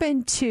it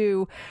happened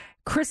to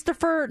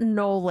Christopher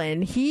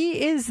Nolan.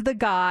 He is the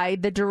guy,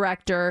 the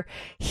director.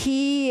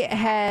 He's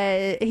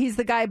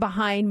the guy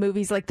behind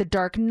movies like the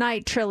Dark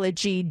Knight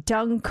trilogy,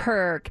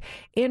 Dunkirk,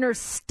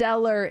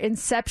 Interstellar,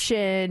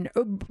 Inception,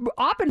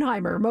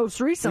 Oppenheimer most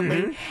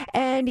recently. Mm-hmm.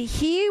 And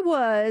he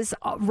was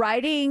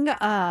riding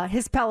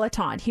his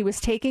Peloton. He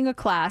was taking a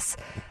class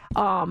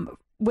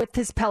with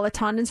his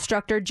Peloton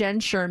instructor, Jen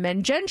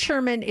Sherman. Jen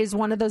Sherman is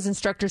one of those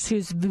instructors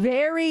who's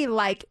very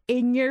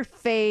in your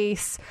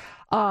face.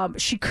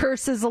 She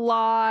curses a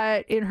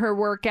lot in her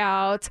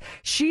workouts.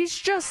 She's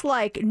just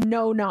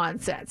no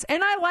nonsense.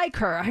 And I like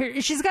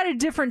her. She's got a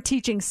different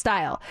teaching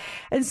style.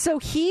 And so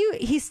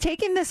he's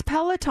taking this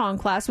Peloton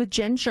class with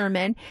Jen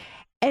Sherman,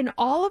 and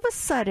all of a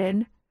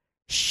sudden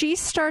she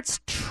starts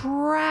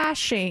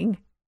trashing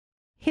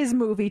his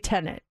movie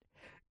Tenet.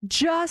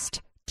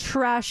 Just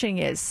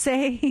trashing it,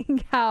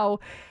 saying how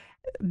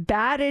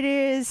bad it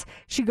is.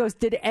 She goes,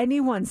 did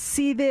anyone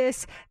see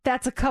this?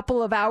 That's a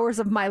couple of hours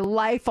of my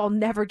life I'll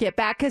never get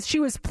back. Because she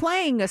was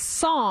playing a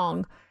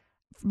song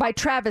by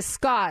Travis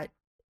Scott,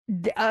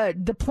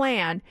 The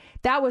Plan,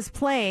 that was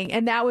playing,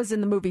 and that was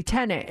in the movie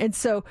Tenet. And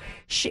so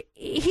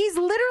he's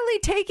literally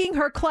taking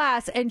her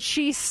class, and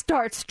she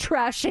starts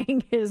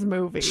trashing his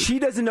movie. She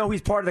doesn't know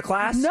he's part of the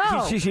class?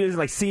 No. She doesn't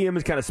like see him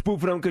as kind of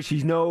spoofing him because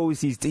she knows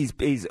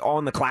he's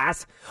on the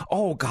class?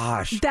 Oh,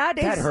 gosh. That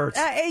hurts.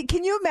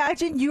 Can you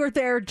imagine you're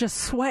there just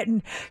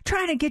sweating,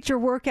 trying to get your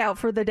workout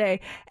for the day,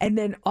 and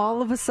then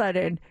all of a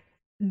sudden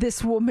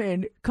this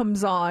woman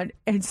comes on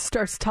and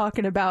starts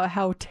talking about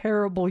how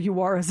terrible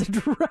you are as a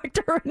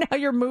director and how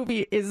your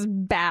movie is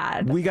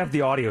bad. We got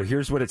the audio.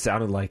 Here's what it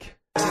sounded like.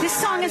 This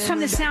song is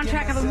from the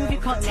soundtrack of a movie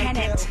called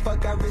Tenet.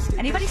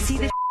 Anybody see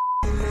this?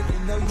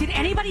 Did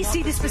anybody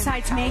see this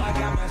besides me?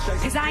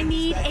 Because I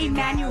need a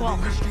manual.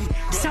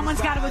 Someone's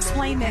got to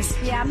explain this.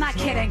 Yeah, I'm not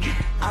kidding.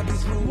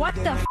 What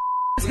the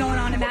is going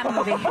on in that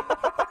movie?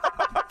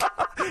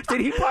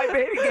 Did he pipe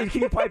in?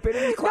 Can you pipe in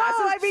his classes?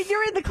 No, I mean,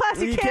 you're in the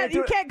class. You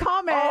can't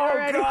comment or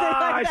anything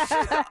like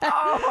that.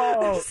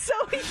 Oh. So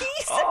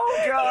he's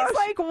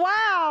like,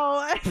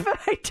 wow,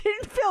 I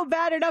didn't feel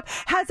bad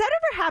enough. Has that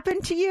ever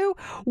happened to you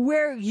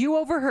where you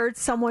overheard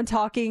someone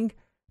talking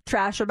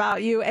trash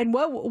about you, and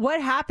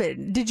what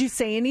happened? Did you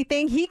say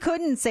anything? He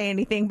couldn't say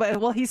anything,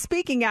 but well, he's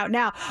speaking out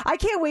now. I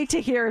can't wait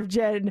to hear if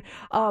Jen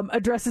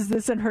addresses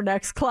this in her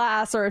next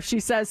class, or if she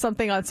says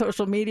something on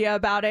social media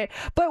about it.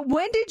 But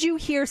when did you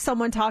hear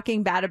someone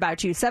talking bad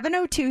about you?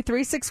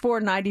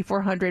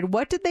 702-364-9400.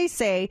 What did they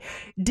say?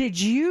 Did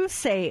you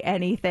say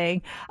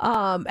anything?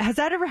 Has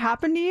that ever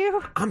happened to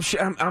you?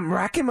 I'm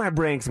racking my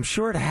brains. I'm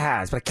sure it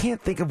has, but I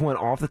can't think of one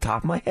off the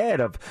top of my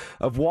head of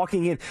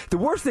walking in. The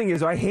worst thing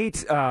is I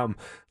hate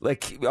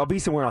like, I'll be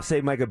somewhere and I'll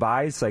say my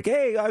goodbyes, like,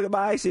 hey,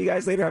 goodbye, see you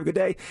guys later, have a good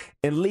day,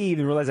 and leave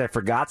and realize I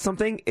forgot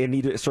something and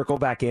need to circle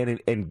back in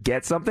and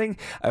get something.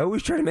 I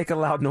always try to make a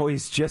loud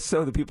noise just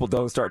so that people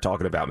don't start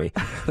talking about me.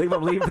 Like, if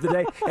I'm leaving for the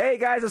day, hey,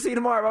 guys, I'll see you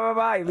tomorrow,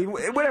 bye.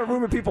 Whatever,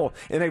 room of people.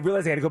 And I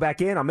realize I got to go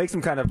back in, I'll make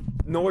some kind of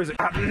noise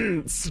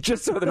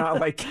just so they're not,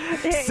 like,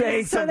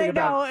 saying so something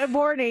about know,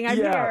 warning, I'm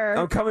here.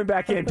 I'm coming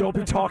back in. Don't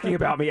be talking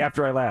about me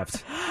after I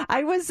left.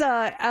 I was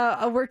I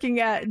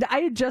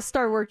had just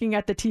started working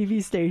at the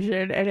TV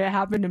station, and it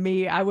happened to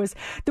me.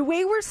 The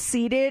way we're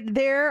seated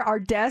there, our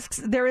desks,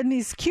 they're in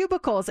these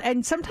cubicles,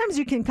 and sometimes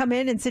you can come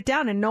in and sit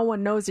down and no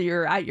one knows that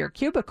you're at your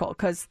cubicle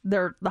because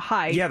they're the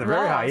high. Yeah, they're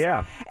very high,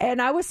 yeah.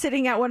 And I was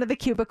sitting at one of the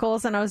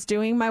cubicles and I was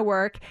doing my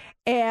work,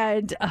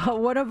 and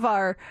one of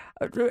our,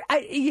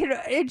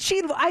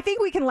 I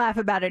think we can laugh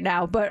about it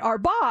now, but our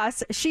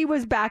boss, she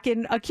was back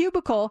in a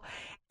cubicle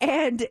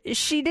and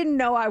she didn't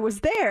know I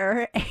was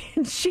there,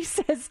 and she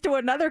says to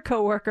another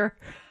coworker,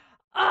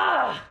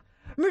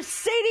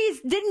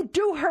 Mercedes didn't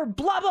do her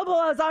blah, blah,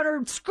 blahs on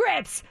her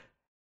scripts.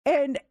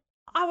 And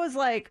I was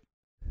like,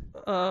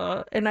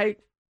 and I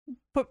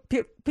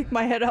pick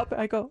my head up. And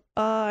I go,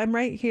 I'm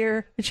right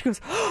here. And she goes,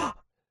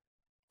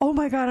 oh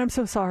my God, I'm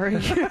so sorry.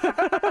 And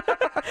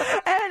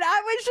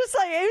I was just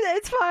like,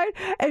 it's fine.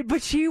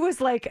 But she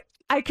was like,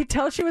 I could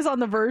tell she was on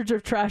the verge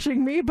of trashing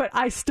me, but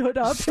I stood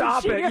up.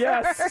 Stop it,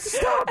 yes.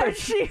 Stop it. And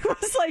she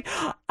was like,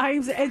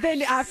 and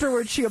then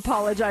afterwards she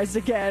apologized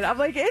again. I'm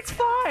like, it's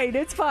fine.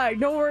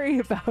 Don't worry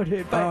about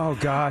it. But, oh,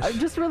 gosh.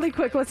 Just really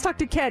quick, let's talk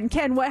to Ken.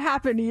 Ken, what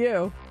happened to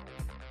you?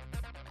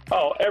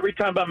 Oh, every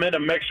time I'm in a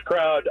mixed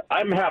crowd,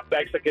 I'm half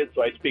Mexican,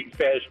 so I speak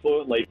Spanish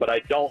fluently, but I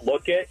don't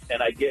look it,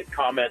 and I get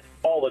comments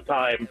all the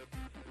time,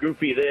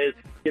 goofy this,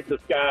 get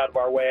this guy out of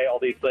our way, all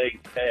these things,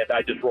 and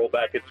I just roll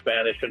back in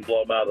Spanish and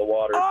blow them out of the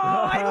water. Oh,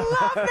 I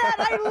love that.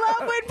 I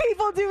love when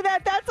people do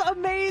that. That's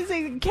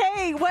amazing.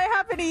 Kay, what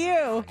happened to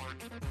you?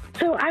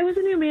 So I was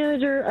a new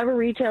manager of a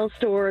retail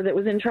store that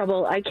was in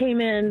trouble. I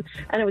came in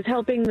and I was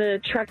helping the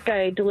truck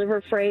guy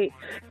deliver freight,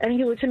 and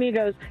he looked at me and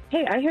goes,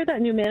 hey, I hear that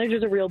new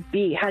manager's a real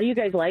B. How do you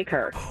guys like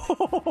her?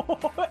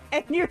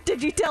 And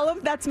did you tell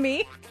him that's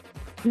me?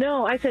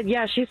 No, I said,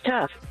 yeah, she's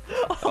tough.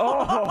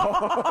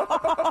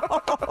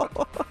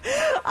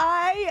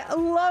 I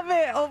love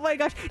it. Oh my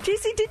gosh,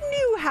 JC, didn't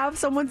you have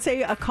someone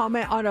say a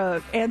comment on a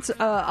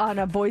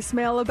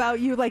voicemail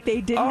about you, like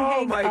they didn't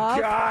hang up? Oh my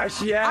gosh,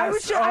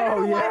 yes. I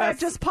don't know why that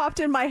just popped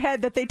in my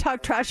head, that they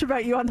talked trash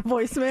about you on the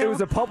voicemail. It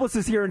was a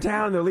publicist here in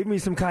town. They're leaving me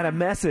some kind of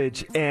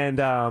message, and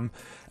I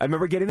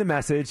remember getting the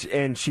message,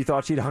 and she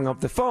thought she'd hung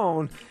up the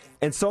phone.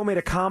 And Sol made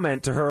a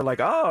comment to her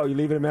like, oh, you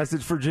leaving a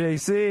message for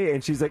JC?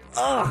 And she's like,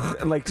 ugh,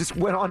 and like just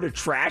went on to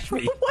trash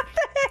me. What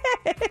the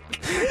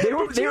heck?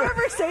 Did you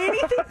ever say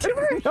anything to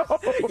her? No.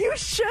 You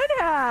should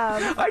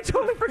have. I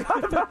totally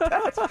forgot about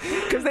that.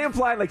 Because they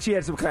implied like she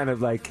had some kind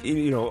of like,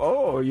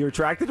 oh, you're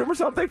attracted to him or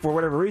something for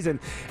whatever reason.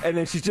 And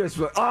then she's just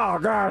like, oh,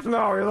 gosh,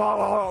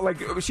 no. Like,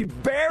 she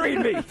buried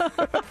me.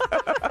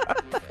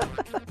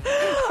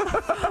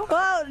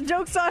 Well,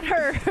 joke's on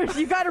her.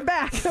 You got her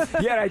back.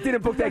 Yeah, I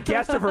didn't book that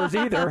guest of hers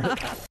either.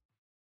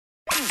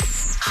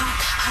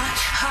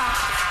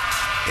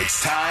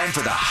 It's time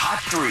for the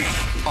Hot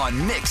 3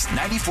 on Mix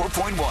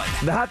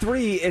 94.1. The Hot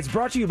 3 is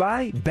brought to you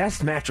by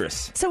Best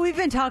Mattress. So we've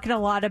been talking a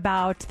lot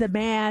about the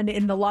man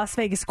in the Las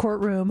Vegas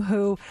courtroom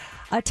who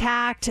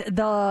attacked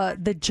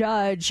the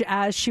judge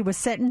as she was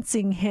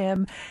sentencing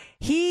him.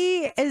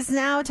 He is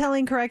now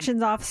telling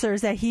corrections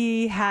officers that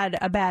he had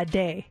a bad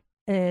day.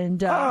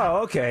 And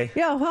oh, okay.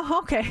 Yeah, well,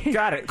 okay.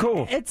 Got it.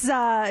 Cool. It's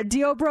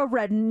Diobro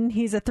Redden.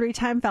 He's a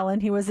 3-time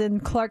felon. He was in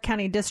Clark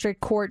County District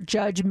Court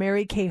Judge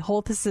Mary Kay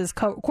Holtis's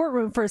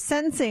courtroom for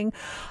sentencing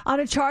on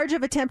a charge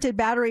of attempted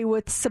battery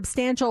with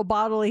substantial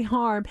bodily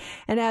harm.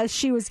 And as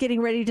she was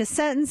getting ready to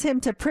sentence him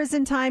to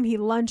prison time, he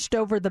lunged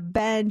over the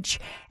bench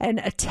and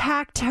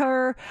attacked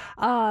her.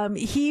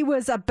 She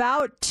was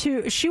about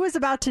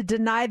to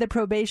deny the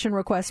probation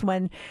request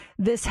when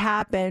this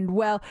happened.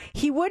 Well,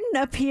 he wouldn't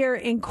appear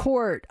in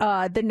court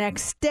the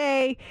next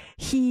day.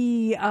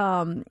 He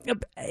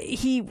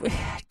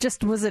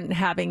just wasn't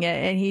having it,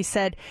 and he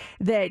said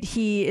that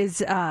he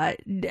is. A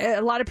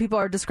lot of people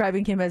are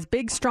describing him as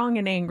big, strong,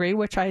 and angry,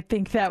 which I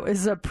think that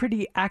was a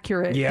pretty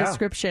accurate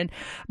description.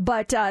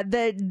 But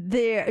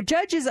the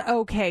judge is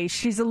okay.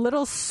 She's a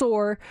little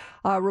sore.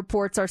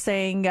 Reports are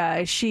saying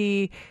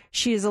she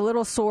is a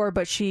little sore,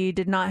 but she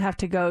did not have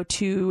to go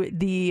to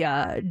the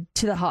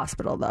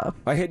hospital though.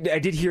 I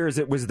did hear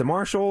it was the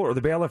marshal or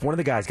the bailiff. One of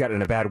the guys got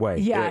in a bad way.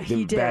 Yeah,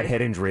 he did. Bad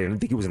head injury, and I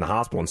think he was in the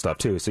hospital and stuff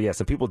too. So yeah,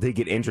 some people did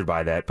get injured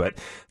by that. But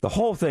the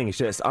whole thing is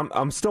just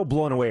I'm still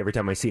blown away every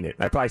time I've seen it.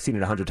 I've probably seen it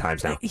 100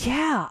 times now.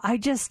 Yeah, I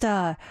just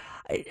I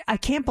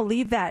can't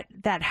believe that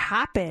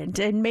happened,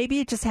 and maybe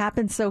it just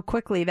happened so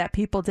quickly that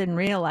people didn't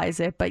realize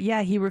it. But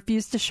yeah, he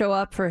refused to show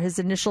up for his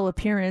initial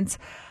appearance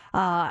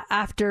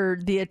after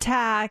the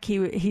attack.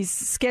 He's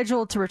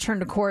scheduled to return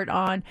to court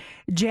on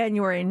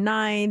January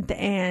 9th,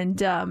 and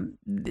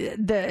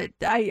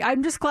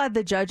I'm just glad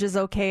the judge is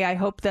okay. I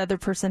hope the other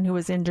person who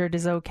was injured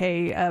is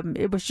okay.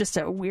 It was just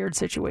a weird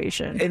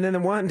situation. And then the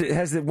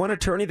one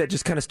attorney that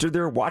just kind of stood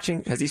there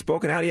watching, has he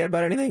spoken out yet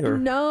about anything? Or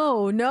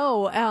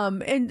No.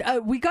 And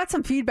we got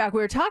some feedback.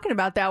 We were talking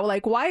about that.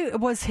 Like, why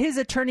was his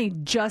attorney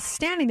just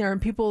standing there?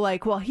 And people were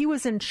like, well, he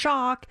was in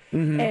shock,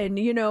 and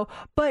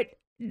but.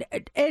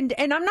 And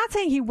I'm not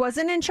saying he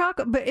wasn't in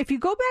shock, but if you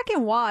go back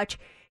and watch,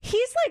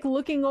 he's like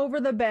looking over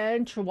the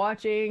bench,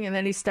 watching, and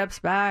then he steps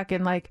back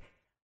and like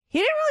he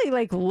didn't really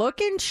like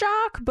look in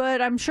shock,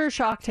 but I'm sure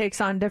shock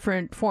takes on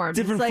different forms.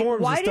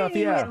 Why didn't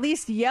you at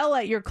least yell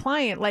at your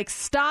client, like,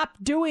 stop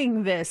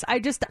doing this? I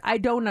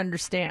don't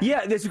understand.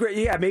 Yeah, that's great.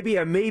 Yeah,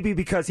 maybe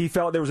because he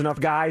felt there was enough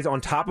guys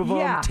on top of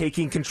him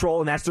taking control,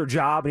 and that's their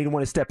job, and he didn't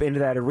want to step into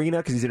that arena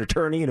because he's an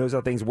attorney and knows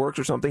how things work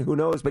or something. Who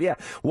knows? But yeah,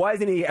 why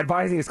isn't he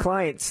advising his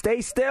client,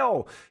 stay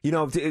still,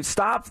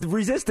 stop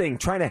resisting,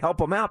 trying to help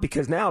him out,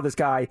 because now this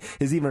guy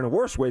is even in a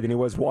worse way than he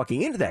was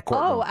walking into that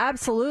courtroom. Oh,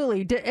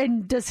 absolutely.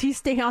 And does he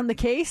stay on the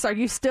case? Are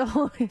you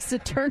still his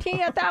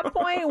attorney at that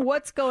point?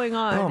 What's going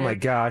on? Oh my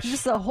gosh.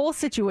 Just the whole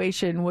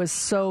situation was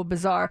so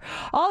bizarre.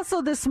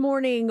 Also this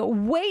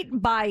morning,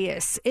 weight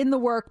bias in the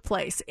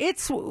workplace.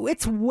 It's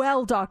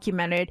well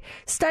documented.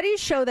 Studies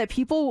show that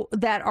people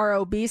that are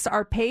obese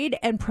are paid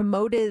and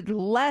promoted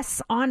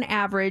less on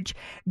average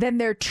than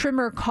their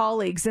trimmer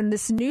colleagues. And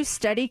this new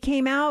study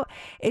came out.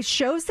 It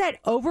shows that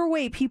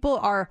overweight people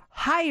are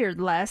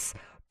hired less,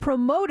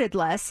 promoted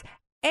less,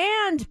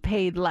 and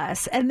paid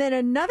less. And then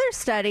another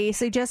study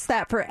suggests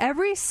that for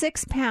every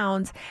 6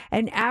 pounds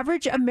an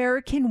average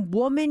American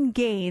woman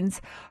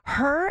gains,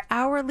 her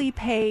hourly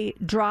pay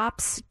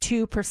drops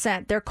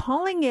 2%. They're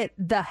calling it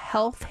the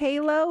health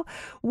halo,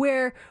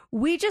 where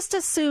we just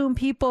assume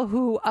people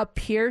who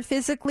appear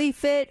physically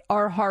fit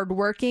are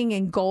hardworking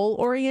and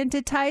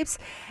goal-oriented types,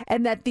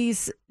 and that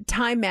these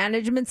time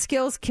management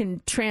skills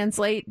can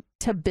translate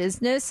to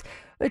business.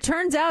 It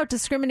turns out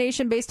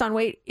discrimination based on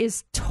weight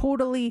is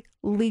totally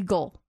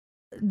legal.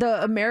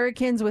 The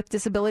Americans with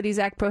Disabilities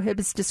Act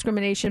prohibits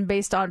discrimination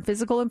based on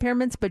physical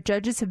impairments, but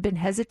judges have been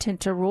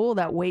hesitant to rule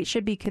that weight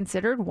should be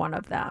considered one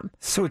of them.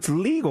 So it's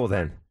legal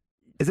then?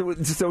 Is that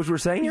what you were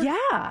saying here?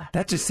 Yeah.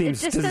 That just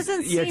seems... It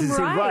doesn't seem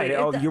right.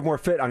 Oh, you're more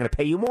fit, I'm going to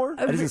pay you more?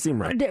 That doesn't seem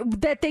right.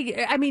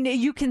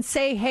 You can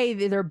say, hey,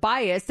 they're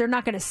biased. They're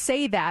not going to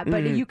say that,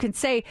 but you can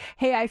say,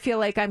 hey, I feel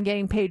like I'm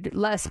getting paid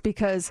less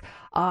because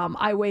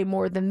I weigh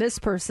more than this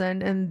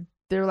person, and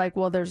they're like,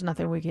 well, there's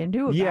nothing we can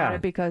do about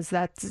it because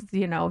that's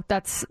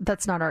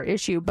not our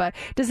issue. But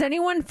does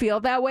anyone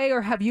feel that way?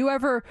 Or have you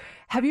ever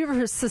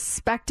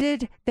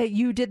suspected that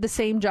you did the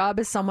same job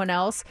as someone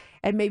else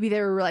and maybe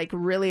they were like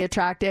really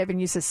attractive and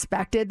you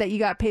suspected that you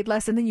got paid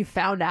less and then you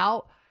found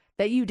out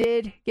that you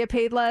did get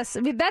paid less?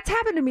 I mean, that's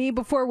happened to me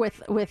before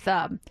with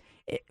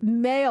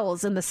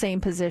males in the same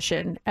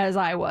position as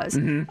I was,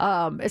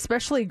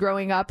 especially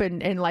growing up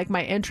in like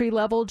my entry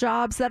level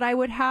jobs that I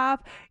would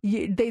have.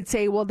 They'd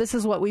say, well, this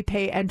is what we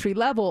pay entry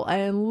level.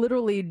 And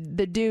literally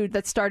the dude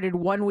that started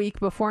 1 week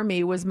before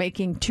me was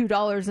making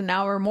 $2 an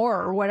hour more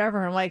or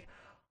whatever. I'm like,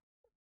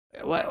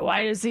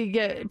 why does he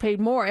get paid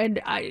more? And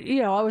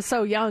I was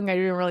so young, I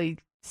didn't really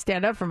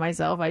stand up for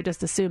myself. I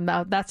just assumed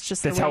that's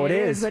just the way how it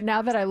is. But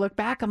now that I look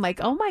back, I'm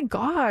like, oh my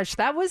gosh,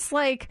 that was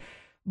like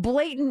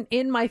blatant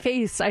in my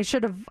face. I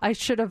should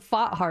have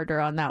fought harder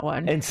on that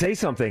one. And say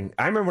something.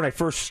 I remember when I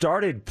first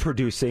started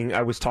producing,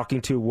 I was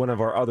talking to one of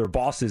our other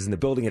bosses in the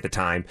building at the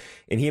time,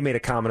 and he made a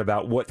comment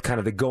about what kind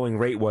of the going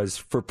rate was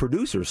for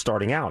producers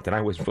starting out. And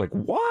I was like,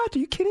 what? Are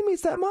you kidding me?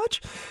 It's that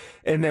much?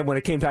 And then when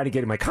it came time to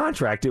getting my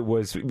contract, it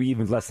was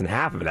even less than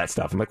half of that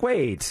stuff. I'm like,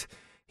 wait.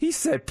 He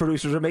said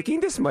producers are making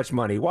this much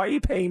money. Why are you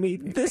paying me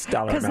this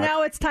dollar amount? Because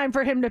now it's time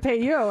for him to pay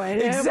you.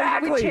 And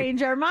exactly. We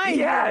change our mind.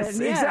 Yes,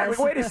 then. exactly.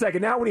 Yes. Wait a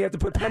second. Now when you have to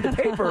put pen to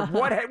paper,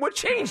 what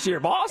changed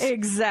here, boss?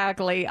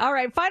 Exactly. All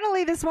right.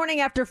 Finally, this morning,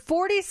 after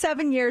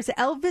 47 years,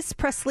 Elvis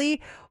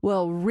Presley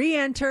will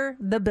re-enter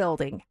the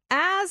building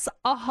as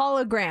a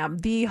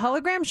hologram. The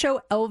hologram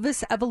show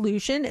Elvis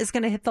Evolution is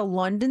going to hit the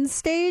London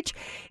stage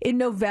in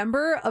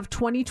November of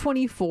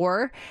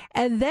 2024.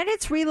 And then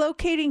it's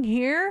relocating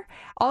here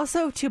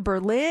also to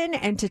Berlin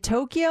and to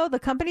Tokyo. The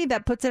company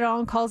that puts it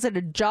on calls it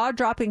a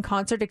jaw-dropping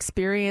concert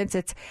experience.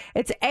 It's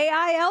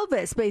AI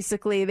Elvis,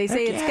 basically. They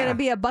say it's going to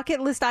be a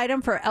bucket list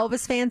item for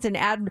Elvis fans and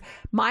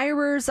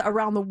admirers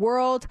around the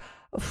world.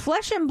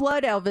 Flesh and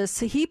Blood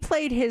Elvis, he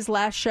played his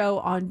last show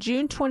on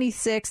June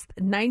 26th,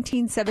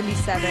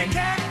 1977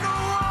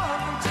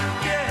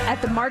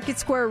 at the Market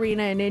Square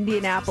Arena in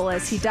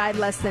Indianapolis. He died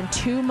less than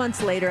 2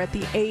 months later at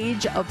the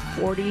age of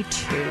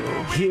 42.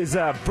 His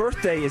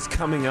birthday is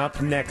coming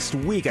up next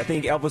week. I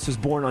think Elvis was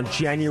born on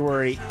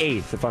January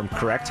 8th, if I'm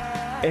correct.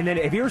 And then,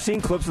 have you ever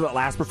seen clips of that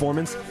last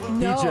performance?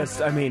 No.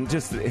 He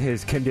just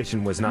his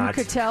condition was not.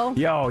 You could tell?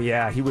 Oh,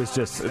 yeah. He was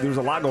just, there was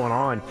a lot going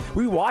on.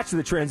 We watched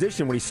the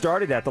transition when he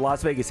started at the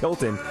Las Vegas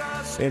Hilton,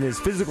 and his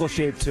physical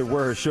shape to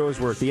where his shows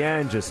were at the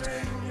end, just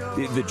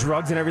the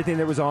drugs and everything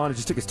that was on, it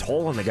just took its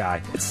toll on the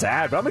guy. It's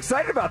sad, but I'm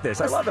excited about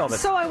this. I love Elvis.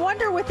 So I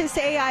wonder with this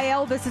AI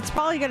Elvis, it's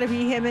probably going to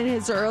be him in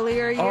his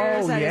earlier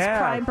years at his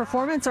prime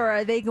performance, or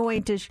are they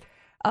going to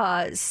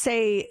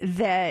say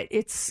that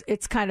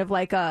it's kind of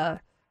like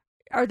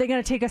are they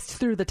going to take us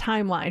through the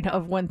timeline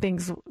of when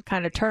things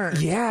kind of turn?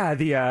 Yeah,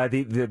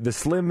 the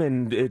slim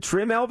and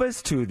trim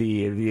Elvis to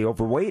the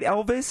overweight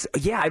Elvis.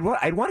 Yeah,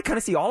 I'd want to kind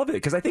of see all of it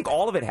because I think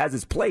all of it has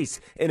its place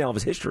in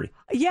Elvis history.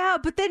 Yeah,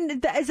 but then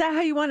is that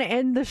how you want to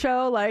end the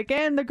show? Like,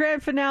 and the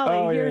grand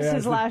finale, here's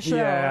his last show.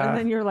 Yeah. And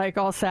then you're like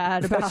all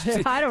sad about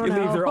it. I don't know.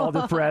 You leave there all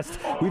depressed.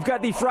 We've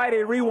got the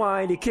Friday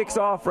Rewind. It kicks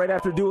off right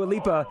after Dua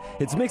Lipa.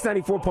 It's Mix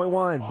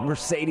 94.1,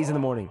 Mercedes in the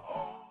morning.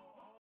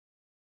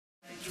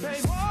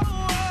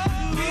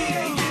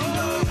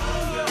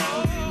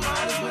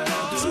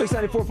 Mix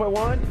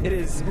 94.1. It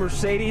is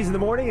Mercedes in the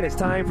morning, and it's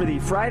time for the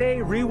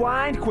Friday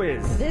Rewind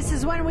quiz. This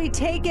is when we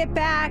take it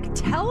back.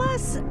 Tell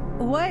us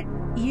what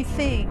you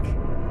think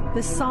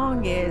the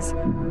song is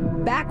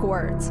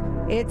backwards.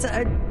 It's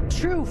a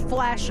true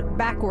flash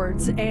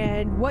backwards.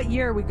 And what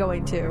year are we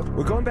going to?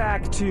 We're going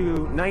back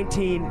to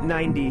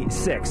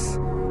 1996.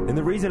 And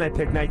the reason I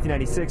picked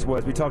 1996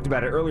 was we talked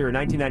about it earlier.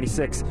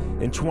 1996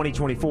 and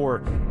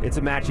 2024, it's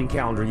a matching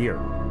calendar year.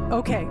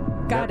 Okay,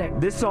 got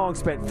it. This song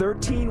spent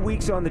 13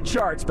 weeks on the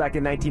charts back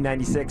in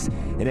 1996,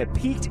 and it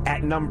peaked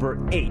at number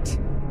 8.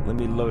 Let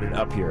me load it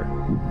up here.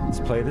 Let's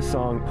play the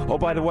song. Oh,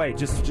 by the way,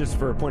 just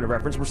for a point of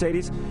reference,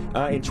 Mercedes,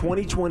 in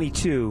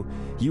 2022,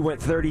 you went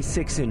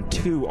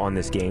 36-2 on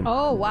this game.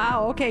 Oh,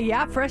 wow. Okay,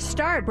 yeah, fresh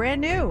start, brand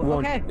new. Well,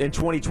 okay. In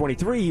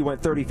 2023, you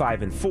went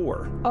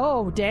 35-4.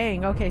 Oh,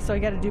 dang. Okay, so I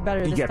got to do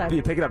better this time.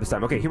 You pick it up this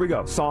time. Okay, here we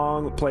go.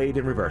 Song played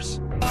in reverse.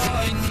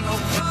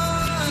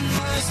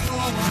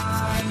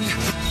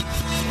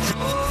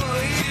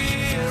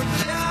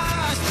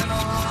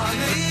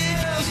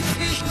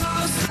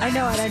 I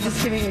know it. I'm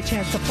just giving it a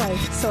chance to play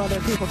so other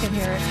people can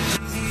hear it.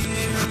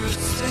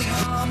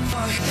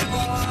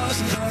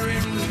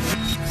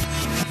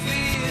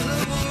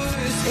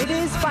 It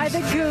is by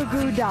the Goo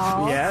Goo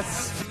Dolls.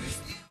 Yes.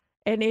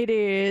 And it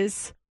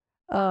is,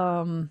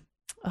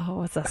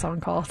 what's that song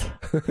called?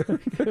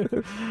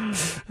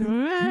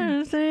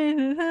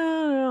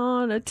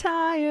 On a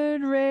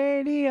tired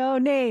radio.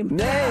 Name.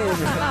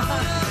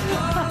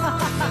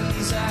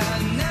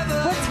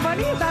 What's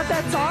funny about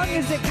that song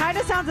is it kind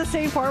of sounds the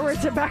same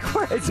forwards and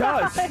backwards. It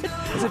does.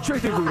 It's a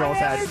trick that Goo Dolls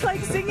has. I was like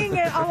singing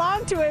it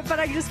along to it, but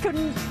I just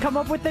couldn't come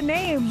up with the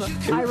name,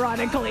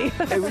 ironically.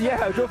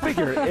 Yeah, go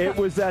figure. It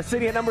was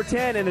sitting at number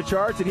 10 in the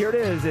charts, and here it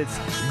is. It's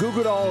Goo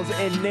Goo Dolls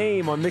and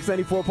Name on Mix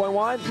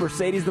 94.1,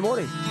 Mercedes in the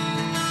morning.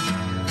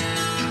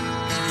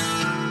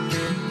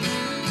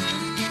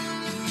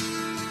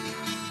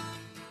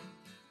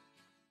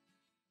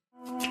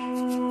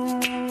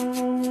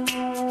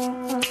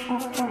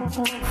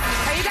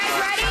 Are you guys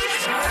ready?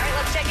 All right,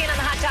 let's check in on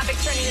the hot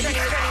topics trending.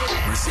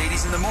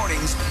 Mercedes in the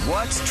mornings.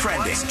 What's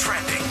trending?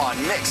 On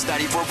Mix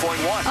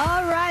 94.1.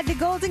 All right, the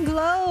Golden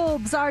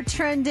Globes are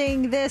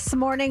trending this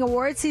morning.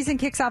 Award season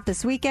kicks off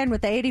this weekend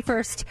with the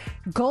 81st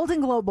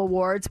Golden Globe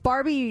Awards.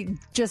 Barbie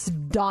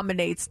just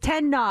dominates.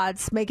 10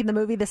 nods, making the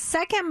movie the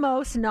second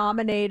most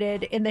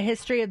nominated in the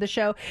history of the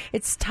show.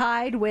 It's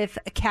tied with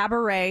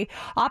Cabaret.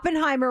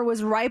 Oppenheimer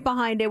was right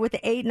behind it with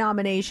 8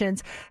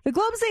 nominations. The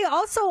Globes, they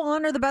also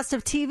honor the best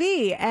of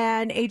TV,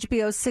 and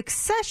HBO's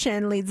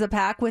Succession leads the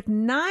pack with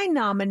 9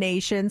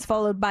 nominations. nominations,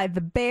 followed by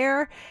The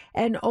Bear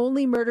and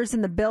Only Murders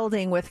in the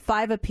Building with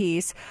 5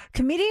 apiece.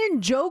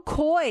 Comedian Joe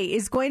Coy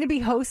is going to be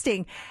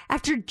hosting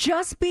after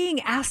just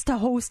being asked to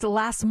host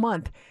last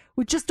month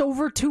with just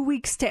over 2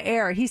 weeks to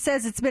air. He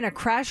says it's been a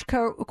crash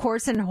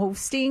course in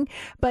hosting,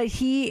 but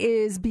he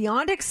is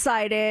beyond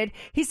excited.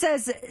 He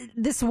says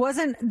this was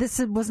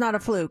not a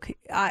fluke.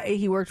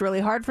 He worked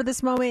really hard for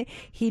this moment.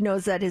 He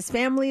knows that his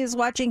family is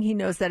watching. He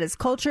knows that his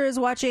culture is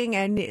watching,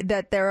 and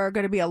that there are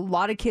going to be a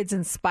lot of kids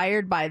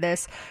inspired by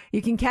this.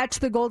 You can catch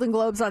the Golden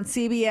Globes on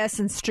CBS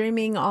and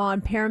streaming on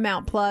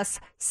Paramount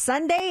Plus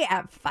Sunday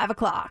at 5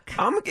 o'clock.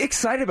 I'm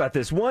excited about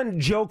this. One,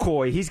 Joe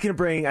Coy, he's going to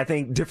bring, I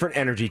think, different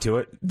energy to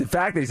it. The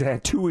fact that he's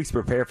had 2 weeks to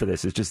prepare for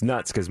this is just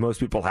nuts, because most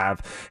people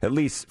have at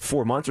least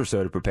 4 months or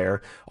so to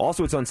prepare.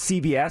 Also, it's on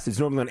CBS. It's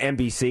normally on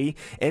NBC.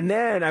 And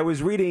then I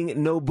was reading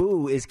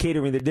Nobu is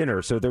catering the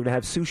dinner, so they're going to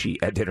have sushi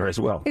at dinner as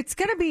well. It's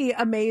going to be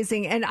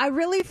amazing. And I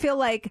really feel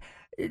like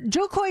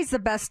Joe Coy's the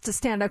best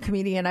stand-up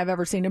comedian I've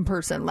ever seen in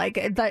person.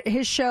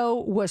 His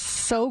show was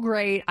so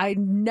great. I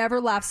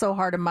never laughed so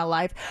hard in my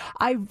life.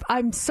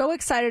 I'm so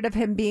excited of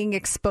him being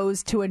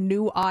exposed to a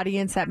new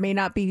audience that may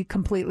not be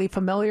completely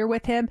familiar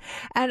with him.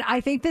 And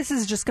I think this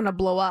is just going to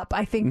blow up.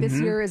 I think this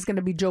year is going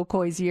to be Joe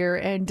Coy's year.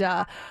 And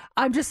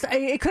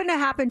it couldn't have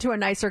happened to a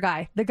nicer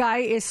guy. The guy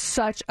is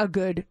such a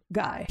good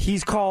guy.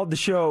 He's called the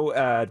show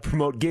to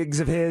promote gigs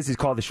of his. He's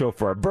called the show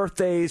for our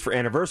birthdays, for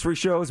anniversary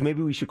shows.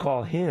 Maybe we should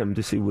call him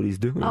to see what he's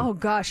doing. Oh,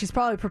 gosh, he's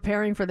probably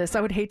preparing for this.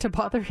 I would hate to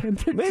bother him.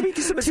 Maybe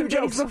give him some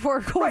jokes before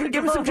Golden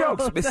give him some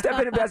jokes.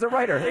 Step in as a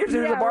writer. Here's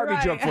a Barbie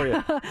joke for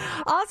you.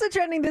 Also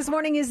trending this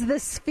morning is the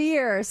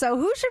Sphere. So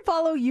who should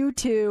follow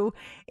U2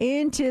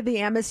 into the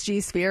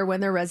MSG Sphere when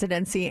their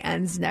residency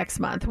ends next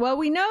month? Well,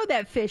 we know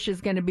that Fish is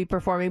going to be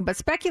performing, but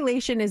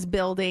speculation is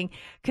building.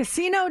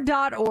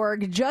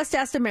 Casino.org just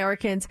asked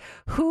Americans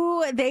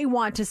who they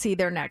want to see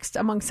there next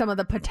among some of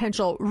the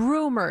potential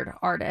rumored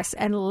artists.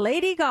 And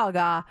Lady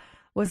Gaga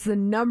was the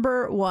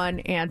number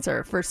one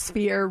answer for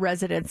Sphere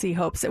residency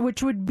hopes,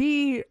 which would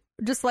be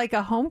just like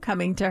a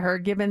homecoming to her,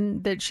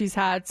 given that she's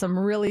had some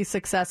really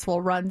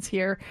successful runs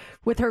here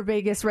with her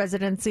Vegas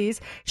residencies.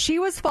 She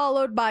was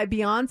followed by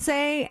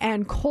Beyonce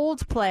and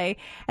Coldplay.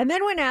 And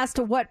then when asked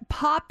what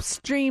pop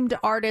streamed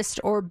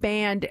artist or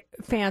band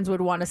fans would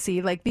want to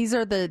see, like these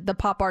are the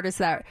pop artists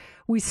that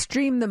we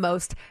stream the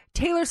most,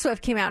 Taylor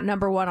Swift came out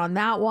number one on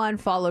that one,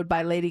 followed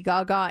by Lady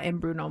Gaga and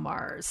Bruno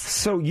Mars.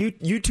 So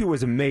U2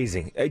 was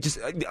amazing. Just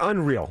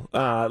unreal.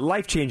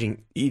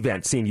 Life-changing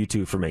event seeing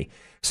U2 for me.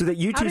 So that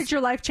U2. How did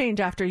your life change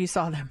after you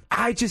saw them?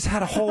 I just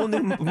had a whole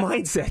new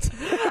mindset.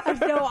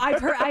 No, I've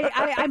heard.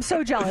 I'm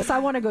so jealous. I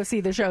want to go see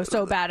the show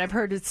so bad. I've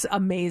heard it's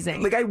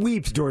amazing. Like I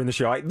wept during the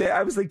show.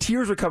 I was like,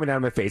 tears were coming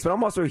down my face. But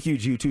I'm also a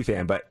huge U2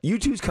 fan. But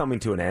U2's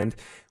coming to an end.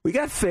 We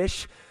got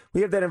Fish.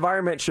 We have that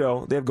environment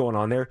show they have going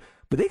on there.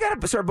 But they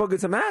got to start booking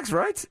some acts,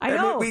 right? I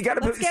know.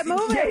 Let's get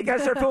moving. Yeah, you got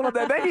to start filling up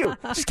that venue.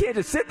 Just can't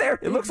just sit there.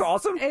 It looks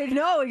awesome.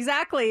 No,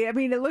 exactly. I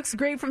mean, it looks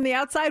great from the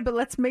outside, but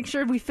let's make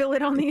sure we fill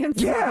it on the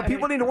inside. Yeah,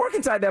 people need to work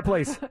inside that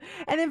place.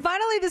 And then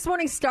finally this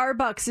morning,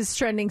 Starbucks is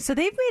trending. So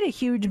they've made a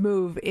huge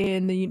move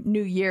in the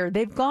new year.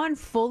 They've gone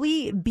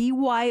fully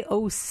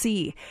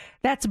BYOC.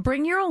 That's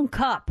bring your own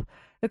cup.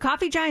 The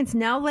coffee giant's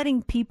now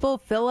letting people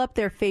fill up with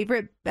their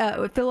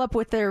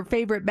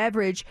favorite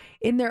beverage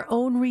in their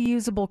own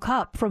reusable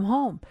cup from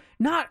home.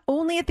 Not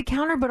only at the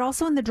counter, but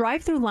also in the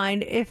drive-thru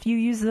line if you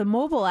use the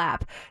mobile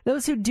app.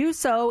 Those who do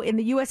so in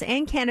the U.S.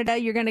 and Canada,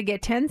 you're going to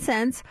get 10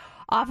 cents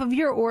off of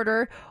your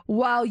order,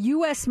 while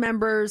U.S.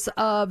 members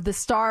of the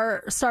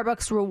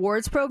Starbucks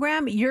Rewards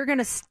program, you're going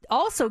to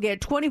also get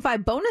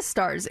 25 bonus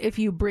stars if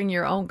you bring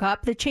your own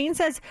cup. The chain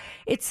says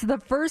it's the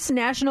first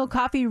national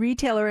coffee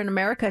retailer in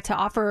America to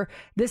offer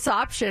this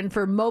option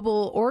for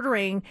mobile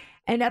ordering.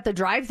 And at the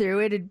drive-thru,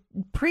 it had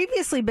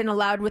previously been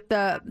allowed with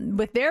their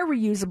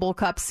reusable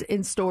cups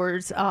in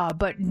stores,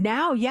 but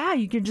now,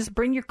 you can just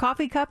bring your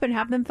coffee cup and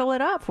have them fill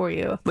it up for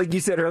you. Like you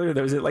said earlier,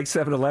 there was at like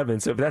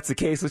 7-Eleven. So if that's the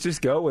case, let's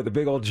just go with a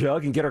big old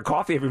jug and get our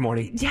coffee every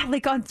morning. Yeah,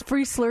 like on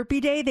Free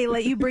Slurpee Day, they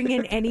let you bring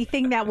in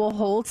anything that will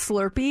hold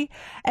Slurpee,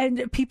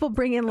 and people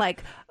bring in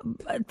like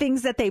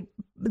things that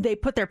they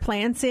put their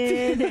plants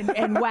in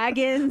and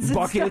wagons and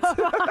buckets.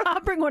 Stuff.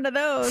 I'll bring one of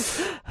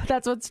those.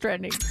 That's what's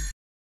trending.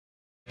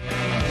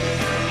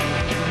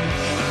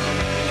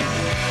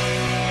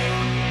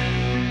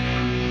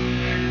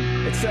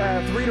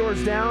 It's 3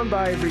 Doors Down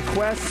by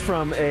request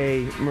from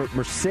a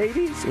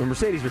Mercedes.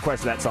 Mercedes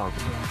requested that song.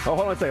 Oh,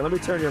 hold on a second. Let me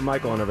turn your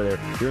mic on over there.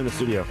 You're in the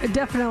studio.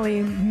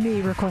 Definitely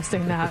me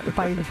requesting that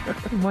by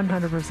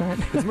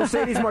 100%. It's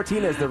Mercedes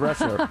Martinez, the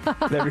wrestler,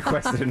 that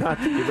requested it, not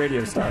the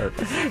radio star.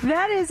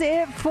 That is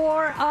it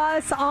for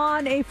us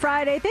on a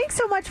Friday. Thanks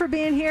so much for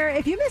being here.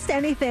 If you missed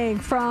anything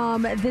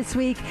from this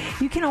week,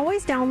 you can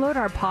always download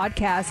our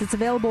podcast. It's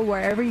available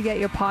wherever you get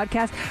your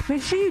podcast.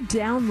 Make sure you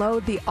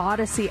download the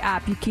Odyssey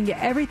app. You can get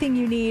everything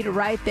you need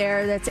right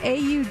there. That's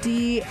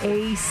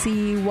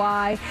AUDACY.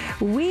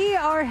 We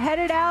are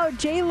headed out.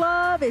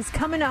 J-Love is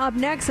coming up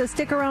next, so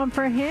stick around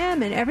for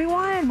him. And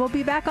everyone, we'll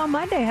be back on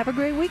Monday. Have a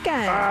great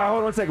weekend.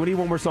 Hold on a second. We need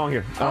one more song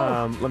here.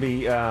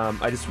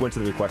 I just went to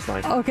the request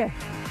line. Okay.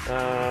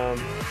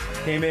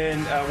 Came in,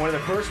 one of the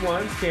first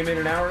ones came in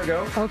an hour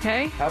ago.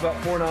 Okay. How about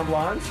 4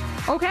 Non-Blondes?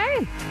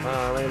 Okay.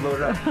 Let me load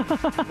it up.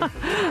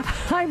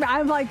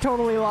 I'm like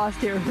totally lost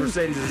here.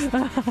 Mercedes is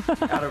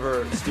out of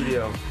her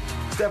studio.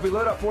 Steph, we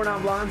load up 4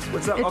 Non-Blondes.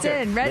 What's up? It's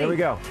in. Ready. There we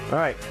go. All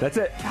right. That's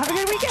it. Have a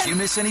good weekend. Did you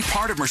miss any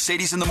part of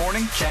Mercedes in the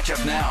Morning? Catch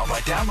up now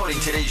by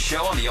downloading today's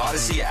show on the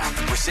Odyssey app.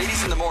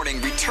 Mercedes in the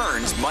Morning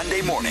returns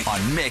Monday morning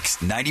on Mix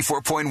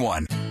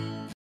 94.1.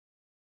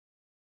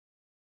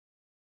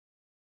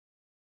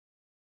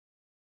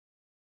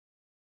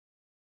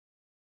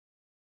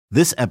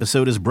 This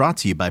episode is brought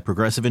to you by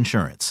Progressive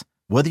Insurance.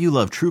 Whether you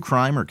love true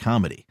crime or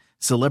comedy,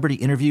 celebrity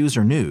interviews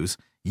or news,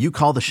 you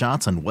call the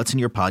shots on what's in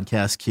your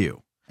podcast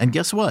queue. And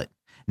guess what?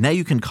 Now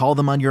you can call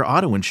them on your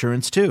auto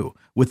insurance too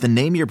with the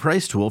Name Your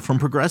Price tool from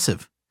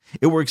Progressive.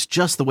 It works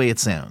just the way it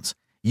sounds.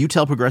 You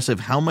tell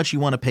Progressive how much you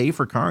want to pay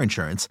for car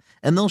insurance,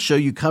 and they'll show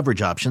you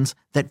coverage options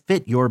that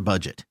fit your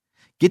budget.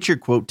 Get your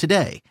quote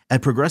today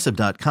at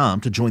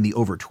Progressive.com to join the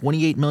over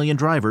 28 million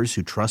drivers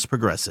who trust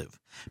Progressive.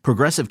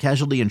 Progressive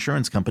Casualty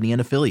Insurance Company and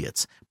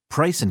Affiliates.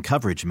 Price and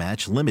coverage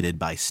match limited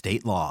by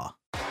state law.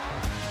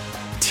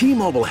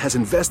 T-Mobile has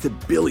invested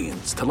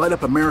billions to light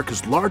up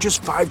America's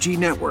largest 5G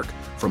network,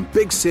 from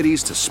big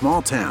cities to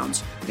small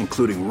towns,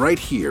 including right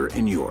here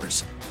in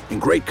yours.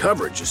 And great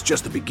coverage is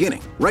just the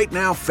beginning. Right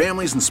now,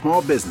 families and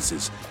small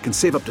businesses can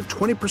save up to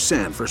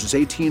 20% versus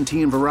AT&T and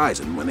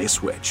Verizon when they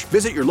switch.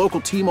 Visit your local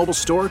T-Mobile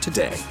store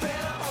today.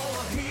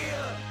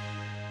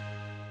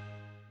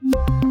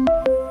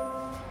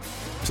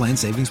 Plan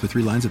savings with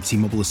 3 lines of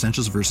T-Mobile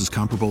Essentials versus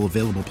comparable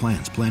available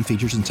plans. Plan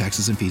features and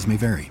taxes and fees may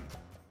vary.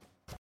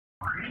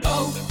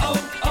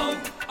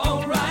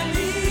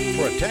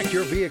 Protect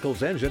your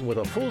vehicle's engine with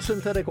a full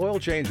synthetic oil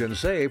change and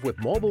save with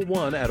Mobile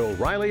One at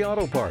O'Reilly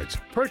Auto Parts.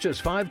 Purchase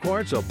 5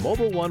 quarts of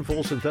Mobile One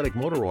full synthetic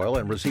motor oil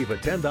and receive a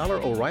 $10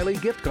 O'Reilly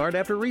gift card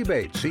after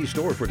rebate. See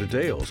store for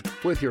details.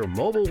 With your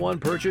Mobile One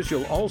purchase,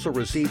 you'll also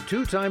receive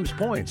 2 times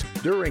points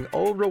during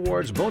O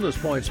Rewards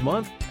Bonus Points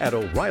Month at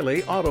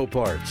O'Reilly Auto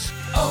Parts.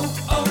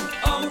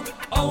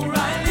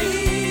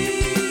 O'Reilly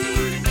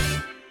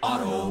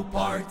Auto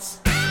Parts.